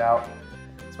 splashed out.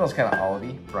 It smells kind of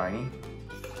olivey, briny.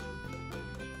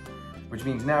 Which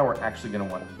means now we're actually gonna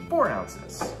want 4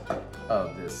 ounces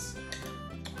of this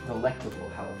delectable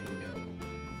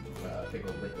jalapeno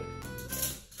pickled liquid.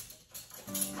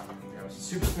 Grab a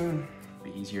soup spoon,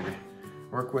 be easier to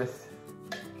work with.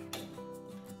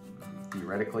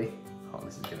 Theoretically. Oh,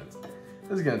 this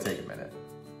is gonna take a minute.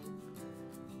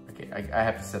 Okay, I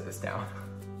have to set this down.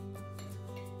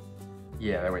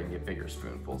 Yeah, that way you can get bigger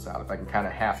spoonfuls out. If I can kind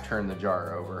of half turn the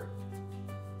jar over.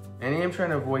 And I am trying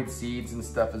to avoid seeds and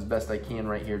stuff as best I can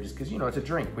right here, just because, you know, it's a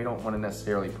drink. We don't want to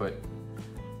necessarily put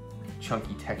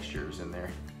chunky textures in there.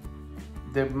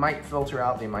 They might filter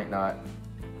out, they might not.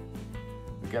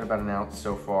 We've got about 1 ounce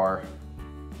so far.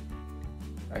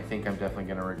 I think I'm definitely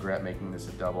gonna regret making this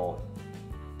a double.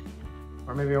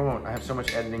 Or maybe I won't. I have so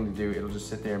much editing to do, it'll just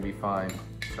sit there and be fine.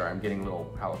 Sorry, I'm getting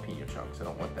little jalapeno chunks. I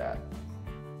don't want that.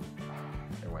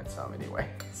 There went some anyway.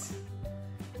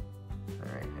 All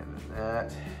right, and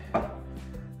then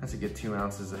that's a good 2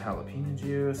 ounces of jalapeno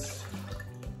juice.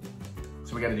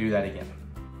 So we gotta do that again.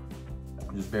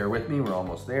 Just bear with me, we're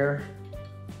almost there.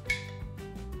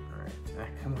 All right,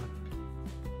 come on.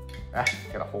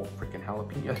 Got a whole freaking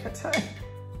jalapeno that time.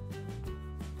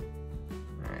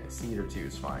 All right, a seed or 2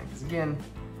 is fine. Because again,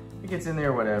 if it gets in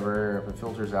there, whatever. If it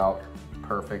filters out,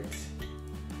 perfect.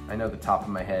 I know the top of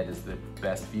my head is the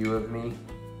best view of me.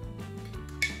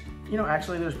 You know,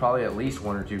 actually, there's probably at least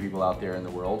 1 or 2 people out there in the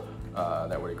world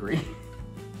that would agree.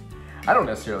 I don't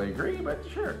necessarily agree, but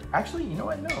sure. Actually, you know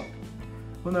what? No.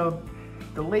 Well, no.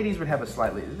 The ladies would have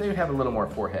they would have a little more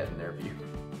forehead in their view.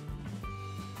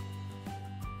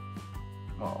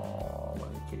 Oh, one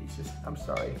of the kitties just, I'm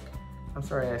sorry. I'm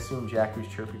sorry, I assume Jacku's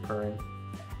chirpy purring.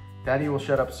 Daddy will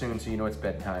shut up soon, so you know it's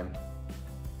bedtime.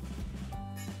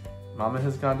 Mama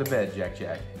has gone to bed,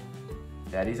 Jack.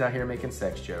 Daddy's out here making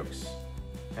sex jokes.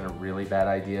 And a really bad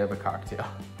idea of a cocktail.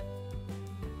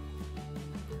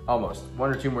 Almost, 1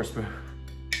 or 2 more spoons.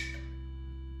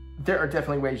 There are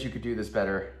definitely ways you could do this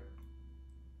better.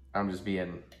 I'm just being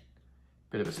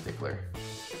a bit of a stickler.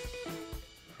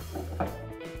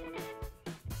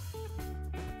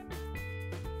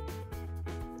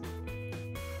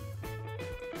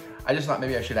 I just thought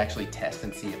maybe I should actually test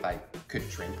and see if I could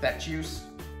drink that juice.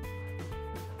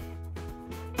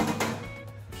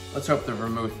 Let's hope the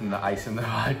vermouth and the ice and the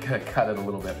vodka cut it a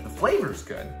little bit. The flavor's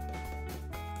good.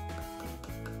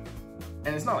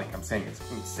 And it's not like I'm saying it's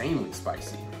insanely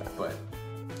spicy, but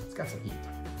it's got some heat.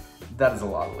 That is a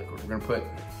lot of liquid. We're gonna put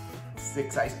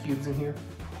 6 ice cubes in here.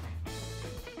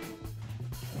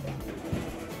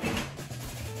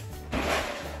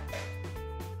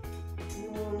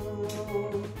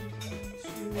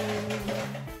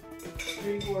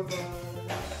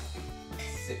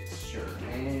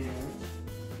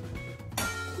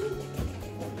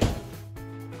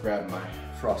 Grab my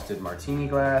frosted martini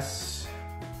glass.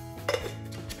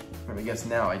 And I guess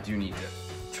now I do need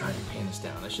to try and pan this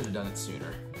down. I should have done it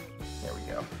sooner. There we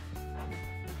go.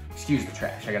 Excuse the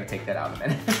trash, I gotta take that out in a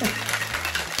minute.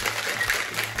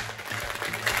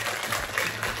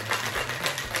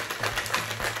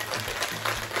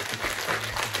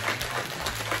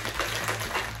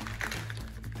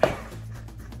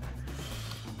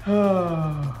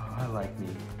 Oh, I like me.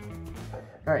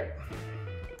 All right.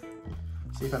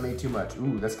 See if I made too much.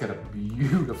 Ooh, that's got a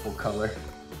beautiful color.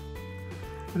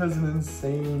 It has an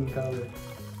insane color.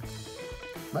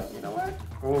 But you know what?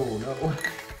 Oh no.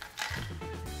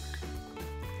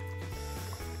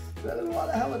 That is a lot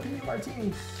of jalapeno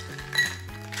martini.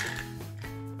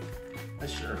 I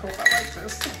sure hope I like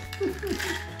this.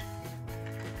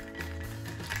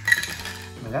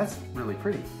 I mean, that's really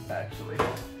pretty, actually.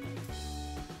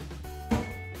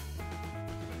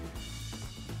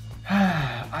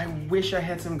 I wish I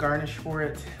had some garnish for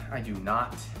it. I do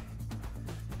not.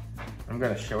 I'm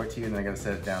gonna show it to you and then I gotta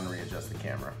set it down and readjust the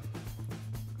camera.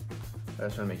 I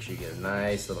just wanna make sure you get a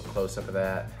nice little close-up of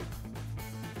that.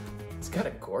 It's got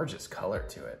a gorgeous color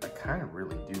to it. I kind of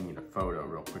really do need a photo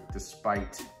real quick,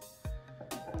 despite.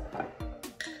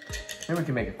 Then we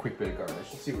can make a quick bit of garnish.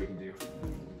 Let's see what we can do.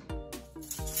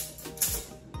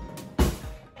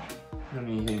 Don't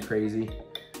need anything crazy.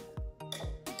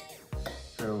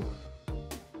 So,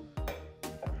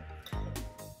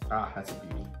 that's a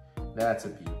beauty. That's a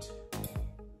beaut.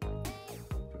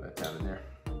 Put that down in there.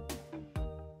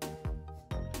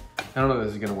 I don't know if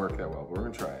this is gonna work that well, but we're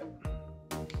gonna try it.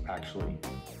 Actually,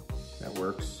 that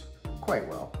works quite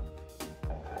well.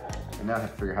 And now I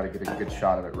have to figure out how to get a good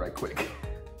shot of it right quick.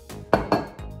 All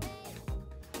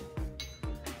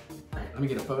right, let me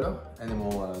get a photo and then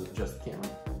we'll adjust the camera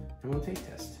and we'll taste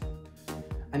test.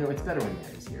 I know it's better when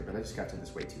Mary's here, but I just got to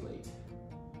this way too late.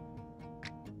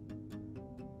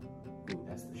 Ooh,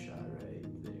 that's the shot right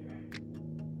there.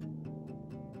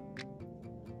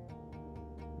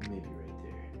 Maybe right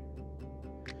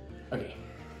there. Okay.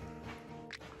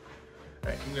 All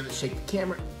right, I'm gonna shake the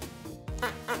camera.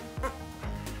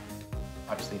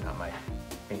 Obviously not my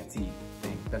fancy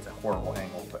thing. That's a horrible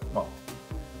angle, but well,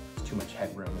 it's too much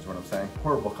headroom is what I'm saying.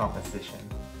 Horrible composition.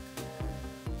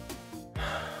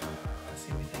 Let's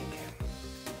see what we think.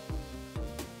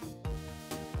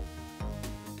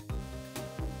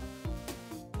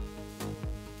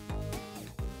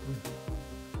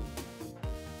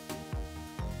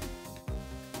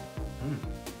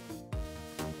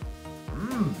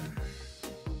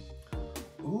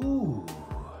 Ooh.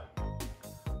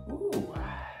 Ooh.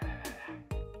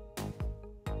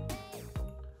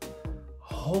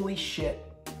 Holy shit,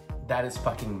 that is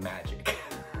fucking magic.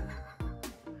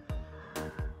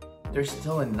 There's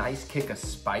still a nice kick of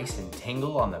spice and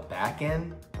tingle on the back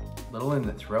end, little in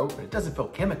the throat, but it doesn't feel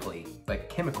chemical.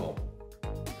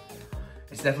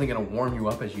 It's definitely gonna warm you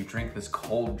up as you drink this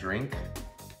cold drink,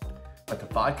 but the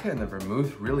vodka and the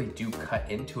vermouth really do cut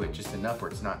into it just enough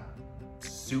where it's not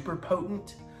super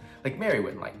potent. Like Mary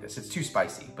wouldn't like this, it's too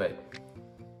spicy, but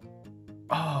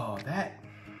oh, that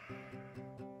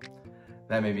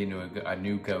may be a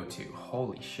new go-to.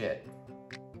 Holy shit.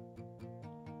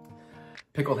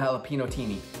 Pickled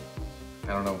jalapeno-tini. I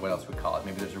don't know what else we call it.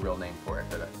 Maybe there's a real name for it,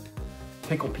 but a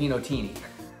pickled pinotini.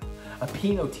 A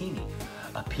pinotini.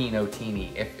 A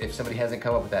pinotini. If somebody hasn't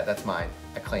come up with that, that's mine.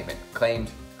 I claim it. Claimed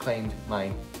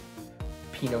mine.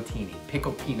 Pinotini.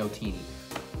 Pickled pinotini.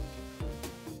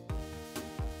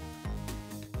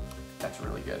 That's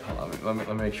really good. Hold on, let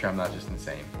me make sure I'm not just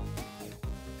insane.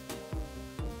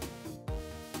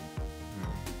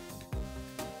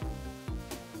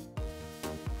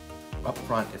 Up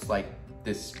front, it's like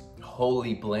this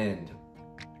holy blend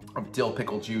of dill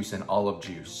pickle juice and olive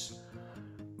juice,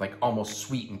 like almost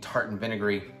sweet and tart and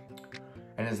vinegary.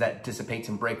 And as that dissipates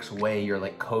and breaks away, you're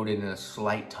like coated in a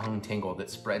slight tongue tingle that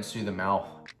spreads through the mouth.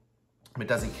 But it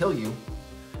doesn't kill you.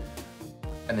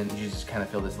 And then you just kind of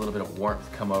feel this little bit of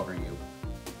warmth come over you.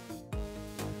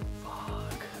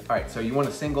 Fuck. All right, so you want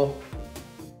a single.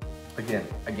 Again,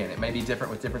 it may be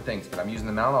different with different things, but I'm using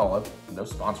the Mount Olive. No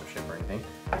sponsorship or anything.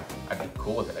 I'd be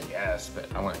cool with it, I guess,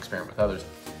 but I want to experiment with others.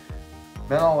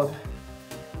 Mount Olive,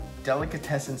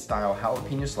 delicatessen style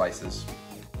jalapeno slices,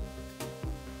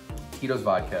 Tito's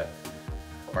vodka,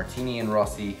 Martini and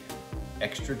Rossi,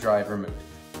 extra dry vermouth.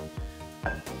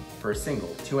 For a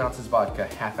single, 2 ounces vodka,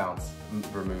 ½ ounce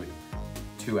vermouth,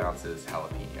 2 ounces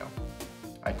jalapeno.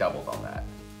 I doubled on that,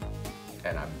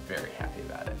 and I'm very happy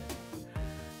about it.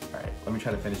 All right, let me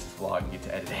try to finish this vlog and get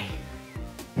to editing.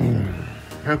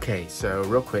 Okay, so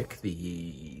real quick,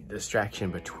 the distraction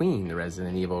between the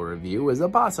Resident Evil review was a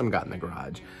possum got in the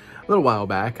garage. A little while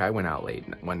back, I went out late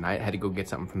one night, had to go get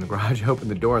something from the garage,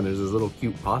 opened the door, and there's this little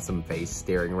cute possum face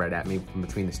staring right at me from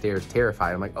between the stairs,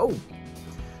 terrified. I'm like, oh,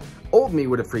 old me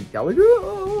would have freaked out, like,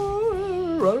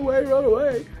 oh, run away, run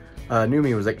away. New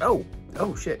me was like, oh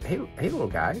shit, hey little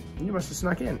guy, you must have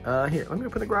snuck in. Here, let me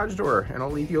open the garage door and I'll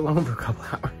leave you alone for a couple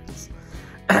hours.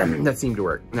 That seemed to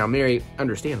work. Now, Mary,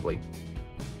 understandably,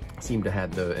 seemed to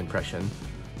have the impression,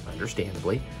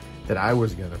 understandably, that I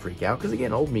was gonna freak out, because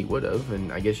again, old meat would have,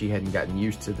 and I guess she hadn't gotten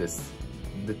used to this,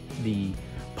 the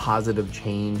positive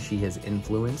change she has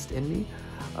influenced in me.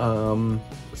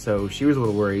 So she was a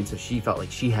little worried, so she felt like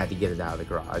she had to get it out of the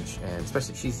garage, and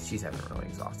especially she's having a really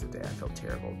exhausted day. I felt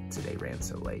terrible today, ran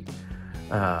so late.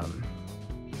 But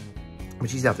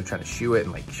she's out there trying to shoo it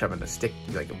and like shoving a stick,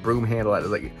 like a broom handle at it,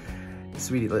 like,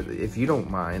 sweetie, if you don't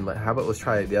mind, how about let's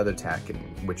try the other tack,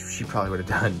 which she probably would have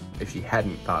done if she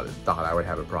hadn't thought I would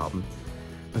have a problem.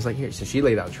 I was like, here, so she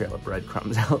laid out a trail of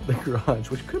breadcrumbs out the garage,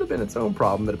 which could have been its own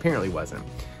problem, but apparently wasn't.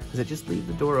 I said, just leave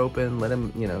the door open, let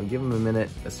him, you know, give him a minute,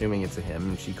 assuming it's a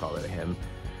him. She called it a him.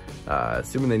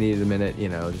 Assuming they needed a minute, you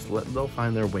know, they'll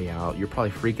find their way out. You're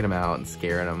probably freaking them out and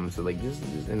scaring them. So like,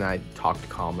 and I talked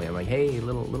calmly. I'm like, hey,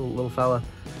 little fella,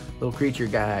 little creature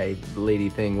guy, lady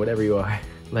thing, whatever you are.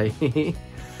 Like, you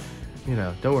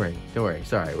know, don't worry.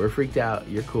 Sorry, we're freaked out.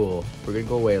 You're cool. We're gonna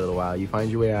go away a little while. You find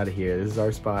your way out of here. This is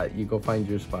our spot. You go find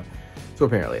your spot. So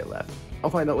apparently it left. I'll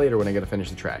find out later when I gotta finish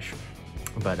the trash.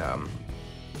 But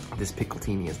this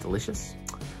pickletini is delicious,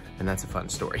 and that's a fun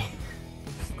story.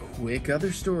 Quick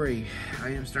other story. I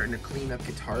am starting to clean up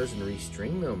guitars and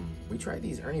restring them. We tried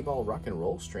these Ernie Ball rock and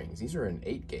roll strings. These are an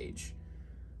 8 gauge.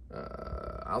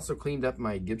 I also cleaned up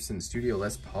my Gibson Studio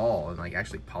Les Paul and like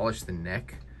actually polished the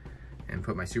neck and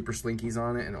put my super slinkies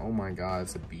on it, and oh my god,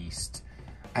 it's a beast.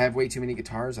 I have way too many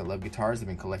guitars. I love guitars. I've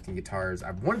been collecting guitars.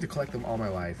 I've wanted to collect them all my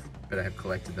life, but I have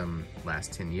collected them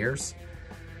last 10 years.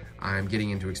 I'm getting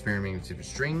into experimenting with different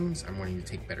strings. I'm wanting to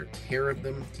take better care of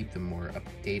them, keep them more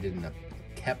updated and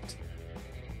kept.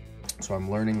 So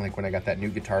I'm learning, like when I got that new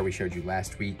guitar we showed you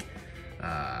last week,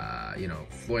 you know,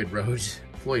 Floyd Rose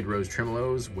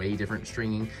tremolos, way different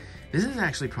stringing. This is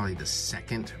actually probably the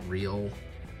second real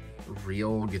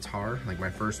guitar. Like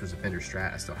my first was a Fender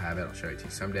Strat. I still have it. I'll show it to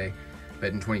you someday.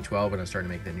 But in 2012, when I started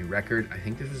to make that new record, I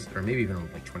think this was, or maybe even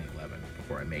like 2011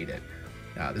 before I made it.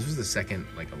 This was the second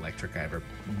like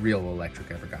real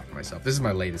electric I ever got for myself. This is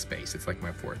my latest bass. It's like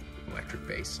my 4th electric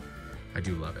bass. I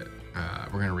do love it.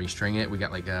 We're gonna restring it. We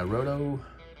got like a Roto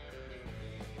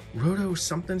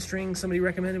something string somebody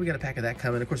recommended. We got a pack of that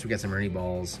coming. Of course, we got some Ernie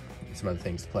balls and some other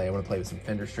things to play. I want to play with some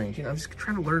Fender strings. You know, I'm just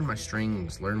trying to learn my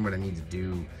strings, learn what I need to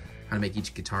do, how to make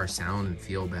each guitar sound and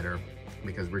feel better,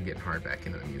 because we're getting hard back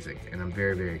into the music, and I'm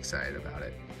very, very excited about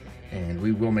it. And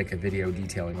we will make a video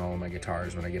detailing all of my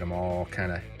guitars when I get them all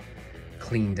kind of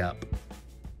cleaned up.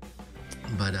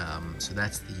 But so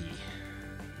that's the.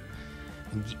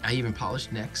 I even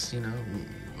polished necks, you know,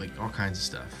 like all kinds of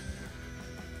stuff.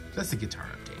 That's the guitar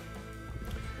update.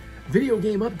 Video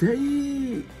game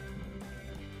update!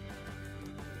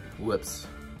 Whoops.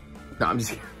 No, I'm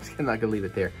just not gonna leave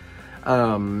it there.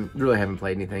 Really haven't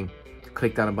played anything.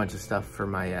 Clicked on a bunch of stuff for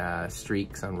my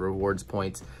streaks on rewards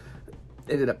points.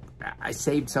 I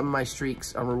saved some of my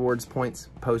streaks on rewards points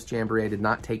post Jamboree. I did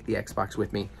not take the Xbox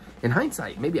with me. In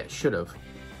hindsight, maybe I should have.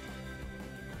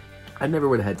 I never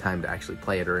would have had time to actually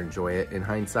play it or enjoy it in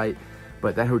hindsight.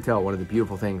 But that hotel, one of the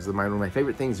beautiful things, one of my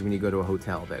favorite things is when you go to a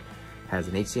hotel that has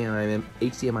an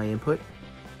HDMI input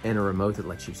and a remote that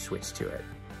lets you switch to it.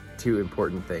 2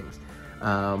 important things.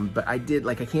 But I did,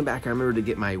 like I came back, I remember to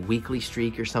get my weekly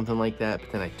streak or something like that,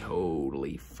 but then I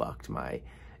totally fucked my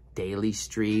daily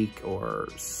streak or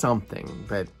something,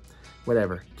 but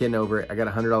whatever, getting over it. I got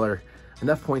 $100,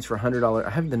 enough points for $100. I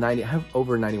have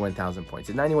over 91,000 points.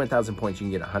 At 91,000 points, you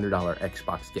can get a $100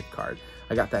 Xbox gift card.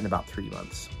 I got that in about 3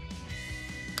 months.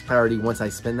 I already, once I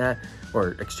spend that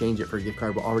or exchange it for a gift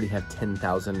card, will already have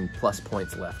 10,000 plus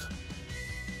points left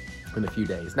in a few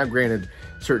days. Now, granted,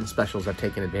 certain specials I've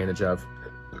taken advantage of,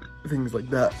 things like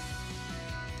that.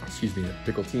 Excuse me, the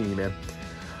pickletini, man.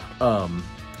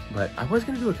 But I was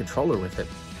gonna do a controller with it.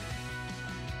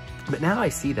 But now I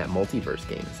see that Multiverse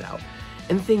game is out.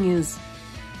 And the thing is,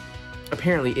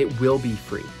 apparently it will be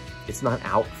free. It's not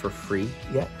out for free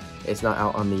yet. It's not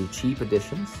out on the cheap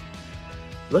editions.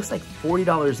 It looks like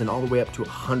 $40 and all the way up to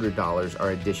 $100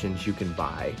 are editions you can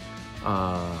buy,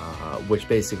 which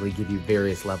basically give you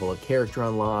various level of character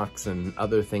unlocks and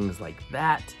other things like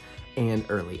that, and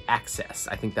early access.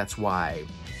 I think that's why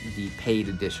the paid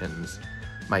editions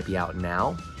might be out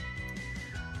now.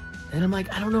 And I'm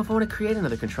like, I don't know if I want to create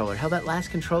another controller. Hell, that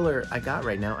last controller I got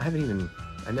right now, I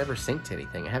never synced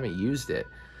anything. I haven't used it.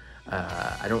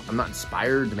 I'm not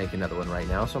inspired to make another one right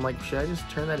now. So I'm like, should I just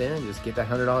turn that in and just get that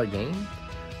 $100 game?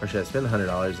 Or should I spend the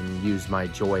 $100 and use my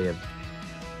joy of,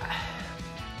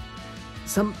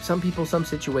 some people, some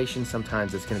situations,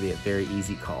 sometimes it's going to be a very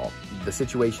easy call. The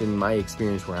situation, my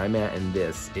experience where I'm at in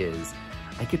this is,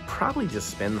 I could probably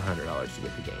just spend the $100 to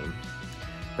get the game.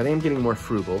 But I am getting more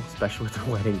frugal, especially with the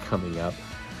wedding coming up.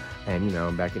 And, you know,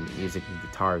 I'm back into music and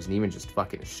guitars and even just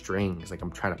fucking strings. Like,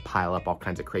 I'm trying to pile up all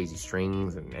kinds of crazy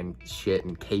strings and shit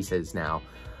and cases now.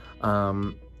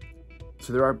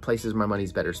 So there are places my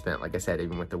money's better spent, like I said,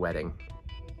 even with the wedding.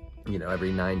 You know,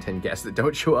 every 9-10 guests that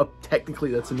don't show up,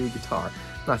 technically that's a new guitar.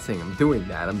 I'm not saying I'm doing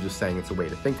that, I'm just saying it's a way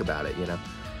to think about it, you know?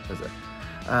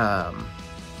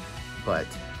 But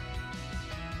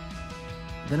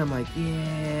Then I'm like,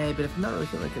 yeah, but if I'm not really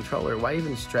feeling the controller, why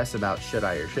even stress about should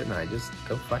I or shouldn't I? Just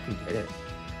go fucking get it.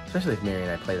 Especially if Mary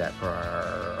and I play that for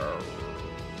our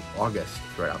August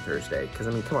right on Thursday. Because,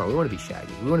 I mean, come on, we want to be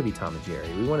Shaggy. We want to be Tom and Jerry.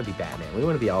 We want to be Batman. We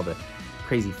want to be all the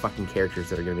crazy fucking characters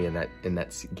that are going to be in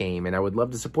that game. And I would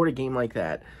love to support a game like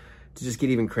that to just get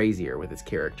even crazier with its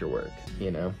character work,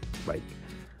 you know? Like,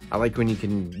 I like when you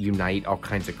can unite all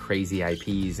kinds of crazy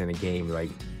IPs in a game.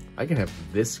 Like, I can have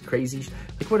this crazy...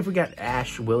 Like, what if we got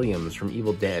Ash Williams from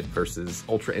Evil Dead versus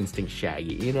Ultra Instinct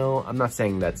Shaggy? You know, I'm not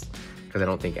saying that's... Because I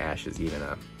don't think Ash is even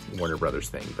a Warner Brothers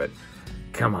thing, but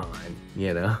come on,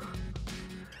 you know?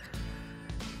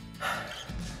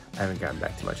 I haven't gotten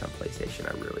back too much on PlayStation.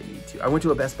 I really need to. I went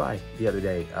to a Best Buy the other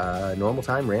day. Normal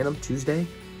time, random, Tuesday.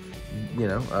 You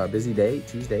know, busy day,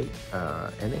 Tuesday.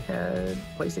 And they had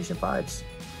PlayStation 5s.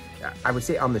 I would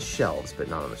say on the shelves, but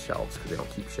not on the shelves because they don't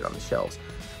keep shit on the shelves.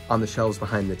 On the shelves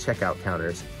behind the checkout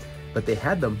counters. But they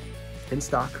had them in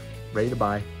stock, ready to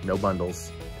buy, no bundles.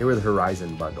 They were the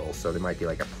Horizon bundles, so they might be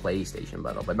like a PlayStation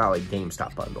bundle, but not like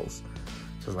GameStop bundles.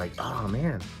 So I was like, oh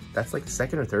man, that's like the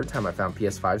second or third time I found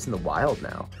PS5s in the wild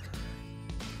now.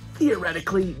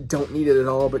 Theoretically, don't need it at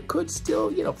all, but could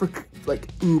still, you know, for like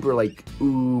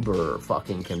uber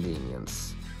fucking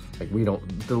convenience. Like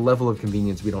the level of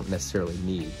convenience we don't necessarily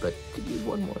need, but could use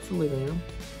one more for the living room.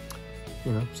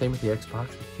 You know, same with the Xbox,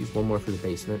 we could use one more for the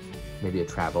basement, maybe a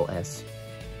Travel S.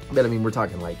 But I mean, we're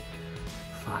talking like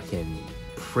fucking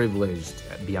privileged,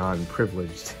 beyond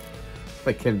privileged,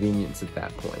 like convenience at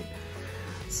that point.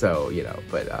 So, you know,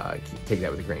 but take that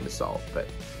with a grain of salt. But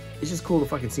it's just cool to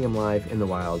fucking see them live in the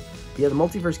wild. But yeah, the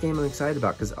multiverse game I'm excited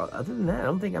about, because other than that, I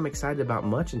don't think I'm excited about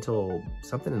much until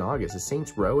something in August. The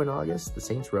Saints Row in August, the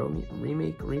Saints Row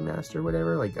remake, remaster,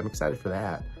 whatever. Like, I'm excited for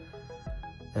that.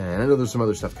 And I know there's some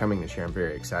other stuff coming this year I'm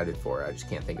very excited for. I just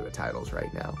can't think of the titles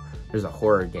right now. There's a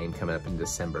horror game coming up in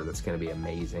December that's going to be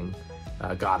amazing.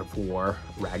 God of War,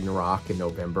 Ragnarok in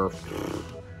November.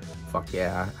 Fuck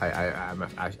yeah.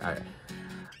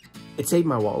 It saved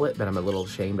my wallet, but I'm a little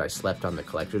ashamed I slept on the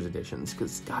collector's editions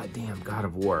because goddamn God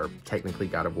of War, technically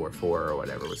God of War 4 or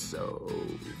whatever, was so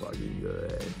fucking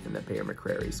good. And that Peter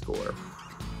McCrary score.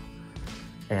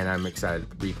 And I'm excited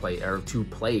to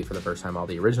play for the first time all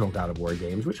the original God of War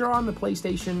games, which are on the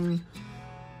PlayStation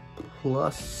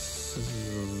Plus,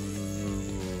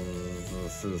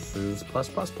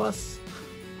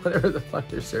 whatever the fuck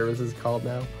their service is called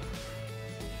now.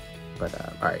 But,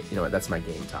 all right, you know what? That's my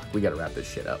game talk. We got to wrap this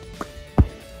shit up.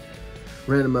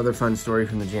 Random other fun story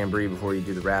from the Jamboree before you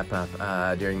do the wrap up.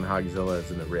 During the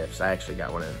Hogzillas and the Riffs, I actually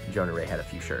got one of Jonah Ray had a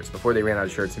few shirts. Before they ran out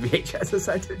of shirts in VHS,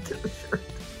 I did get a shirt.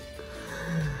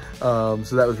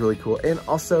 So that was really cool. And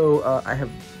also, I have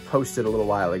posted a little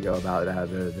while ago about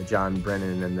the John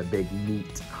Brennan and the Big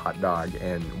Meat hot dog.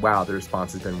 And wow, the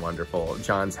response has been wonderful.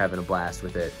 John's having a blast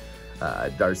with it.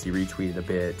 Darcy retweeted a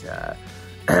bit.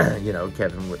 You know,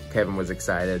 Kevin was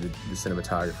excited, the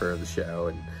cinematographer of the show,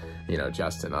 and, you know,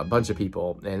 Justin, a bunch of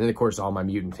people. And then, of course, all my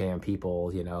Mutant fan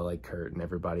people, you know, like Kurt and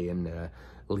everybody, and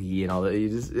Lee and all that,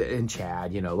 and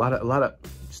Chad, you know, a lot of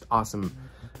just awesome.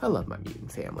 I love my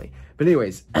Mutant family. But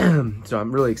anyways, so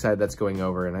I'm really excited that's going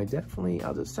over, and I'll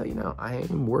just tell you now, I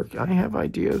have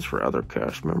ideas for other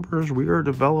cast members. We are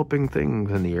developing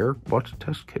things in the EricButts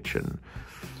test kitchen.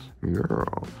 Yeah.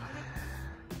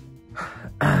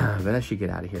 But I should get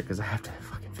out of here because I have to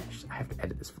fucking finish. I have to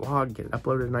edit this vlog, get it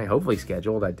uploaded tonight, hopefully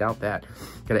scheduled. I doubt that.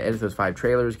 Gotta edit those 5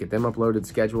 trailers, get them uploaded,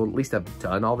 scheduled. At least I've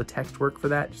done all the text work for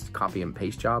that. Just a copy and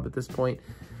paste job at this point.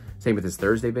 Same with this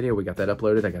Thursday video. We got that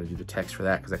uploaded. I gotta do the text for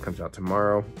that because that comes out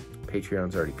tomorrow.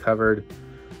 Patreon's already covered.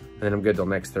 And then I'm good till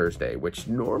next Thursday, which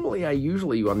normally I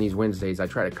usually on these Wednesdays, I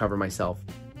try to cover myself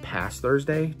past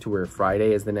Thursday to where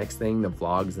Friday is the next thing. The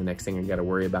vlog's the next thing I gotta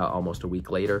worry about almost a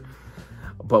week later.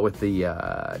 But with the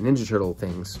Ninja Turtle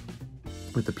things,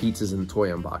 with the pizzas and the toy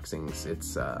unboxings,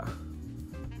 it's a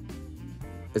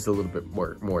little bit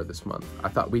more this month. I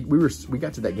thought we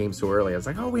got to that game so early. I was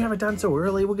like, oh, we haven't done so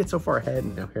early. We'll get so far ahead.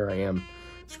 And now here I am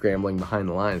scrambling behind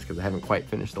the lines because I haven't quite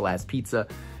finished the last pizza.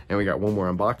 And we got one more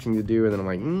unboxing to do. And then I'm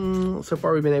like, so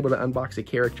far we've been able to unbox a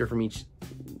character from each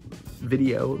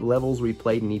video, levels we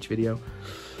played in each video.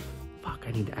 Fuck,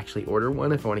 I need to actually order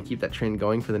one if I want to keep that trend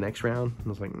going for the next round. I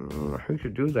was like, I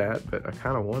should do that, but I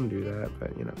kind of want to do that,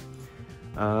 but you know.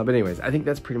 But anyways, I think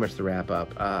that's pretty much the wrap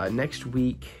up. Next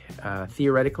week,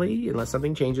 theoretically, unless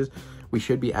something changes, we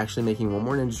should be actually making one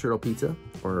more Ninja Turtle pizza.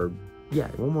 Or, yeah,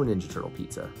 one more Ninja Turtle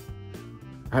pizza.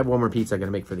 I have one more pizza I gotta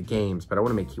make for the games, but I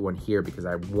want to make one here because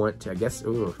I want to, I guess,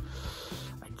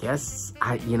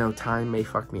 you know, time may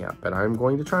fuck me up, but I'm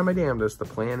going to try my damnedest. The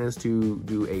plan is to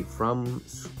do a from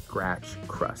scratch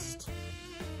crust.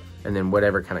 And then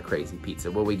whatever kind of crazy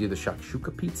pizza. Will we do the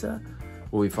shakshuka pizza?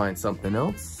 Will we find something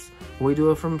else? Will we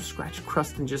do it from scratch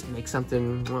crust and just make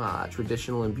something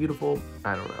traditional and beautiful?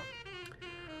 I don't know.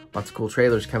 Lots of cool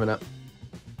trailers coming up.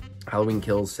 Halloween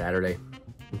Kills Saturday,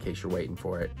 in case you're waiting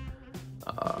for it.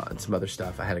 And some other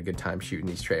stuff. I had a good time shooting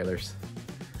these trailers.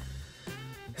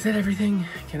 Is that everything?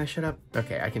 Can I shut up?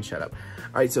 Okay, I can shut up.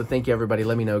 All right, so thank you, everybody.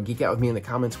 Let me know. Geek out with me in the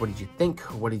comments. What did you think?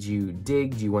 What did you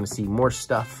dig? Do you want to see more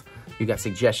stuff? You got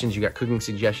suggestions. You got cooking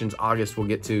suggestions. August, we'll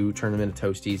get to turn them into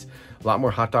toasties. A lot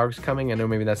more hot dogs coming. I know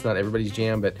maybe that's not everybody's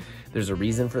jam, but there's a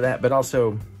reason for that. But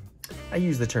also, I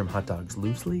use the term hot dogs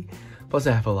loosely. Plus,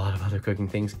 I have a lot of other cooking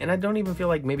things, and I don't even feel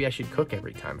like maybe I should cook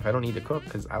every time. If I don't need to cook,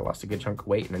 because I lost a good chunk of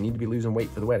weight, and I need to be losing weight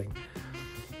for the wedding.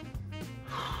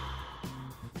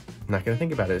 I'm not gonna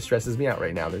think about it. It stresses me out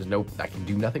right now. I can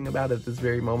do nothing about it at this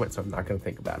very moment, so I'm not gonna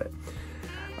think about it.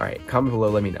 All right, comment below,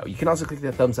 let me know. You can also click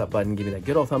that thumbs up button, give me that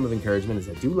good old thumb of encouragement, as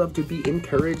I do love to be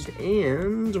encouraged.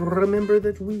 And remember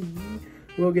that we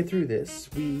will get through this.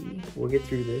 We will get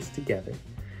through this together.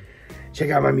 Check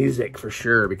out my music for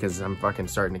sure, because I'm fucking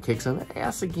starting to kick some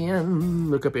ass again.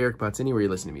 Look up TheEricButts anywhere you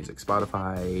listen to music.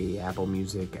 Spotify, Apple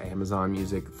Music, Amazon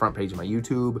Music, front page of my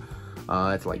YouTube.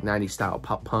 It's like 90s style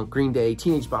pop punk, Green Day,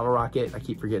 Teenage Bottle Rocket. I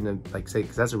keep forgetting to say,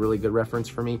 because that's a really good reference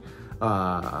for me.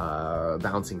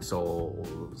 Bouncing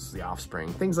Souls, The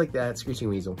Offspring, things like that. Screeching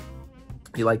Weasel.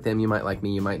 If you like them, you might like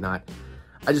me, you might not.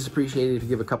 I just appreciate it if you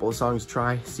give a couple of songs a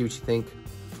try, see what you think.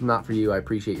 If not for you, I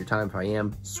appreciate your time. If I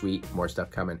am, sweet, more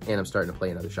stuff coming. And I'm starting to play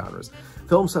in other genres.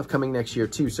 Film stuff coming next year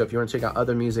too, so if you want to check out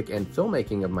other music and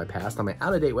filmmaking of my past, on my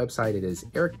out-of-date website, it is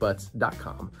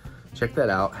TheEricButts.com. Check that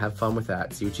out, have fun with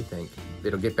that, see what you think.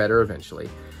 It'll get better eventually.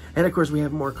 And of course, we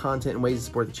have more content and ways to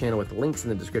support the channel with links in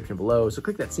the description below. So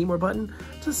click that see more button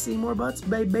to see more butts,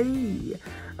 baby.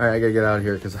 All right, I gotta get out of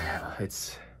here because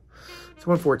it's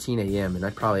 1:14 a.m. and I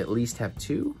probably at least have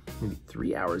 2, maybe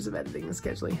 3 hours of editing and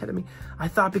scheduling ahead of me. I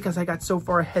thought because I got so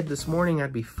far ahead this morning,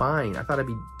 I'd be fine. I thought I'd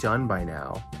be done by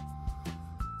now.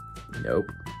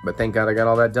 Nope. But thank God I got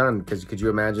all that done, because could you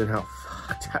imagine how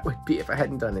fucked I would be if I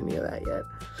hadn't done any of that yet?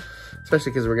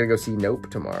 Especially because we're going to go see Nope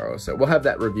tomorrow. So we'll have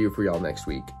that review for y'all next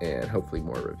week, and hopefully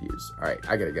more reviews. All right,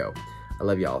 I got to go. I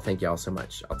love y'all. Thank y'all so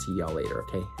much. I'll see y'all later,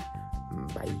 okay?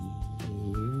 Bye.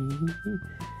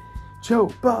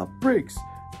 Joe Bob Briggs.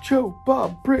 Joe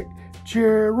Bob Brick.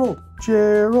 Gerald.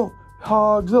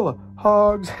 Hogzilla.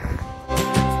 Hogs.